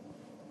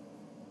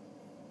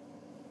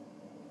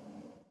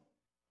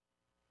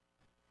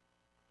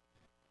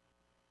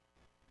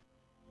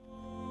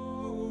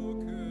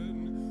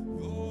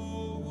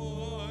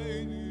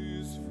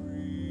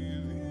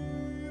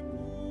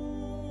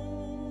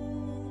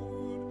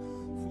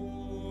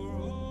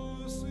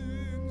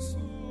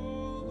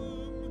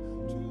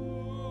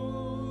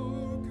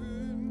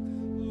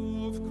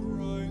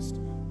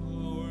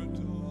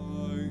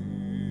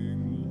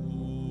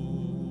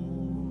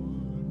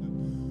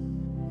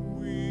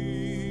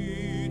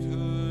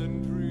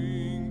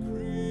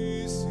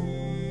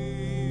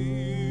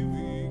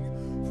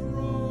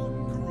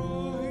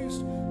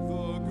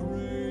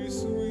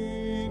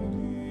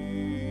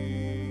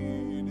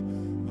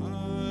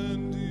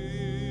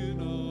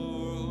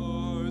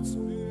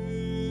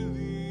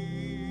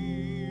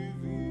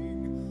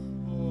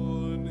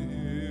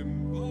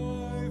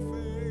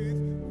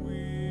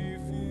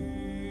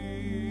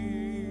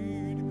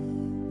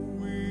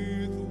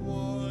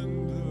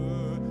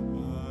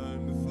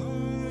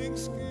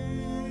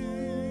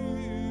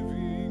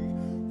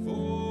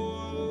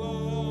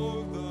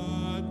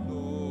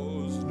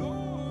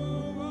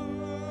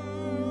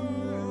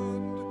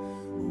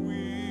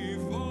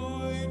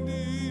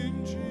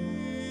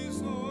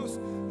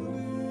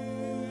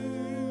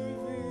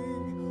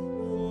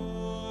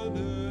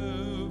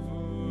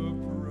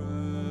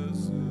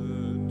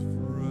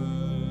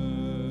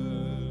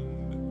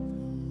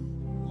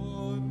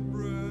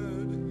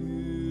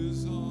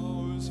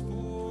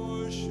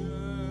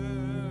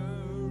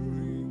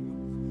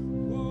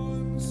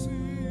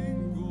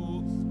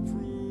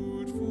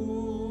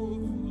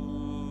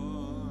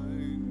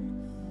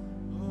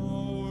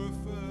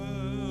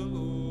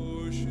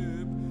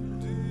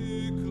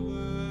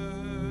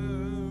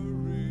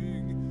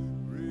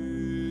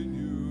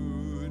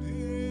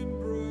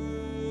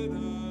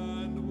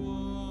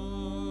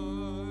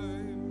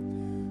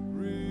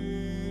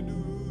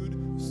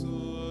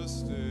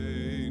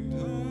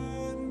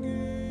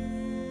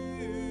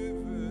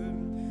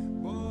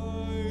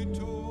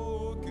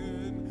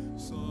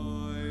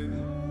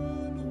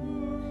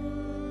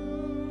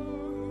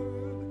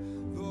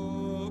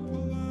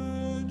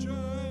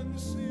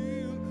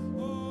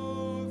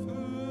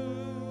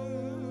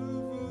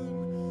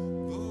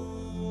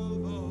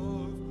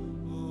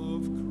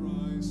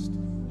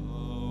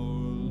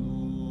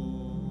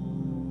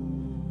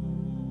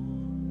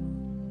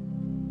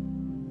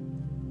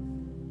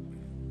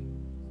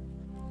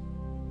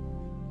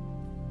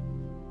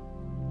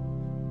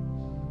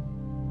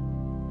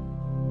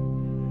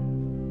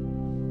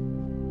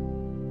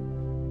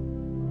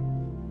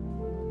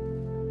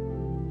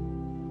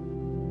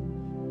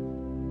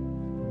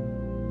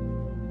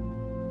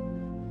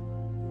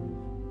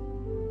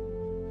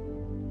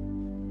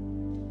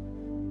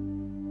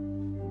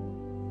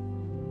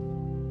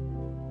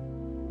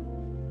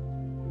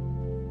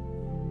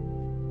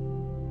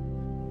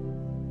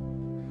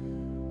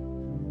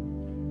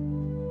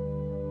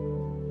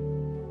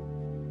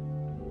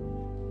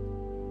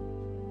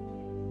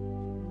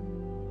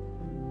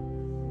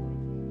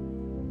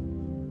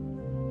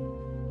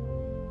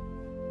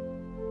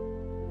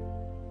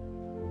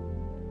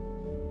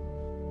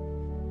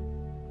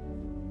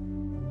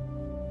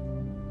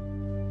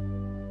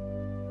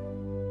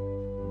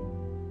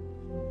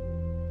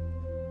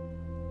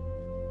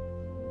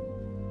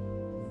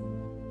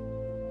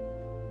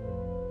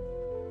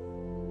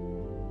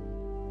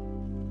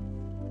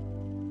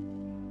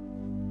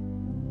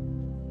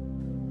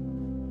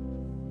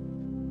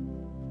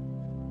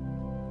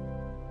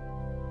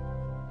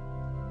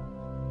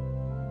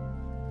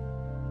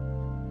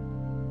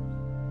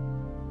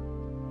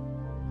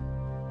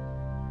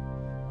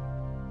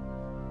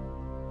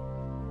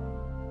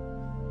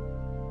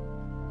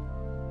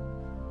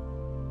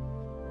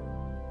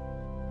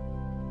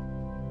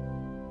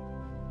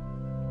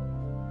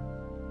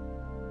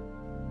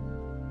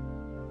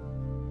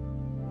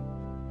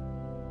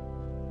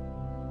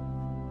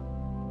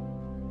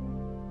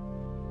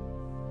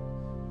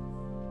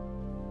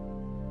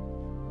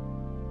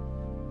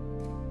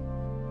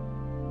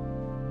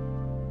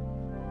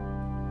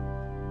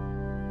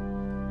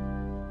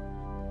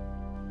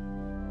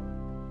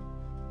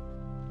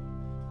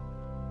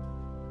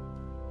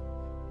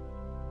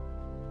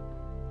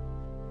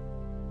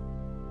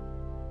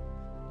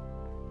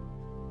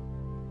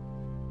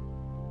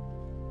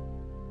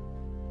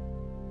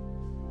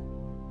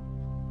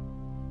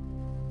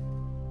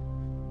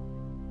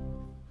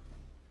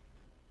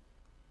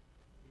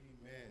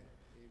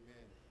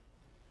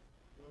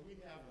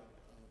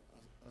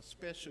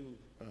 special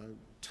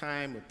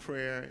time of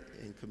prayer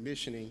and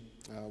commissioning.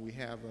 We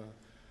have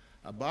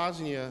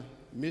Bosnia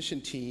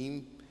mission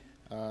team,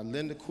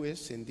 Linda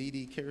Quist and Dee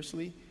Dee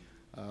Kersley,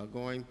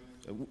 going,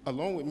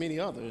 along with many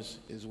others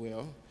as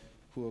well,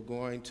 who are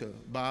going to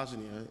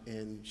Bosnia.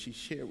 And she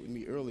shared with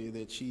me earlier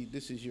that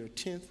this is your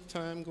 10th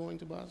time going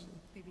to Bosnia?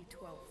 Maybe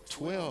 12.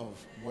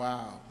 12.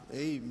 Wow.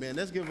 Amen.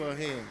 Let's give her a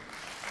hand.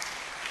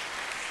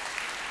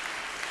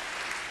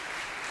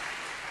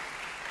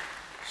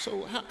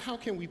 So how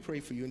can we pray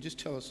for you? And just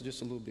tell us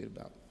just a little bit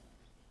about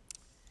it.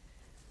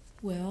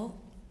 Well,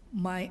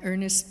 my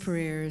earnest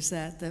prayer is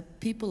that the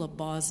people of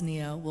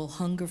Bosnia will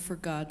hunger for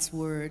God's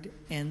word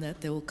and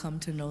that they will come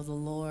to know the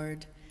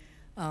Lord.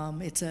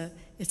 It's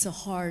a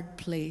hard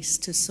place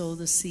to sow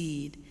the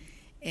seed,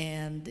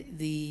 and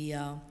the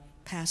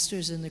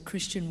pastors and the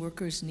Christian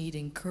workers need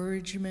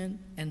encouragement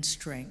and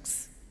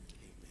strength.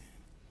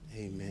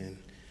 Amen. Amen.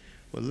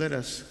 Well, let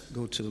us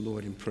go to the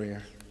Lord in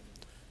prayer.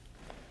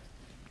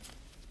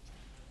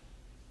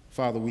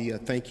 Father, we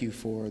thank you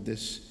for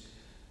this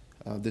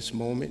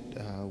moment.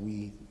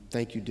 We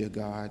thank you, dear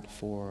God,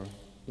 for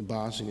the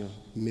Bosnia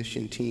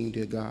mission team,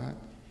 dear God.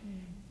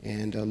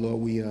 And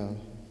Lord, we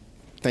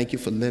thank you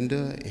for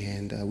Linda,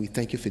 and we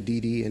thank you for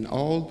Dee Dee and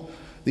all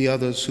the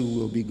others who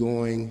will be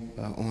going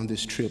on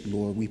this trip,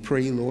 Lord. We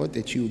pray, Lord,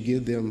 that you would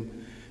give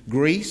them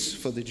grace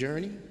for the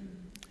journey,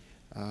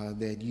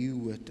 that you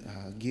would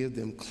give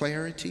them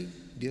clarity,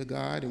 dear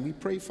God. And we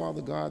pray,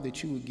 Father God,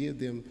 that you would give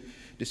them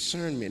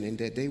discernment and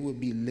that they will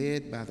be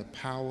led by the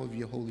power of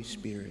your Holy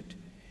Spirit.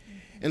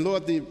 And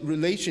Lord, the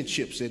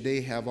relationships that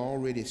they have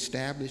already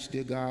established,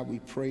 dear God, we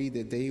pray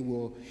that they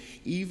will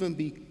even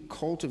be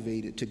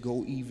cultivated to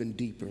go even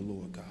deeper,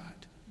 Lord God.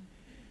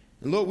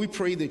 And Lord, we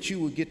pray that you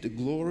will get the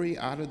glory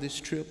out of this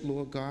trip,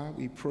 Lord God.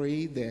 We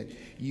pray that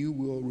you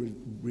will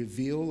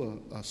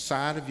reveal a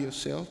side of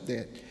yourself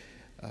that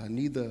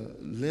neither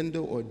Linda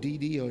or Dee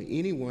Dee or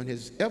anyone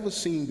has ever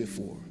seen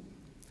before.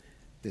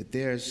 That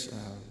there's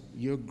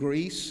your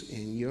grace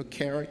and your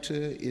character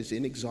is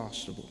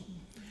inexhaustible.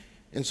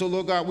 And so,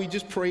 Lord God, we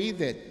just pray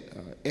that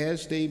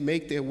as they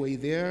make their way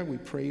there, we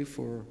pray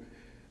for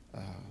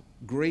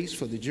grace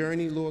for the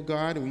journey, Lord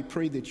God, and we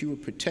pray that you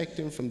would protect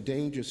them from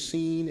danger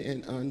seen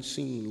and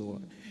unseen,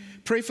 Lord.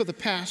 Pray for the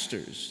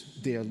pastors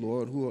there,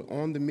 Lord, who are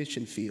on the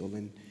mission field,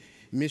 and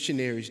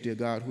missionaries, dear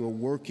God, who are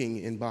working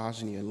in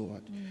Bosnia,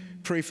 Lord.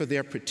 Pray for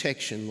their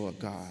protection, Lord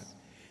God,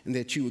 and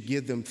that you would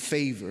give them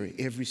favor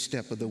every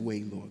step of the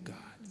way, Lord God.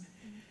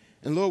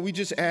 And Lord, we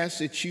just ask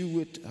that you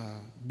would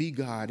be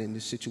God in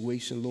this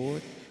situation,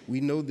 Lord. We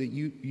know that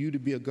you to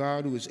be a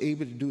God who is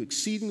able to do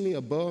exceedingly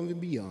above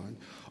and beyond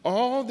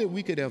all that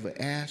we could ever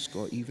ask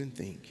or even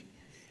think.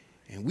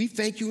 And we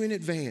thank you in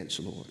advance,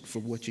 Lord, for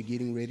what you're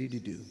getting ready to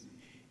do.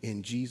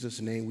 In Jesus'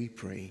 name we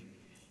pray.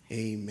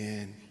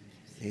 Amen.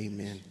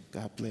 Amen.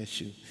 God bless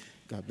you.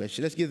 God bless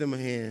you. Let's give them a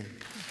hand.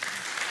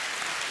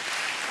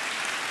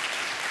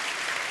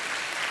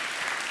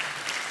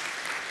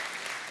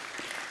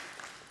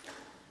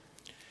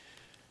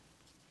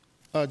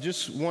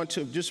 Just want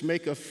to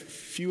make a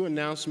few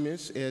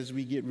announcements as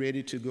we get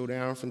ready to go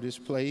down from this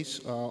place.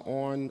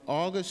 On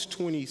August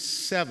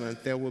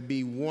 27th, there will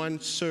be one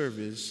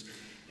service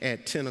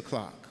at 10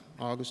 o'clock,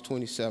 August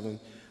 27th.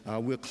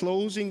 We're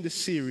closing the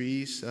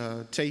series,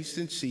 Taste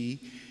and See,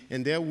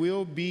 and there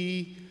will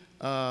be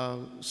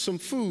some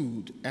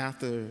food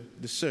after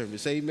the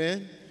service.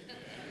 Amen?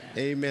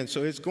 Amen.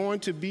 So it's going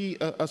to be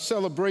a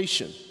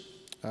celebration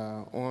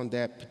on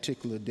that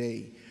particular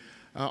day.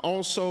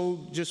 Also,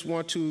 just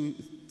want to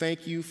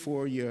thank you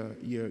for your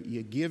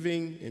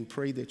giving and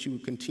pray that you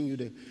would continue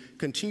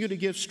to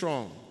give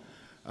strong.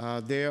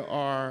 There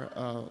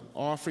are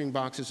offering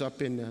boxes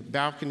up in the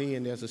balcony,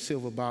 and there's a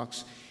silver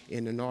box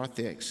in the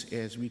narthex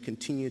as we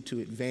continue to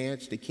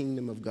advance the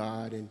kingdom of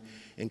God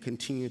and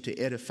continue to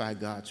edify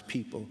God's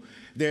people.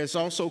 There's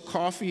also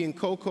coffee and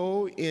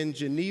cocoa in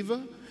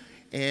Geneva,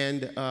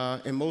 and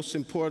most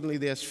importantly,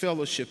 there's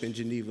fellowship in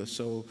Geneva.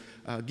 So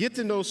get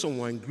to know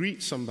someone,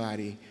 greet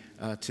somebody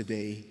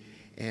today,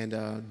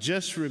 and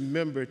just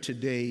remember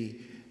today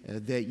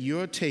that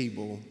your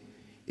table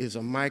is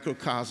a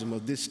microcosm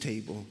of this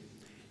table,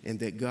 and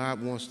that God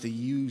wants to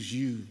use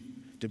you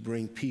to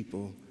bring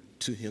people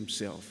to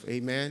himself.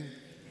 Amen?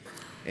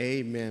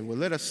 Amen. Well,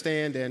 let us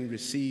stand and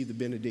receive the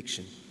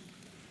benediction.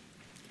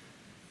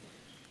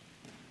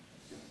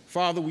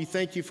 Father, we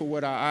thank you for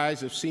what our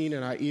eyes have seen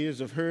and our ears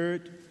have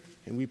heard,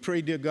 and we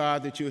pray, dear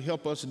God, that you'll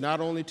help us not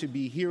only to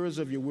be hearers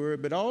of your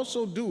word, but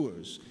also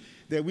doers,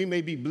 that we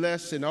may be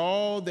blessed in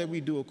all that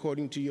we do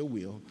according to your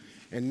will.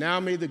 And now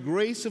may the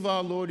grace of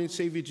our Lord and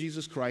Savior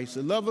Jesus Christ,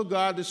 the love of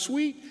God, the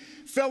sweet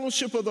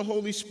fellowship of the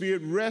Holy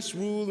Spirit rest,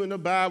 rule, and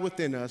abide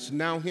within us,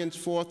 now,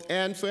 henceforth,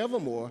 and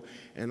forevermore.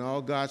 And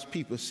all God's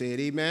people said,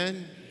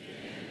 amen?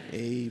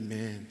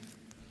 Amen.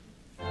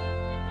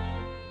 Amen.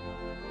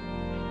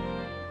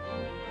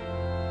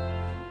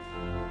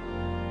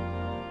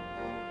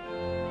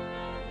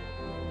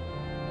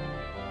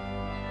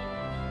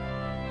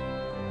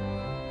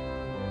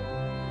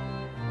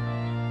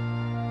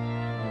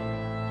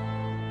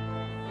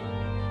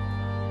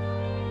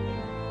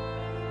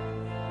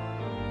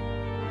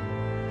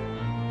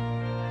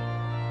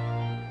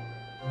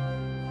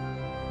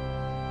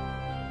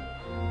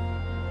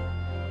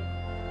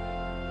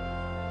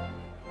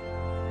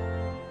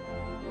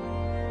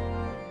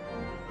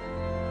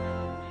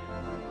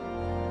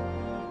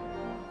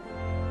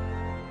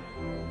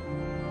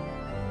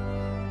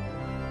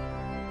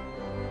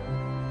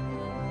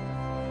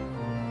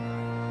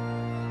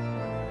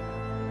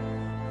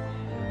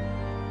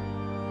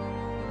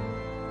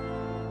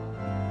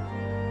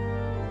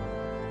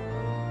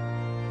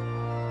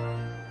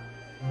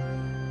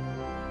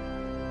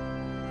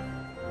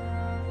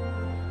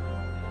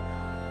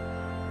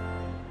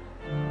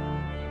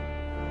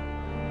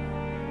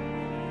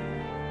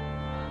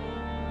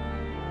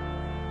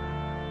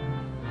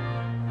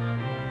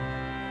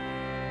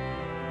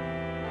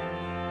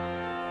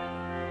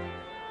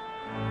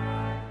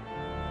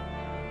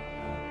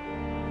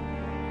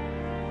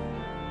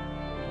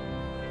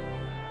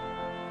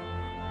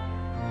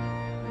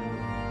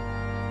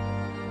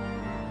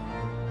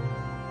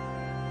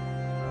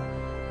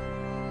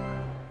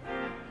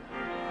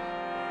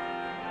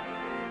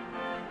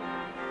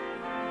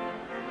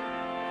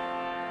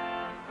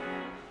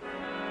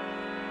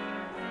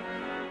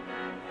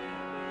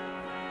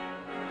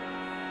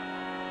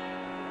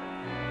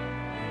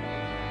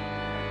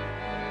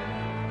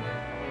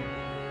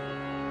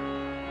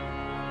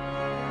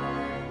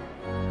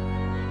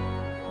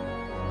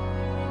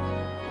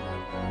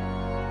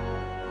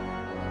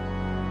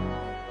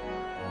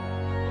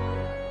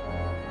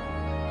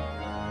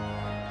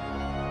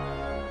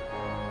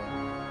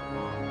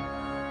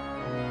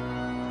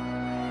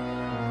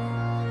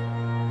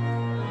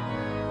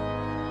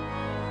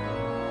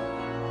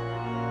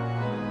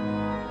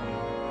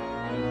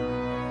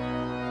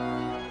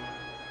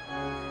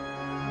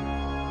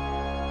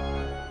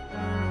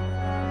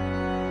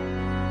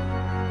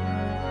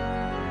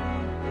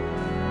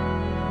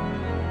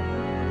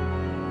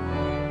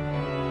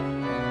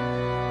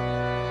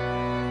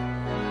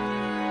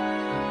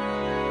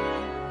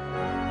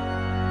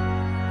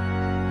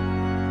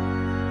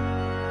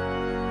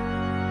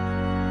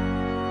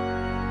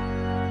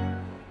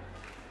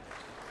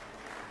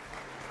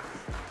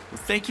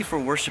 thank you for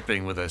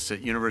worshiping with us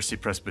at University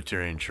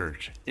Presbyterian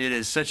Church. It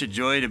is such a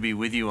joy to be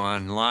with you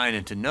online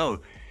and to know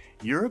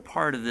you're a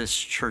part of this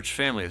church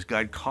family as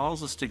God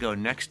calls us to go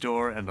next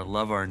door and to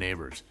love our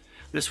neighbors.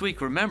 This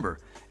week, remember,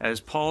 as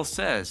Paul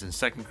says in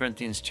 2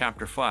 Corinthians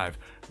chapter 5,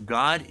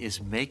 God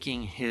is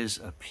making his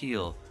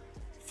appeal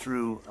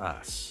through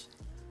us.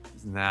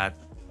 Isn't that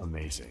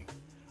amazing?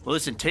 Well,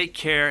 listen, take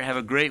care, have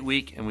a great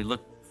week, and we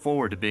look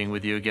forward to being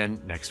with you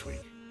again next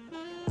week.